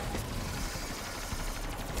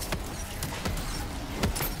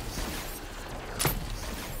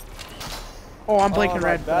 Oh, I'm blinking my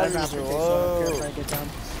red, but I have batteries are aftertaste, so I don't care if low. I get down.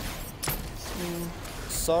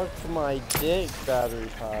 Suck my dick, battery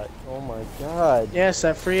pack. Oh my god. Yes,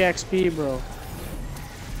 that free XP, bro.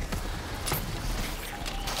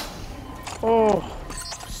 Oh,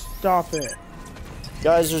 stop it.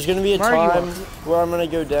 Guys, there's gonna be a Where are you time where I'm gonna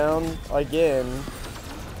go down again.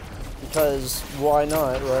 Because why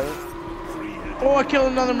not, right? Oh, I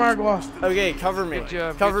killed another Margwall. Okay, cover me. Good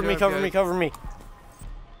job, Cover good me, job, cover guys. me, cover me.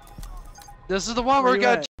 This is the one where we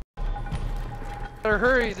got. Better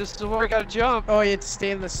hurry. This is the one where we gotta jump. Oh, you have to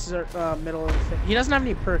stay in the middle of the thing. He doesn't have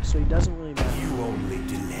any perks, so he doesn't really matter. You only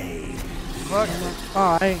delay. Fuck.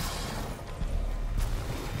 Oh,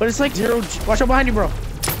 But it's like 0. Watch out behind you, bro.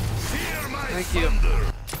 Thank you.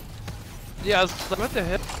 Yeah, I was like, what the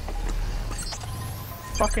hell?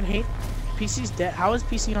 Fucking hate. PC's dead. How is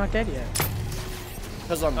PC not dead yet?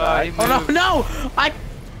 Because I'm back. Oh no, no!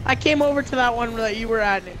 I came over to that one that you were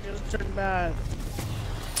at and it just turned bad.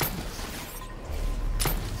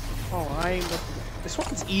 Oh, this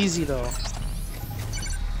one's easy though.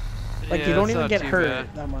 Like Yeah, you don't it's even not get too hurt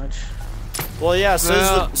bad. that much. Well, yeah,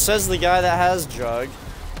 Well- says the guy that has Jug.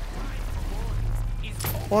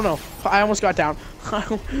 Oh no, I almost got down. I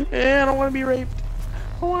don't want to be raped.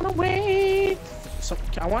 I want to wait. So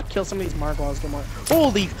I want to kill some of these Margwals. Get more.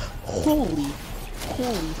 Holy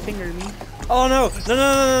finger me. Oh no!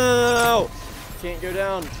 No! Can't go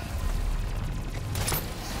down.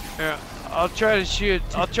 Yeah, I'll try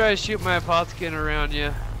to shoot my apothecary around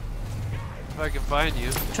you. If I can find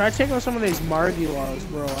you. Try to take out some of these Margwals,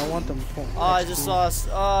 bro. I want them. Oh, I just lost.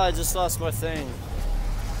 Oh, I just lost my thing.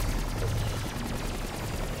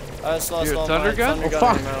 I just lost Your all thunder my gun? thunder Oh,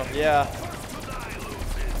 gun fuck. ammo. Yeah.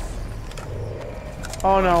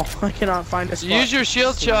 Oh no, I cannot find a spot. Use your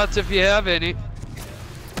shield shots if you have any.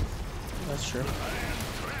 That's true.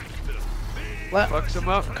 Fucks them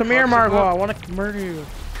up. Come here, Fucks 'em Margwal. I up. want to murder you.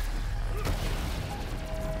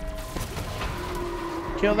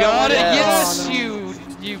 Kill that Got one. it. Yeah. Yes, Oh, no.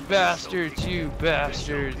 you bastards. You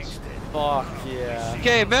bastards. Fuck yeah.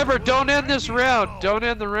 Okay, remember, don't end this round. Don't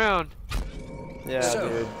end the round. Yeah, So,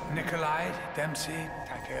 dude. Nikolai, Dempsey,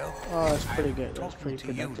 Takeo. Oh, that's pretty good. That's Talking pretty to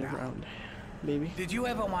you productive now. round, baby. Did you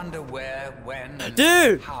ever wonder where, when, and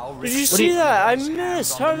Dude! how Did you Rick see that? I Owens hands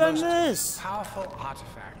missed. on How the did I most miss? Powerful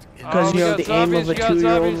artifact in Because we you have got the aim zombies, of a we got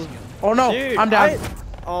 2-year-old. zombies. Oh no, Dude, I'm down.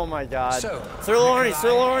 Oh my god. So, Throw Arnie's,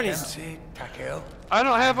 throw Nikolai, Arnie's. Dempsey, Takeo. I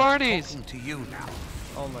don't have Arnie's. Talking to you now.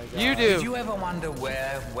 Oh my god. You Did do. you ever wonder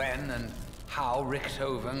where, when, and how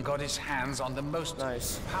Richthofen got his hands on the most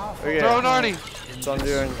Nice. powerful Okay. Throw an Arnie. That's what I'm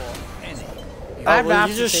doing. any? I Oh, have well,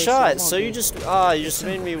 you just aftertaste, shot, so so it you won't just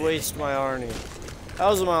made me waste my Arnie. That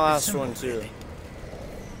was my last one too.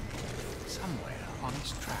 Somewhere on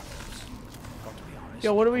his travels. Got to be honest,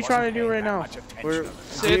 Yo, what are we wasn't trying to do paying right that now? much attention We're, to the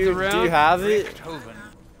Save the do round. you have it? Richthofen.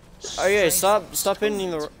 Okay, stop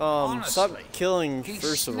ending the stop Honestly, killing He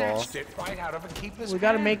first of all. snatched it right out of a keeper's We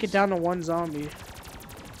gotta make it hands. down to one zombie.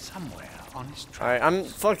 Somewhere on his All right,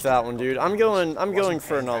 fuck that one, dude. I'm going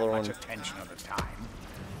for another one Attention at the time.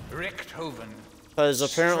 Richthofen. because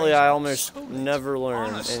apparently I almost never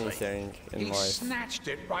learn Honestly, anything in he life. snatched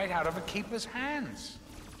it right out of a keeper's hands.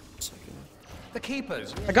 The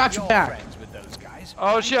keepers. I got you you're back. Friends with those guys.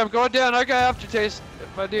 Oh shit, I'm going down. I got aftertaste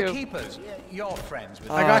if I The do. keepers. You're friends with.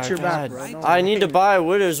 I got Oh, your back, God. bro. Don't I worry. need to buy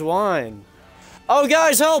Widow's wine. Oh,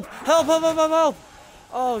 guys, help! Help! Help! Help! Help! Help!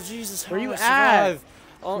 Oh, Jesus! Where how you do I at? survive?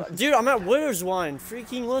 Oh, dude, I'm at Widow's wine.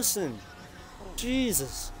 Freaking listen.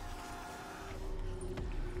 Jesus.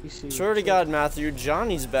 You see. Swear to God, Matthew,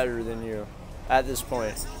 Johnny's better than you at this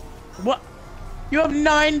point. What? You have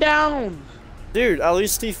 9 down. Dude, at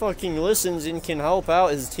least he fucking listens and can help out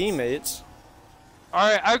his teammates.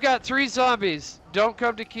 Alright, I've got 3 zombies. Don't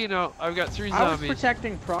come to Kino. I've got 3 I was zombies.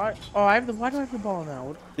 protecting Prod. Oh, I have the. Why do I have the ball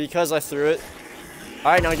now? Because I threw it.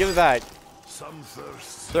 Alright, now give it back. Some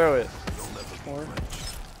thirsts. Throw it.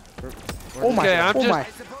 Oh my. Okay, I'm oh just- my.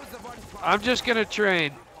 I'm just gonna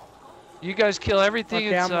train. You guys kill everything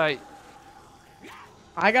Okay, in I'm- sight.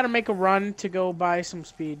 I gotta make a run to go buy some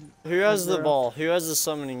speed. Who has the Zero. ball? Who has the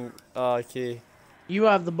summoning key? You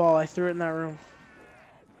have the ball. I threw it in that room.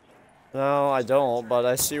 No, I don't, but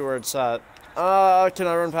I see where it's at. Can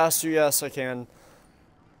I run past you? Yes, I can.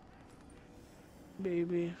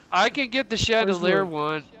 Baby. I can get the chandelier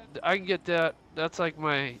Lord? one. I can get that. That's like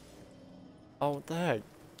my Oh, what the heck?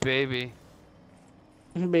 baby.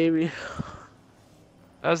 Baby.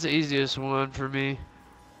 That's the easiest one for me.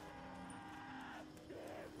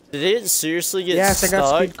 Did it seriously get Yes, I got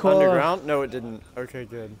stuck speed cola. underground? No, it didn't. Okay,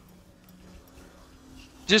 good.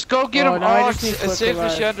 Just go get Oh, them now I all just need and save the quick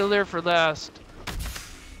revive. chandelier for last.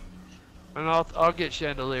 And I'll get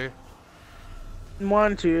chandelier.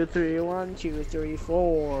 1, 2, 3. 1, 2, 3,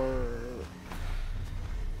 4.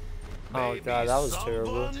 Oh god, that was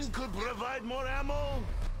terrible. Someone could provide more ammo.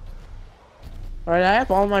 Alright, I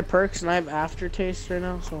have all my perks and I have aftertaste right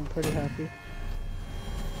now, so I'm pretty happy.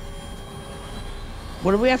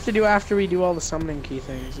 What do we have to do after we do all the summoning key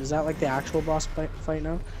things? Is that like the actual boss fight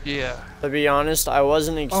now? Yeah. To be honest, I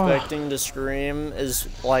wasn't expecting to scream as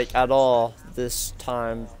like at all this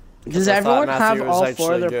time. Does I thought everyone have Matthew was all actually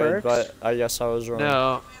 4 of their good, perks? but I guess I was wrong.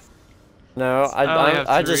 No. No, I only have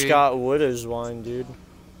I just 3. got Widow's Wine, dude.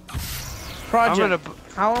 Project,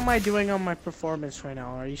 how am I doing on my performance right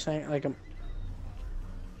now? Are you saying like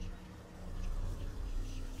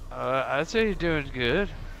I'd say you're doing good.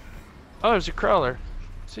 Oh, there's a crawler.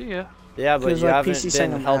 See ya. Yeah, but you like haven't PC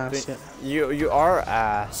saying been I'm helping. ass, yeah. You are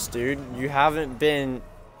ass, dude. You haven't been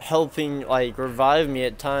helping like revive me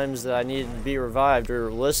at times that I needed to be revived,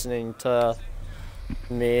 or listening to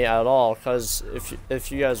me at all. Cause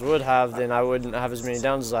if you guys would have, then I wouldn't have as many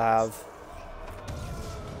downs as I have.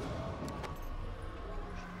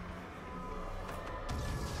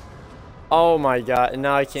 Oh my god! And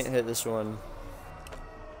now I can't hit this one.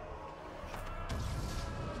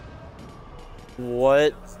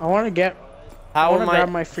 What? I want to get. I How want am to grab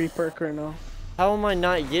I? my free perk right now. How am I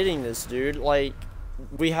not getting this, dude? Like,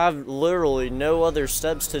 we have literally no other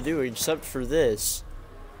steps to do except for this.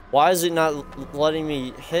 Why is it not letting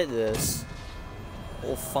me hit this?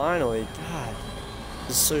 Well, finally. God,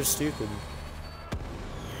 this is so stupid.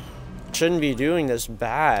 Shouldn't be doing this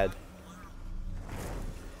bad.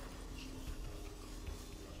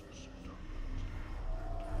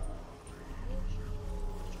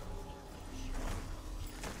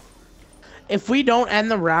 If we don't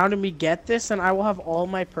end the round and we get this, then I will have all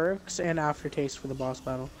my perks and aftertaste for the boss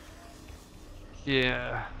battle.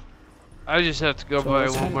 Yeah. I just have to go So buy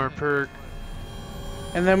let's one see. more perk.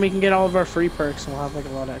 And then we can get all of our free perks and we'll have like a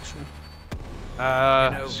lot extra.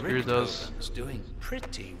 Screw those. Rick's doing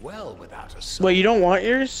pretty well without a sword. Wait, you don't want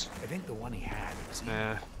yours? I think the one he had was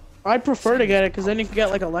Nah. I prefer to get it because then you can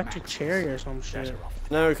get like electric cherry or some shit.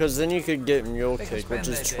 No, because then you could get Mule Kick, which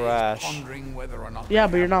is trash. pondering whether or not Yeah,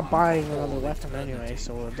 but you're not buying another weapon anyway,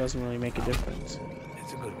 so it doesn't really make a difference.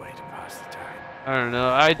 it's a good way to pass the time. I don't know.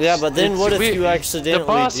 Yeah, but then what if you The accidentally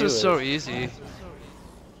boss do is it? so easy.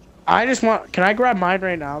 I just want. Can I grab mine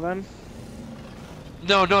right now then?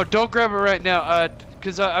 No, don't grab it right now.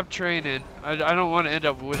 Cause I'm training. I don't want to end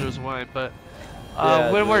up with Widow's Wine, but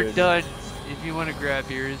Yeah, when we're dude. done, if you want to grab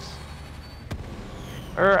yours.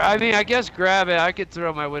 Or, I mean, I guess grab it. I could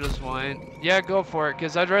throw my Widow's Wine. Yeah, go for it,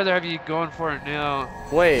 because I'd rather have you going for it now.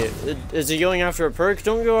 Wait, is he going after a perk?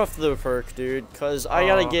 Don't go after the perk, dude, because I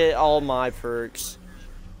gotta get all my perks.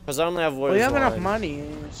 Because I only have Widow's Well, you have enough Wine. money,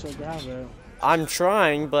 so grab it. I'm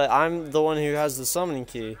trying, but I'm the one who has the summoning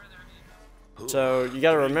key. So you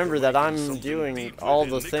gotta remember that I'm doing all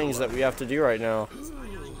the things that we have to do right now.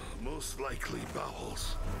 Most likely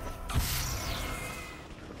bowels.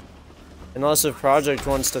 Unless if Project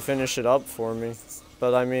wants to finish it up for me.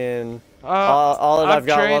 But I mean, Uh, all that I'm I've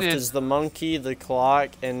got left training. is the monkey, the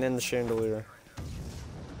clock, and then the chandelier.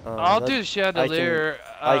 I'll that- do the chandelier.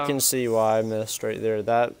 I can see why I missed right there.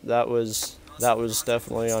 That was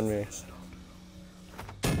definitely on me.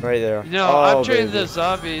 Right there. No, Oh, I'm training baby. the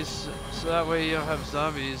zombies, so that way you don't have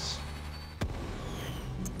zombies.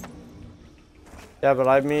 Yeah, but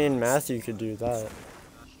I mean Matthew could do that.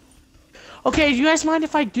 Okay, do you guys mind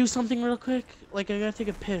if I do something real quick? Like, I gotta take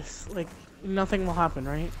a piss. Like, nothing will happen,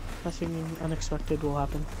 right? Nothing unexpected will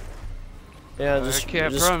happen. Yeah, I just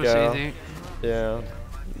can't just promise go. anything. Yeah,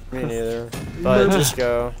 me neither. But just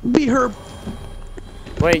go. Be her.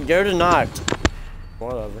 Wait, go to Noct.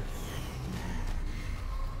 Whatever.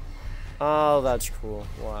 Oh, that's cool.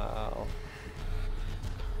 Wow.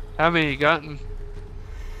 How many you gotten?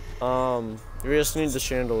 We just need the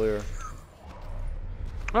chandelier.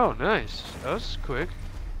 Oh, nice. That was quick.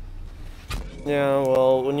 Yeah,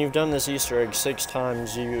 well, when you've done this Easter egg 6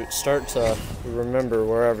 times, you start to remember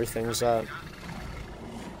where everything's at.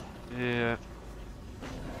 Yeah.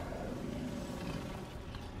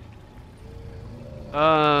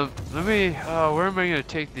 Let me. Oh, where am I gonna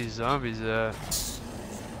take these zombies at?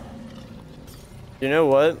 You know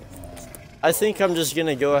what? I think I'm just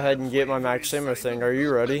gonna go ahead and get my max ammo thing. Are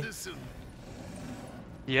you ready?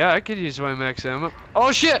 Yeah, I could use my max ammo.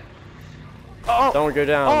 Oh shit! Oh! Don't go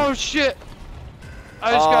down. Oh shit!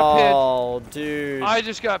 I just got pinned. Oh, dude. I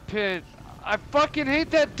just got pinned. I fucking hate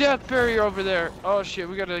that death barrier over there. Oh shit,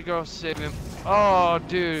 we gotta go save him. Oh,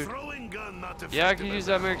 dude. Throwing gun not Yeah, I can use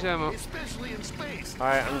that max ammo. especially in space.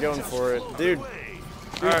 Alright, I'm going for it. Dude, Alright,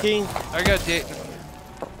 freaking. I got Dayton.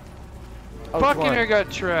 Oh, come Fucking on. air got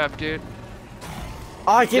trapped, dude.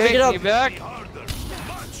 Oh, I can't pick it Dayton, you up. back?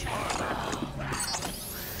 Much harder.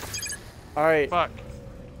 Alright. Fuck.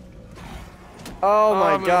 Oh I'm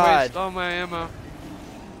my gonna god. waste all my ammo.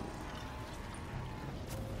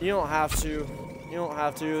 You don't have to. You don't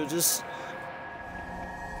have to. Just.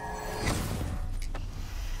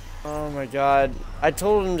 Oh my god. I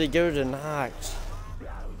told him to go to Noct.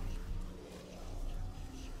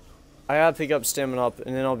 I gotta pick up stamina up,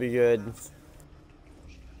 and then I'll be good.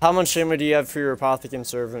 How much ammo do you have for your Apothicon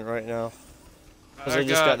Servant right now? 'Cause I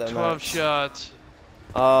just got that 12 max. shots.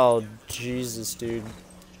 Oh, Jesus, dude.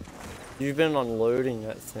 You've been unloading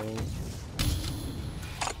that thing.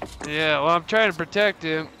 Yeah, well, I'm trying to protect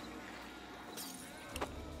him.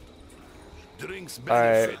 Drinks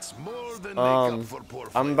Alright. benefits more than makeup for poor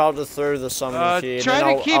I'm flavor. about to throw the summon key, and Try then to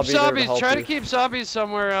I'll keep be there to zombies. help Try you. to keep zombies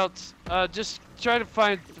somewhere else. Just try to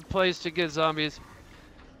find a place to get zombies.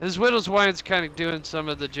 This Widow's Wine's kind of doing some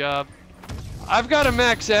of the job. I've got a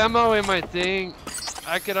max ammo in my thing.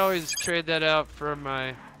 I could always trade that out for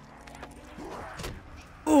my.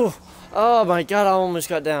 Ooh. Oh my god, I almost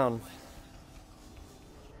got down.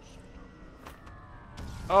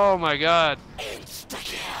 Oh my god.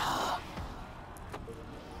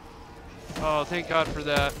 Oh, thank God for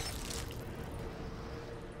that.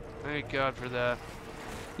 Thank God for that.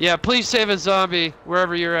 Yeah, please save a zombie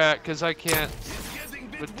wherever you're at, because I can't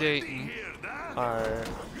with Dayton. Alright.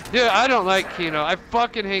 Dude, I don't like Kino. I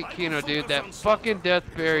fucking hate Kino, dude. That fucking death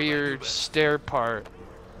barrier stair part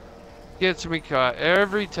gets me caught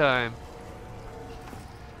every time.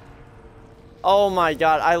 Oh my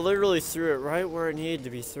god, I literally threw it right where it needed to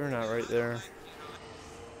be thrown at right there.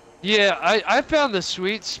 Yeah, I found the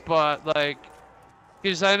sweet spot, like,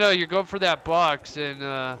 because I know you're going for that box, and,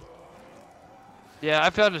 yeah,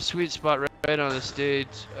 I found a sweet spot right on the stage.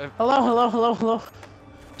 Hello.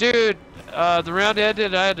 Dude, the round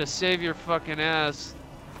ended, I had to save your fucking ass.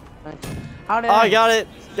 How did Oh, I got it.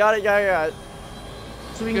 Got it.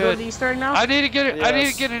 So we can go to Good. the Easter egg now? I need to get it. I need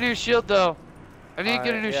Yes. to get a new shield, though. I need to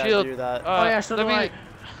get a new Alright, yeah, shield. do that. Oh yeah, so do I.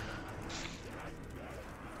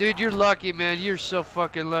 Dude, you're lucky, man. You're so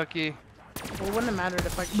fucking lucky. Well, it wouldn't have mattered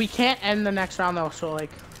if we can't end the next round though, so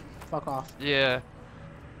like, fuck off. Yeah.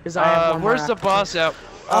 Because I have one more where's the after boss this. at?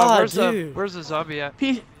 Ah, where's dude. the zombie at?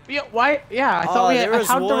 Yeah, why? Yeah, I thought There was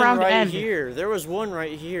how'd the one round right end? here. There was one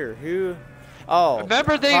right here. Who? Oh.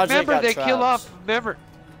 Remember they Project got kill trapped. off. Remember.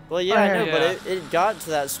 Well, yeah, Oh, I yeah. know, Yeah. but it got to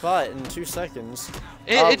that spot in 2 seconds.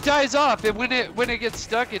 It dies off. And when it gets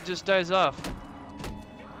stuck, it just dies off.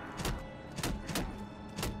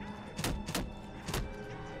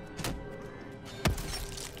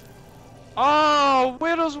 Oh,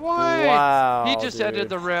 Widow's Wine! Wow, He just ended dude.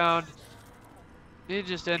 the round. He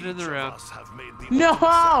just ended the round. No!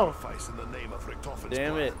 Sacrifice in the name of Richtofen's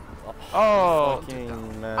Damn blood. it. Oh.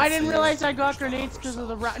 Fucking I didn't mess. realize I got grenades because of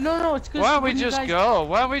the round. No, it's because. Why don't we just go?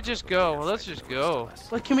 Why don't we just go? Well, let's just go.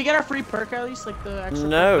 Like, can we get our free perk at least, like the extra?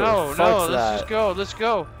 No, No, fuck no, that. let's just go. Let's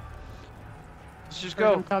go. Let's just perk?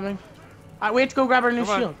 I'm go. coming. We have to go grab our new Come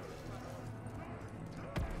on. shield.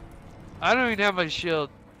 I don't even have my shield.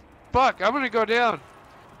 Fuck, I'm gonna go down.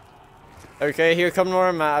 Okay, here, come to where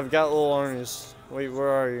I'm at. I've got little armies. Wait, where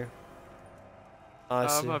are you? Oh, I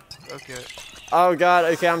see. I'm up. Okay. Oh god,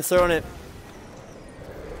 okay, I'm throwing it.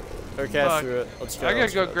 Okay, I Fuck. threw it. Let's go. I gotta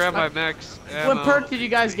let's go go. grab my max ammo. What perk did you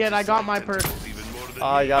guys get? I got my perk. Oh,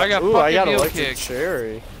 I got I got ooh, I got fucking electric meal kick.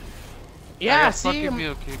 cherry. I Yeah, got see, fucking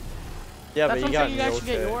meal kick. Yeah, that's but what you I'm got saying. You guys should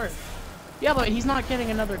get meal yours. Yeah, but he's not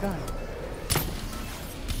getting another gun. kick.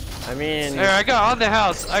 I mean, There, I got on the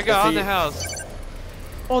house. I got If on he- the house.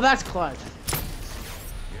 Oh, that's clutch.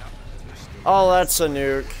 oh, that's a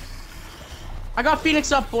nuke. I got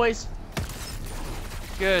Phoenix up, boys.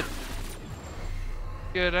 Good.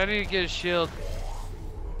 Good. I need to get a shield.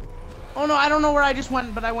 Oh no, I don't know where I just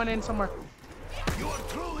went, but I went in somewhere. You are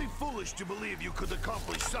truly foolish to believe you could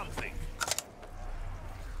accomplish something.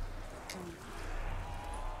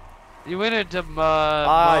 You went into my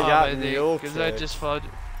I mom, got I think, meal because I kick. just followed.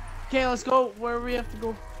 Okay, let's go. Where we have to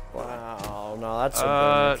go? Wow, no, that's a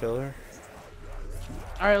Uh, burner killer.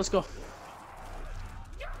 All right, let's go.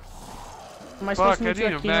 Am I supposed Fuck, I to move to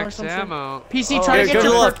need a a Kino or max something? ammo. PC, Oh, try to Here, get go to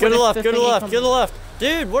your the left, perk go to when the left, the go to the thingy left, comes go to the in. left.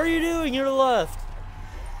 Dude, what are you doing? You're to the left.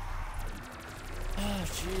 Oh,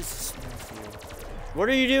 Jesus, Matthew. What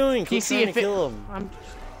are you doing? Keep PC, trying if to it, kill him.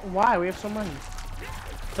 why? We have so many.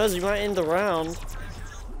 Because you might end the round.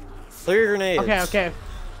 Throw your grenades. Okay.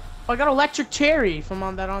 Oh, I got electric cherry from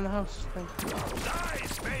on the house thing. Die,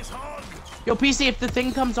 space hog! Yo, PC, if the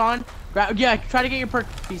thing comes on, yeah, try to get your perk,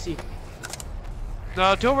 PC.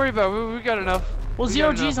 No, don't worry about it. We got enough. Well, We zero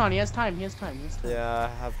got G's enough. on. He has time. Yeah,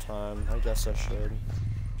 I have time. I guess I should.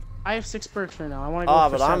 I have 6 perks right now. I want to go Ah,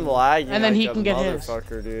 for but I'm 7. lagging. And then like he a can get his.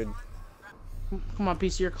 motherfucker, dude. Come on,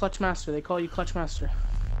 PC, you're Clutch Master. They call you Clutch Master.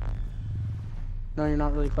 No, you're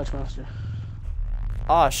not really Clutch Master.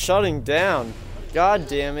 Ah, shutting down. God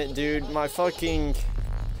damn it, dude. My fucking.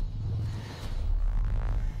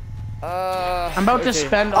 I'm about to okay.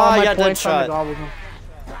 spend Ah, all I my got points on the Deadshot. Gobblegum.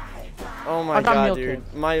 Oh my I got god, meal dude.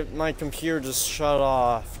 kit. My computer just shut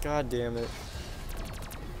off. God damn it.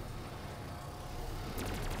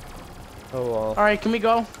 Oh well. Alright, can we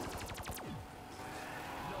go?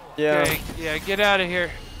 Yeah. Okay, yeah, get out of here.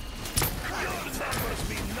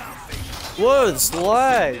 Whoa, it's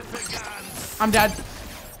lag. I'm dead.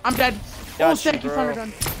 I'm dead. Got Oh, thank you, you, bro.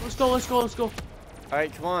 Thunder Gun. Let's go, let's go, let's go.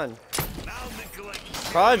 Alright, come on.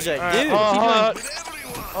 Project, Alright, dude.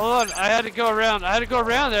 hold on. I had to go around.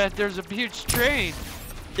 That. There's a huge train.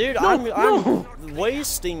 Dude, no. I'm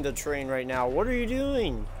wasting the train right now. What are you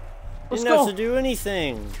doing? Let's Didn't have go. to do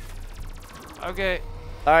anything. Okay.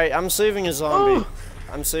 Alright, I'm saving a zombie. Oh.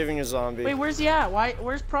 I'm saving a zombie. Wait, where's he at? Why?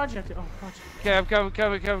 Where's Project? Oh, Project. Okay, I'm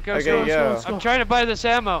coming. Okay, yeah. Let's go. I'm trying to buy this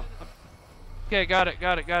ammo. Okay, got it.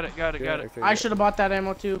 Yeah, it. okay, I yeah. should have bought that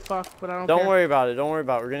ammo too. Fuck, but I don't. Don't care. worry about it. Don't worry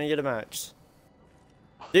about it. We're gonna get a max.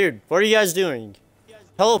 Dude, what are you guys doing?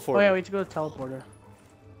 Teleport. Oh yeah, we have to go to the teleporter.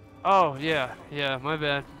 Oh, yeah, my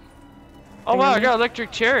bad. Oh wow, I got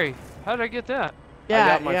electric cherry. How did I get that? Yeah, I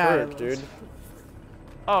got my yeah. perk, dude.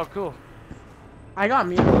 Oh, cool. I got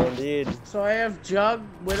me. Indeed. So I have Jug,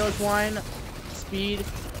 Widow's Wine, Speed,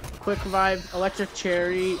 Quick Revive, Electric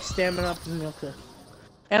Cherry, Stamina Up, and Milk.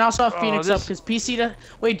 And I also have Phoenix Up because PC to.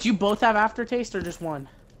 Wait, do you both have Aftertaste or just one?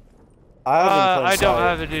 I don't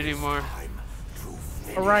have it anymore.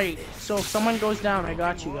 Alright, so if someone goes down, I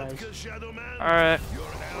got you guys. Alright.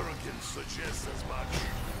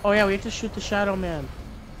 Oh yeah, we have to shoot the Shadow Man.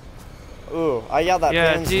 Ooh, I got that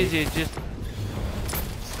Yeah, pansy. it's easy. Just.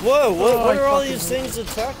 Whoa, what Oh, are I all fucking these hate things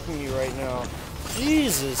attacking me right now?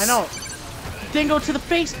 Jesus. I know. Dingo to the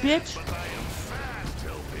face, bitch!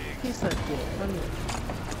 He's that dick. Come here.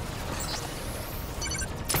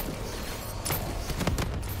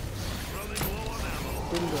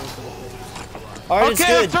 Dingo to the face. Alright, it's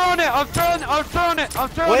Okay, I'm good. throwing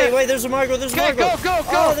it. Wait, there's a Margo, there's a Okay, Margo. go.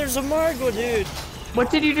 Oh, there's a Margo, dude.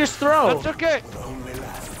 What did you just throw? That's okay.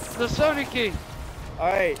 The Sony key.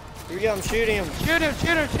 Alright, here we go, I'm shooting him. Shoot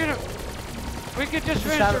him. We can just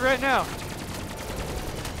finish Shadow- it right now.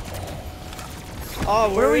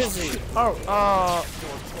 Oh, where are we is he? Oh, Oh,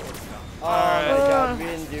 Oh my god, we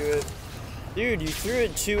didn't do it. Dude, you threw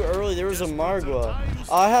it too early. There was a Margwa.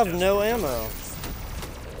 I have no ammo.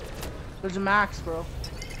 there's a max, bro.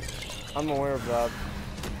 I'm aware of that.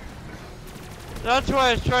 that's why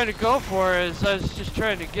I was trying to go for it. Is I was just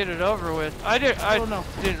trying to get it over with. I Oh, no.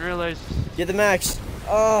 didn't realize. Get the max.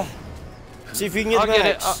 See if you can get I'll the get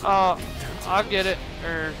it. max. I'll get it,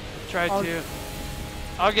 or try I'll- to.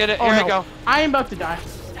 I'll get it. Oh, Here no. I go. I am about to die.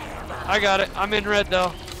 I got it. I'm in red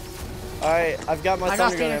though. Alright, I've got my I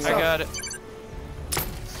got thunder gun Phoenix ammo. I got it.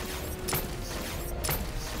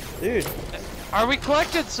 Dude, Are we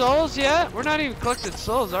collecting souls yet? We're not even collecting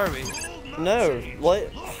souls, are we? no.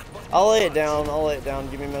 I'll lay it down.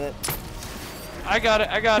 Give me a minute. I got it.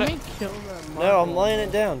 Can we kill that No, I'm Marvel? laying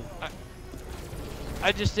it down.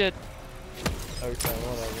 I just did. Okay,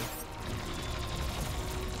 whatever.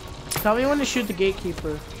 Tell me when to shoot the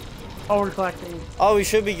gatekeeper. Oh, we're collecting. Oh, we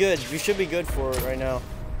should be good. We should be good for it right now.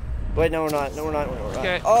 Wait, no, we're not. No, we're not.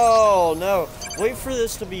 Okay. Oh, no. Wait for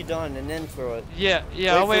this to be done and then throw it. Yeah, Wait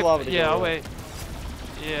I'll for wait. lava to Yeah, go I'll away. wait.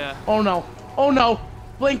 Yeah. Oh no. Oh no.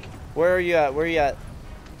 Blink. Where are you at? Where are you at?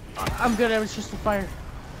 I'm good. It was just a fire.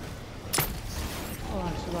 Oh,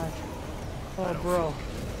 I survived. Oh, bro.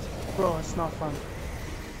 Bro, it's not fun.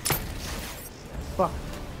 Fuck.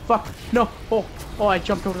 Fuck. No. Oh, I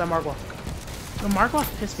jumped over that Margwa. The Margwa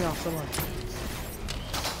pissed me off so much.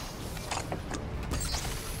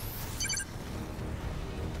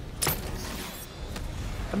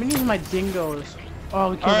 I've been using my dingoes.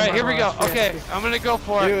 Oh, we killed All the right, here we Margwa. go. That's Okay, good. I'm gonna go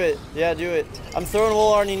for Do it. it. Yeah, do it. I'm throwing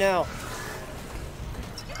Wool Arnie now.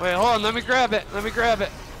 Wait, hold on. Let me grab it. I'm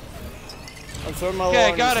throwing my Okay,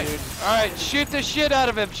 Wool got Arnies, it. dude. All right, shoot the shit out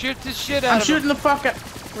of him. I'm shooting the fuck out.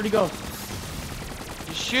 Where'd he go?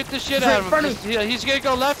 Just shoot the shit He's right out in of front him. of Just- he's gonna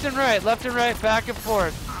go left and right, back and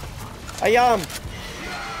forth. I got him.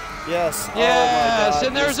 Yes. Oh my Yes, God,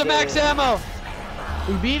 and there's a this max game. ammo.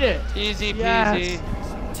 We beat it. Easy Yes. peasy.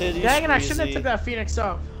 Titty Dang it, I shouldn't have squeezy. took that Phoenix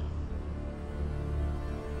up.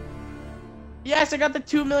 Yes, I got the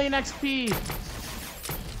 2 million XP.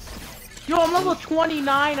 Yo, I'm level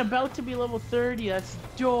 29, about to be level 30. That's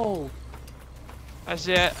dope. That's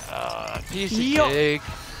it. Piece of Yo. cake.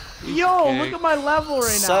 Yo, cake. look at my level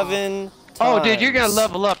right now. 7 Oh, dude, you're gonna times.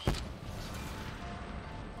 level up.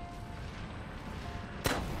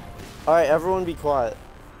 Alright, everyone be quiet.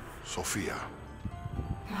 Sophia,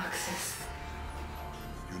 Marxus.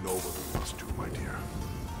 you know what we must do, my dear.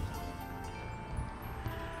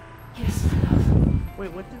 Yes, my love.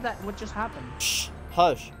 Wait, what just happened? Shh.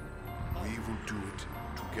 Hush. We will do it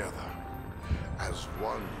together. As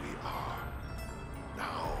one we are,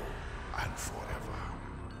 now and forever.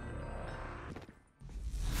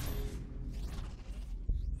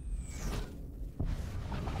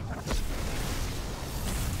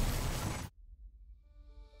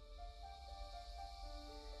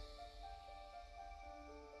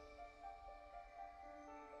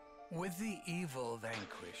 With the evil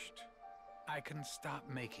vanquished, I can stop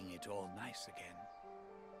making it all nice again.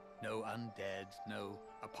 No undead, no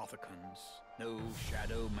apothecons, no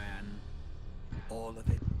shadow man. All of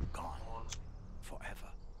it gone.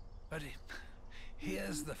 Forever. But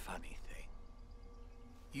here's the funny thing.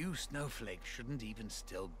 You snowflakes shouldn't even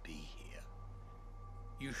still be here.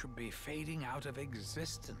 You should be fading out of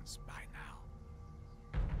existence by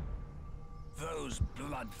now. Those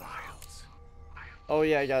blood vials. Oh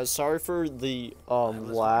yeah, guys, sorry for the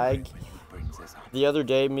lag. The other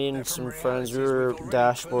day, me and some friends, we were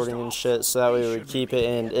dashboarding and shit, so that way we would keep it,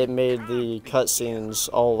 and it made the cutscenes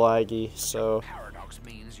all laggy, so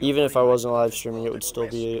even if I wasn't live streaming, it would still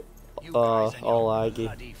be all laggy.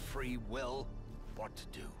 What to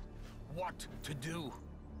do? What to do?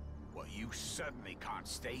 Well, you certainly can't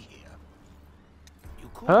stay here.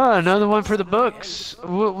 Ah, another one for the books.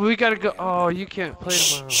 We gotta go. Oh, you can't play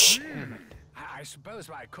tomorrow. I suppose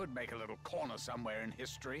I could make a little corner somewhere in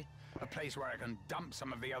history. A place where I can dump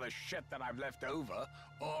some of the other shit that I've left over,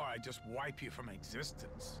 or I just wipe you from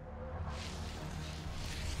existence.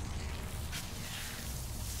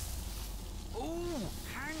 Ooh,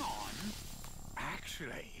 hang on.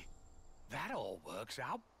 Actually, that all works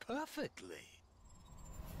out perfectly.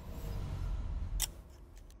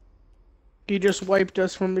 He just wiped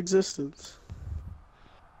us from existence.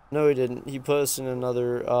 No, he didn't. He put us in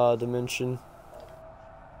another dimension.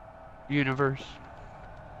 Universe.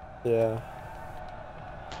 Yeah.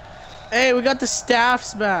 Hey, we got the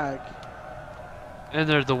staffs back. And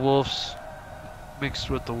they're the wolves. Mixed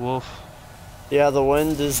with the wolf. Yeah, the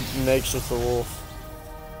wind is mixed with the wolf.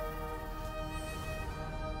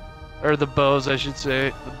 Or the bows, I should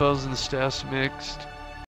say. The bows and the staffs mixed.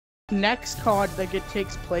 Next COD, like, it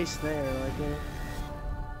takes place there.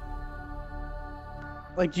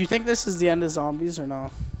 Like, do you think this is the end of zombies or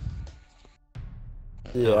no?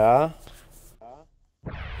 Yeah.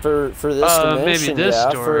 For this dimension, maybe this yeah.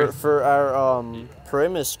 story. For our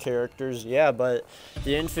premise characters, yeah. But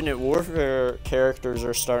the Infinite Warfare characters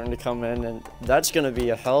are starting to come in, and that's gonna be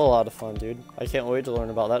a hell of a lot of fun, dude. I can't wait to learn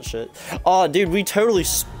about that shit. Oh, dude, we totally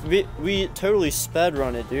sped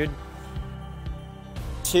run it, dude.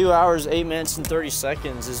 2 hours, 8 minutes, and 30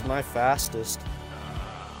 seconds is my fastest.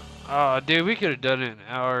 Oh, dude, we could have done it in an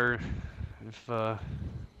hour if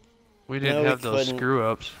we didn't have those screw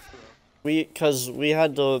ups. Cause we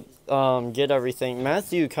had to get everything.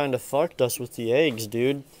 Matthew kind of fucked us with the eggs,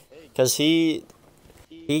 dude. Cause he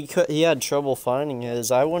had trouble finding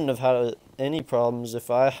his. I wouldn't have had any problems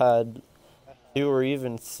if I had 2 or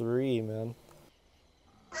even 3, man.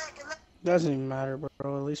 Doesn't even matter,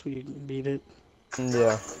 bro. At least we beat it.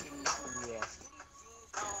 Yeah.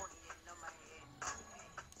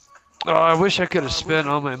 Oh, I wish I could have spent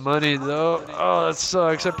all my money though. Oh, that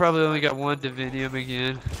sucks. I probably only got 1 Divinium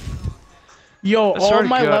again. Yo, all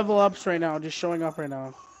my level ups right now, just showing up right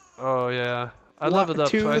now. Oh yeah, I leveled up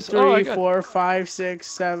 2, twice. 3, 4, 5, 6,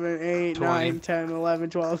 7, 8, 9, 10, 11,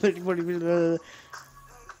 12, 13, 14,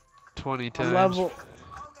 20 times.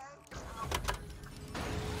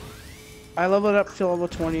 I leveled up to level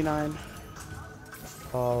 29.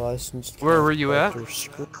 Licensed. Where were you at?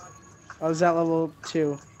 I was at level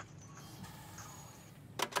 2.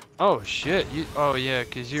 Oh shit! Oh yeah,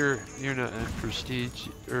 cause you're not in prestige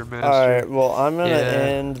or master. All right. Well, I'm gonna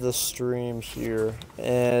end the stream here,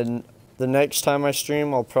 and the next time I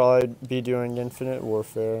stream, I'll probably be doing Infinite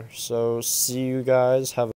Warfare. So see you guys. Have